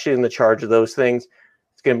it actually in the charge of those things,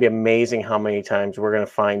 it's going to be amazing how many times we're going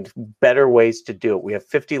to find better ways to do it. We have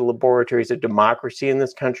 50 laboratories of democracy in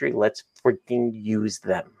this country. Let's freaking use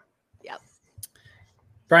them. Yep.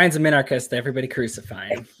 Brian's a minarchist. Everybody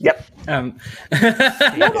crucifying. Yep. No,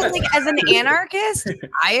 but like as an anarchist,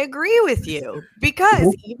 I agree with you,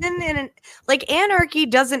 because even in anarchy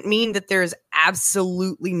doesn't mean that there's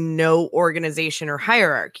absolutely no organization or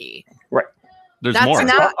hierarchy. Right. There's That's more.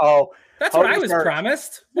 not. That's what I was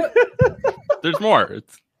promised. What? There's more.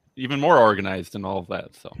 It's even more organized and all of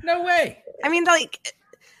that. So No way. I mean, like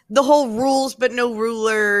the whole rules but no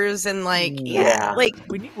rulers, and like like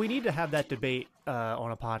we need to have that debate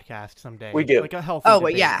on a podcast someday. We do. Like a healthy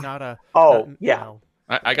debate, not a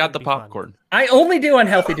I got the popcorn. I only do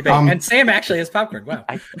unhealthy debate, and Sam actually has popcorn. Wow.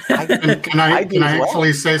 Can I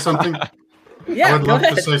actually say something? Yeah, I would go love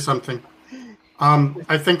ahead. to say something.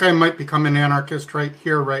 I think I might become an anarchist right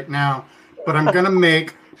here, right now. But I'm gonna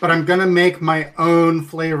make my own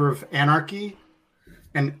flavor of anarchy,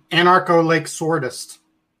 an anarcho-lake swordist.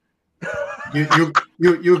 You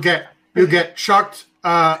get chucked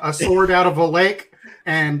a sword out of a lake,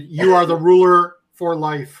 and you are the ruler for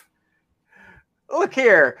life. Look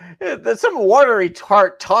here, some watery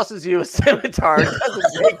tart tosses you a scimitar. It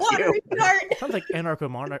doesn't make you. Sounds like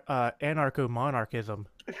anarcho-monarchism.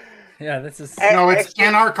 Yeah, this is No, it's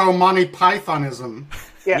anarcho-Monty Pythonism.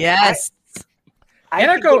 Yeah, yes.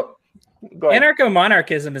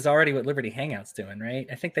 Anarcho-monarchism is already what Liberty Hangout's doing, right?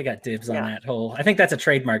 I think they got dibs on that whole. I think that's a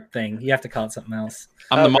trademark thing. You have to call it something else.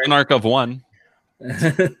 I'm the monarch of one.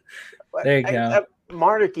 There you go.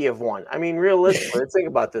 Monarchy of one. I mean, realistically, let's think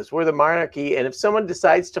about this. We're the monarchy, and if someone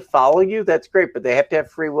decides to follow you, that's great, but they have to have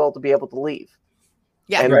free will to be able to leave.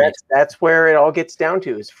 Yeah, and that's where it all gets down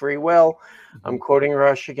to, is free will. I'm quoting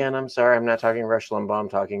Rush again. I'm sorry, I'm not talking Rush Limbaugh. I'm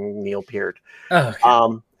talking Neil Peart. Oh, okay.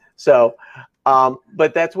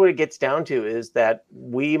 But that's what it gets down to, is that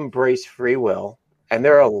we embrace free will, and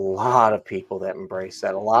there are a lot of people that embrace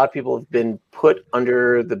that. A lot of people have been put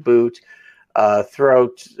under the boot,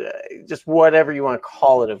 throat, just whatever you want to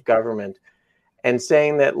call it, of government, and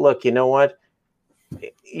saying that, look, you know what,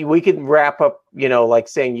 we could wrap up, like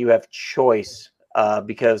saying you have choice,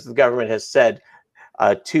 because the government has said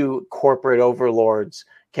two corporate overlords,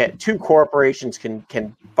 two corporations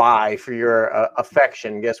can vie for your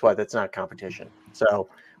affection. Guess what? That's not competition. So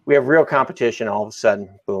we have real competition. All of a sudden,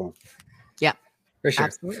 boom. Yeah, for sure.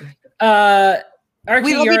 Absolutely. Archie,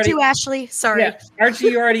 We love you too, Ashley. Sorry. Yeah, Archie,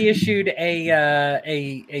 you already issued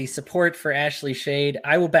a support for Ashley Shade.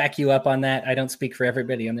 I will back you up on that. I don't speak for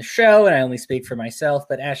everybody on the show, and I only speak for myself.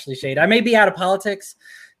 But Ashley Shade, I may be out of politics,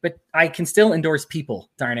 but I can still endorse people,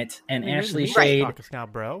 darn it. And Ashley Shade now,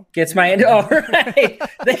 bro. gets my oh, right.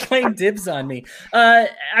 They claim dibs on me. I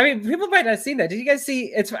mean, people might not have seen that. Did you guys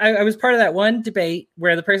see? I was part of that one debate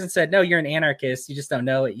where the person said, "No, you're an anarchist. You just don't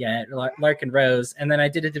know it yet." Larkin Rose. And then I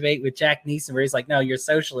did a debate with Jack Neeson where he's like, "No, you're a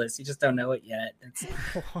socialist. You just don't know it yet."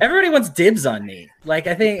 Everybody wants dibs on me. Like,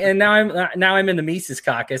 I think, and now I'm in the Mises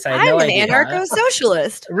caucus. I had no idea. I'm an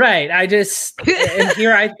anarcho-socialist. Right. I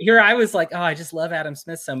was like, oh, I just love Adam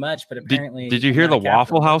Smith so much, but apparently, did you hear the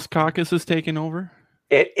Waffle House caucus is taking over?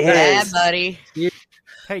 It is, yeah, buddy.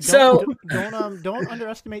 Hey, don't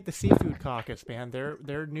underestimate the seafood caucus, man. They're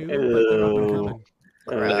new, but they're up and coming.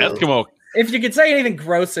 Eskimo. If you could say anything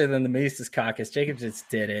grosser than the Mises caucus, Jacob just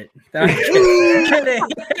did it. I'm kidding.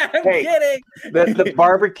 I'm kidding. The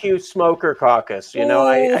barbecue smoker caucus.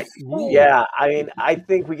 I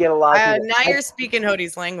think we get a lot. Of now you're speaking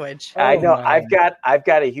Hodie's language. I know. I've got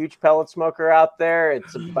a huge pellet smoker out there.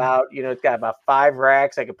 It's about it's got about 5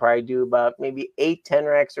 racks. I could probably do about maybe 8-10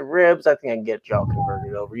 racks of ribs. I think I can get y'all converted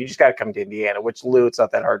it over. You just got to come to Indiana, which Lou, it's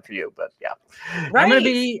not that hard for you, but yeah. Right. I'm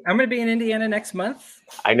gonna be in Indiana next month.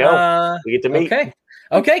 I know. We get to meet.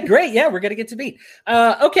 Okay, great. Yeah, we're gonna get to meet.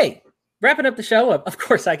 Okay. Wrapping up the show. Of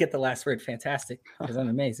course, I get the last word. Fantastic, because I'm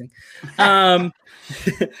amazing. And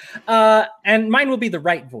mine will be the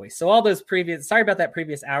right voice. So all those previous. Sorry about that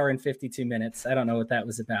previous hour and 52 minutes. I don't know what that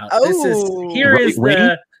was about.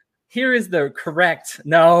 Here is the correct.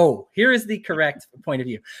 No, here is the correct point of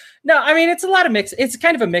view. No, I mean it's a lot of mix. It's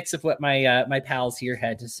kind of a mix of what my my pals here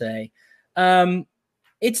had to say.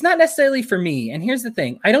 It's not necessarily for me. And here's the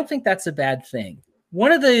thing. I don't think that's a bad thing.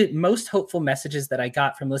 One of the most hopeful messages that I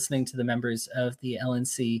got from listening to the members of the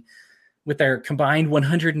LNC with their combined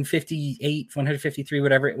 158, 153,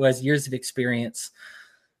 whatever it was, years of experience,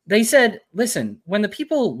 they said, listen, when the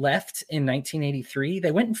people left in 1983,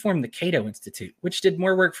 they went and formed the Cato Institute, which did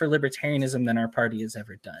more work for libertarianism than our party has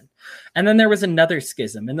ever done. And then there was another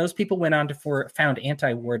schism, and those people went on to found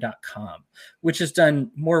antiwar.com, which has done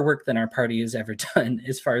more work than our party has ever done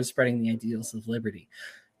as far as spreading the ideals of liberty.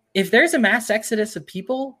 If there's a mass exodus of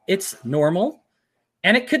people, it's normal,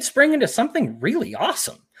 and it could spring into something really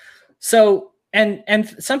awesome. So, and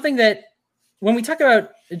something that when we talk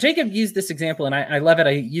about, Jacob used this example, and I love it. I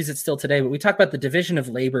use it still today, but we talk about the division of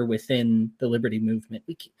labor within the liberty movement.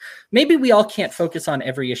 Maybe we all can't focus on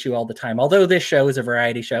every issue all the time, although this show is a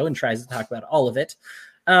variety show and tries to talk about all of it.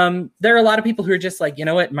 There are a lot of people who are just like, you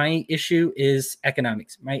know what, my issue is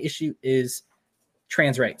economics. My issue is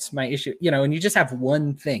trans rights, my issue, and you just have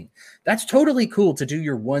one thing. That's totally cool to do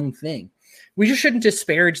your one thing. We just shouldn't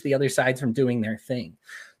disparage the other sides from doing their thing.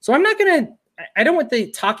 So I don't want the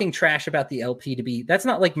talking trash about the LP to be, that's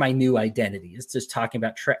not like my new identity. It's just talking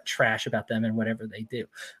about trash about them and whatever they do.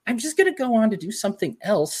 I'm just going to go on to do something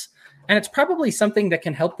else. And it's probably something that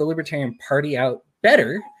can help the Libertarian Party out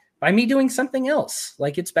better by me doing something else.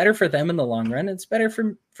 Like it's better for them in the long run. It's better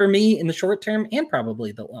for me in the short term and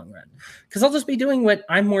probably the long run, because I'll just be doing what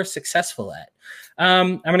I'm more successful at.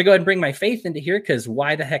 I'm going to go ahead and bring my faith into here, because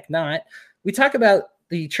why the heck not? We talk about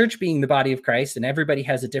the church being the body of Christ, and everybody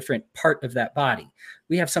has a different part of that body.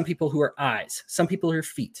 We have some people who are eyes, some people are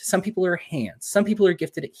feet, some people are hands, some people are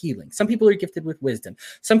gifted at healing, some people are gifted with wisdom,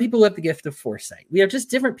 some people have the gift of foresight. We have just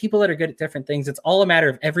different people that are good at different things. It's all a matter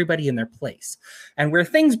of everybody in their place. And where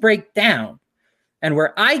things break down and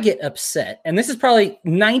where I get upset, and this is probably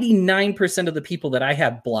 99% of the people that I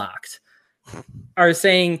have blocked, are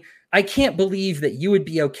saying, I can't believe that you would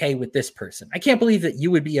be okay with this person. I can't believe that you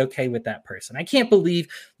would be okay with that person. I can't believe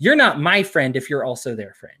you're not my friend if you're also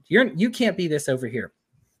their friend. You can't be this over here.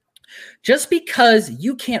 Just because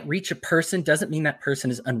you can't reach a person doesn't mean that person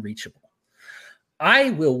is unreachable.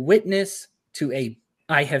 I will witness to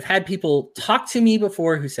I have had people talk to me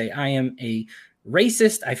before who say, I am a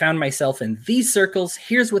racist. I found myself in these circles.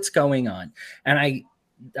 Here's what's going on. And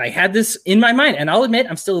I had this in my mind, and I'll admit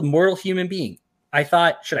I'm still a moral human being. I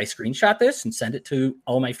thought, should I screenshot this and send it to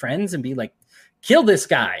all my friends and be like, kill this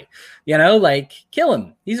guy, kill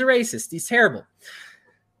him. He's a racist. He's terrible.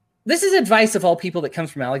 This is advice of all people that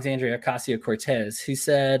comes from Alexandria Ocasio-Cortez, who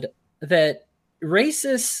said that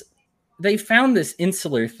racists, they found this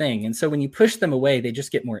insular thing. And so when you push them away, they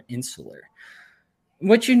just get more insular.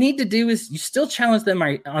 What you need to do is you still challenge them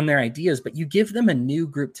on their ideas, but you give them a new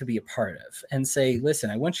group to be a part of and say, listen,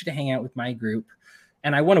 I want you to hang out with my group,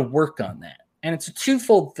 and I want to work on that. And it's a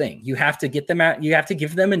twofold thing. You have to get them out. You have to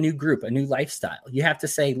give them a new group, a new lifestyle. You have to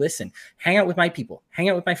say, listen, hang out with my people, hang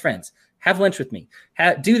out with my friends, have lunch with me,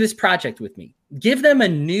 do this project with me. Give them a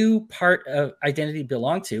new part of identity to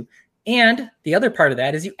belong to. And the other part of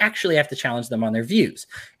that is you actually have to challenge them on their views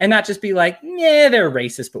and not just be like, yeah, they're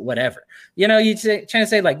racist, but whatever. You're trying to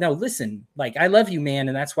say like, no, listen, like, I love you, man.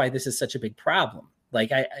 And that's why this is such a big problem.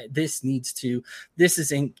 Like this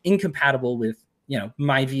is incompatible with,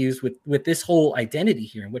 my views with this whole identity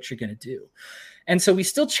here and what you're going to do. And so we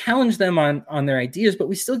still challenge them on their ideas, but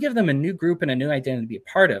we still give them a new group and a new identity to be a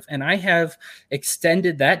part of. And I have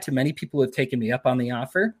extended that to many people who have taken me up on the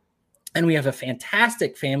offer. And we have a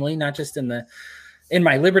fantastic family, not just in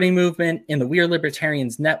my liberty movement, in the We Are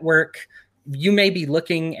Libertarians network. You may be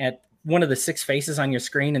looking at one of the 6 faces on your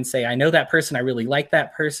screen and say, I know that person. I really like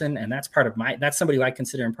that person. And that's that's somebody who I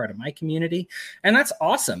consider a part of my community. And that's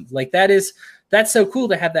awesome. Like that's so cool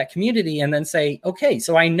to have that community and then say, okay,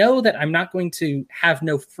 so I know that I'm not going to have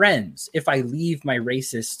no friends if I leave my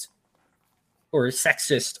racist or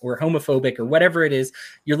sexist or homophobic or whatever it is,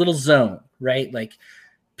 your little zone, right? Like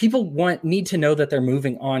people need to know that they're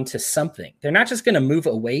moving on to something. They're not just going to move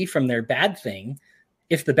away from their bad thing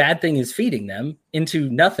if the bad thing is feeding them into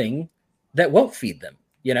nothing that won't feed them,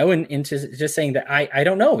 and into just saying that I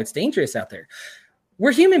don't know, it's dangerous out there.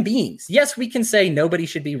 we're human beings. Yes, we can say nobody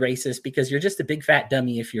should be racist because you're just a big fat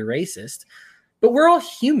dummy if you're racist. But we're all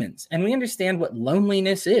humans, and we understand what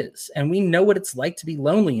loneliness is, and we know what it's like to be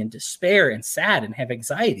lonely and despair and sad and have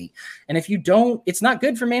anxiety. And if you don't, it's not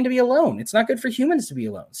good for man to be alone. It's not good for humans to be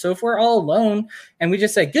alone. So if we're all alone and we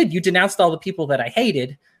just say, good, you denounced all the people that I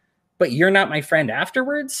hated, but you're not my friend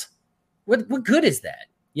afterwards, what good is that?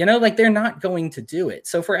 You know, like, they're not going to do it.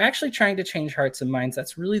 So if we're actually trying to change hearts and minds,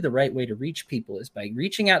 that's really the right way to reach people, is by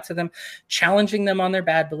reaching out to them, challenging them on their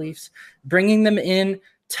bad beliefs, bringing them in,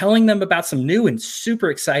 telling them about some new and super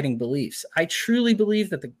exciting beliefs. I truly believe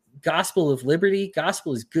that the gospel of liberty,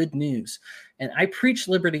 gospel is good news. And I preach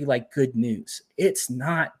liberty like good news. It's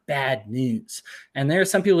not bad news. And there are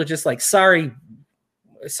some people who are just like, sorry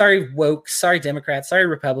woke, sorry Democrats, sorry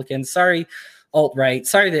Republicans, sorry alt-right,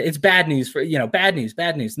 sorry that it's bad news for, bad news.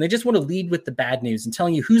 And they just want to lead with the bad news and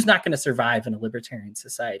telling you who's not going to survive in a libertarian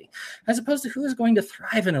society, as opposed to who is going to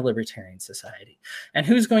thrive in a libertarian society and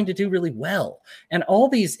who's going to do really well. And all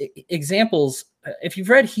these examples, if you've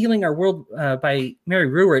read Healing Our World by Mary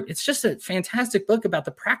Ruwart, it's just a fantastic book about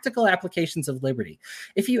the practical applications of liberty.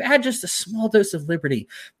 If you add just a small dose of liberty,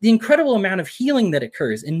 the incredible amount of healing that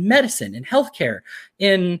occurs in medicine, in healthcare,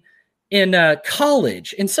 in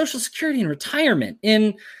college, in Social Security and retirement,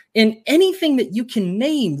 in anything that you can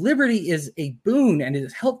name, liberty is a boon and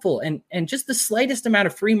is helpful. And just the slightest amount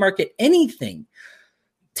of free market anything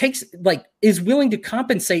is willing to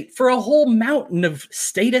compensate for a whole mountain of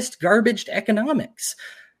statist garbage economics.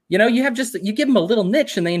 You give them a little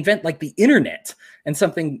niche and they invent like the internet and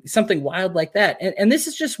something wild like that. And this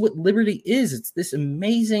is just what liberty is. It's this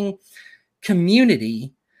amazing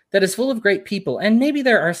community that is full of great people. And maybe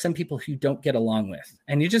there are some people who don't get along with,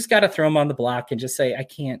 and you just got to throw them on the block and just say, I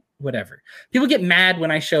can't, whatever. People get mad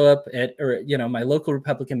when I show up at, my local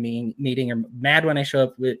Republican meeting, or mad when I show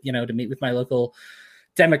up with, to meet with my local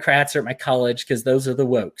Democrats or at my college, because those are the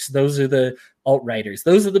wokes. Those are the alt-righters.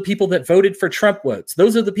 Those are the people that voted for Trump votes.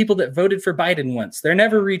 Those are the people that voted for Biden once. They're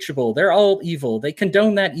never reachable. They're all evil. They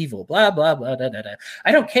condone that evil, blah, blah, blah, da, da, da.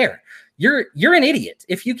 I don't care. You're an idiot.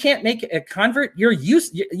 If you can't make a convert,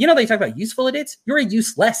 they talk about useful idiots. You're a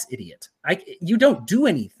useless idiot. You don't do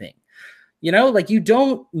anything. You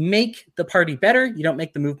don't make the party better. You don't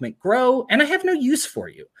make the movement grow. And I have no use for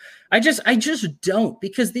you. I just don't,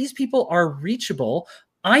 because these people are reachable.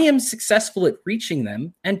 I am successful at reaching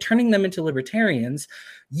them and turning them into libertarians.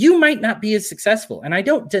 You might not be as successful. And I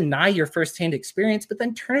don't deny your firsthand experience, but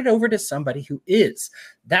then turn it over to somebody who is.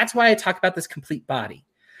 That's why I talk about this complete body.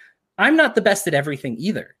 I'm not the best at everything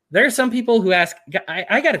either. There are some people who ask,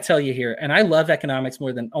 I got to tell you here, and I love economics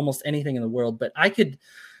more than almost anything in the world, but I could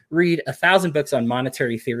read 1,000 books on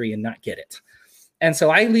monetary theory and not get it. And so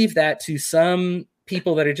I leave that to some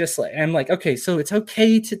people that are just like, I'm like, okay, so it's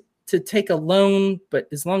okay to take a loan, but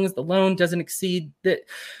as long as the loan doesn't exceed that,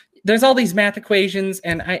 there's all these math equations,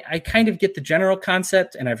 and I kind of get the general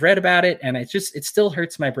concept, and I've read about it, and it still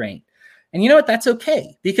hurts my brain. And you know what? That's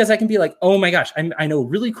okay, because I can be like, oh my gosh, I know a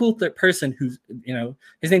really cool person who's,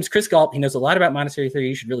 his name's Chris Galt. He knows a lot about monetary theory.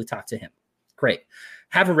 You should really talk to him. Great.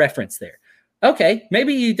 Have a reference there. Okay,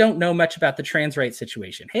 maybe you don't know much about the trans rights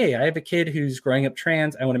situation. Hey, I have a kid who's growing up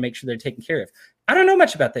trans. I want to make sure they're taken care of. I don't know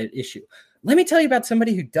much about that issue. Let me tell you about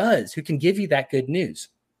somebody who does, who can give you that good news.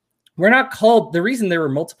 We're not called, the reason there were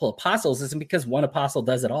multiple apostles isn't because one apostle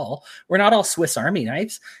does it all. We're not all Swiss Army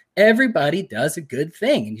knives. Everybody does a good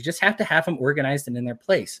thing, and you just have to have them organized and in their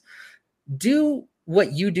place. Do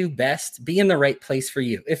what you do best. Be in the right place for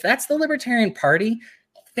you. If that's the Libertarian Party,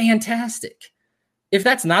 fantastic. If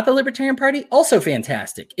that's not the Libertarian Party, also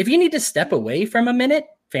fantastic. If you need to step away from a minute,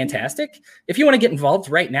 fantastic. If you want to get involved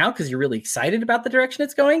right now because you're really excited about the direction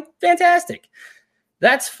it's going, fantastic.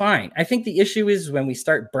 That's fine. I think the issue is when we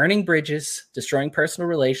start burning bridges, destroying personal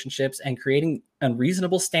relationships, and creating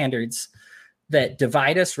unreasonable standards that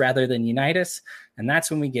divide us rather than unite us. And that's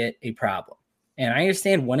when we get a problem. And I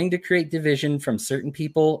understand wanting to create division from certain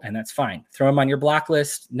people, and that's fine. Throw them on your block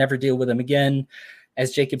list, never deal with them again.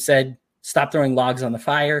 As Jacob said, stop throwing logs on the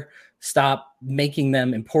fire. Stop making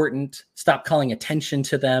them important. Stop calling attention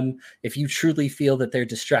to them if you truly feel that they're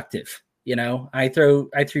destructive. I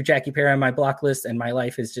threw Jackie Perry on my block list, and my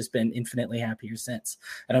life has just been infinitely happier since.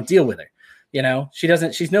 I don't deal with her.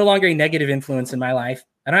 She's no longer a negative influence in my life.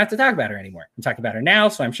 I don't have to talk about her anymore. I'm talking about her now,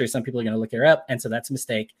 so I'm sure some people are going to look her up. And so that's a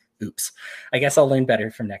mistake. Oops. I guess I'll learn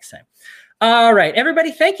better from next time. All right,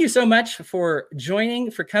 everybody, thank you so much for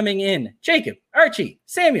joining, for coming in. Jacob, Archie,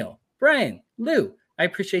 Samuel, Brian, Lou, I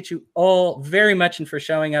appreciate you all very much and for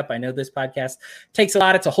showing up. I know this podcast takes a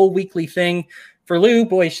lot. It's a whole weekly thing. For Lou,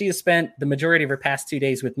 boy, she has spent the majority of her past 2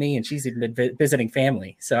 days with me, and she's even been visiting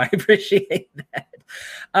family. So I appreciate that.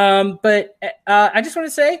 But I just want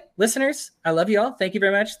to say, listeners, I love you all. Thank you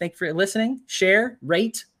very much. Thank you for listening. Share,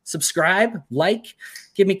 rate, subscribe, like,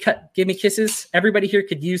 give me kisses. Everybody here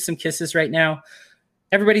could use some kisses right now.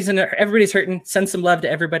 Everybody's hurting. Send some love to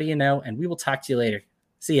everybody you know, and we will talk to you later.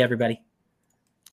 See you, everybody.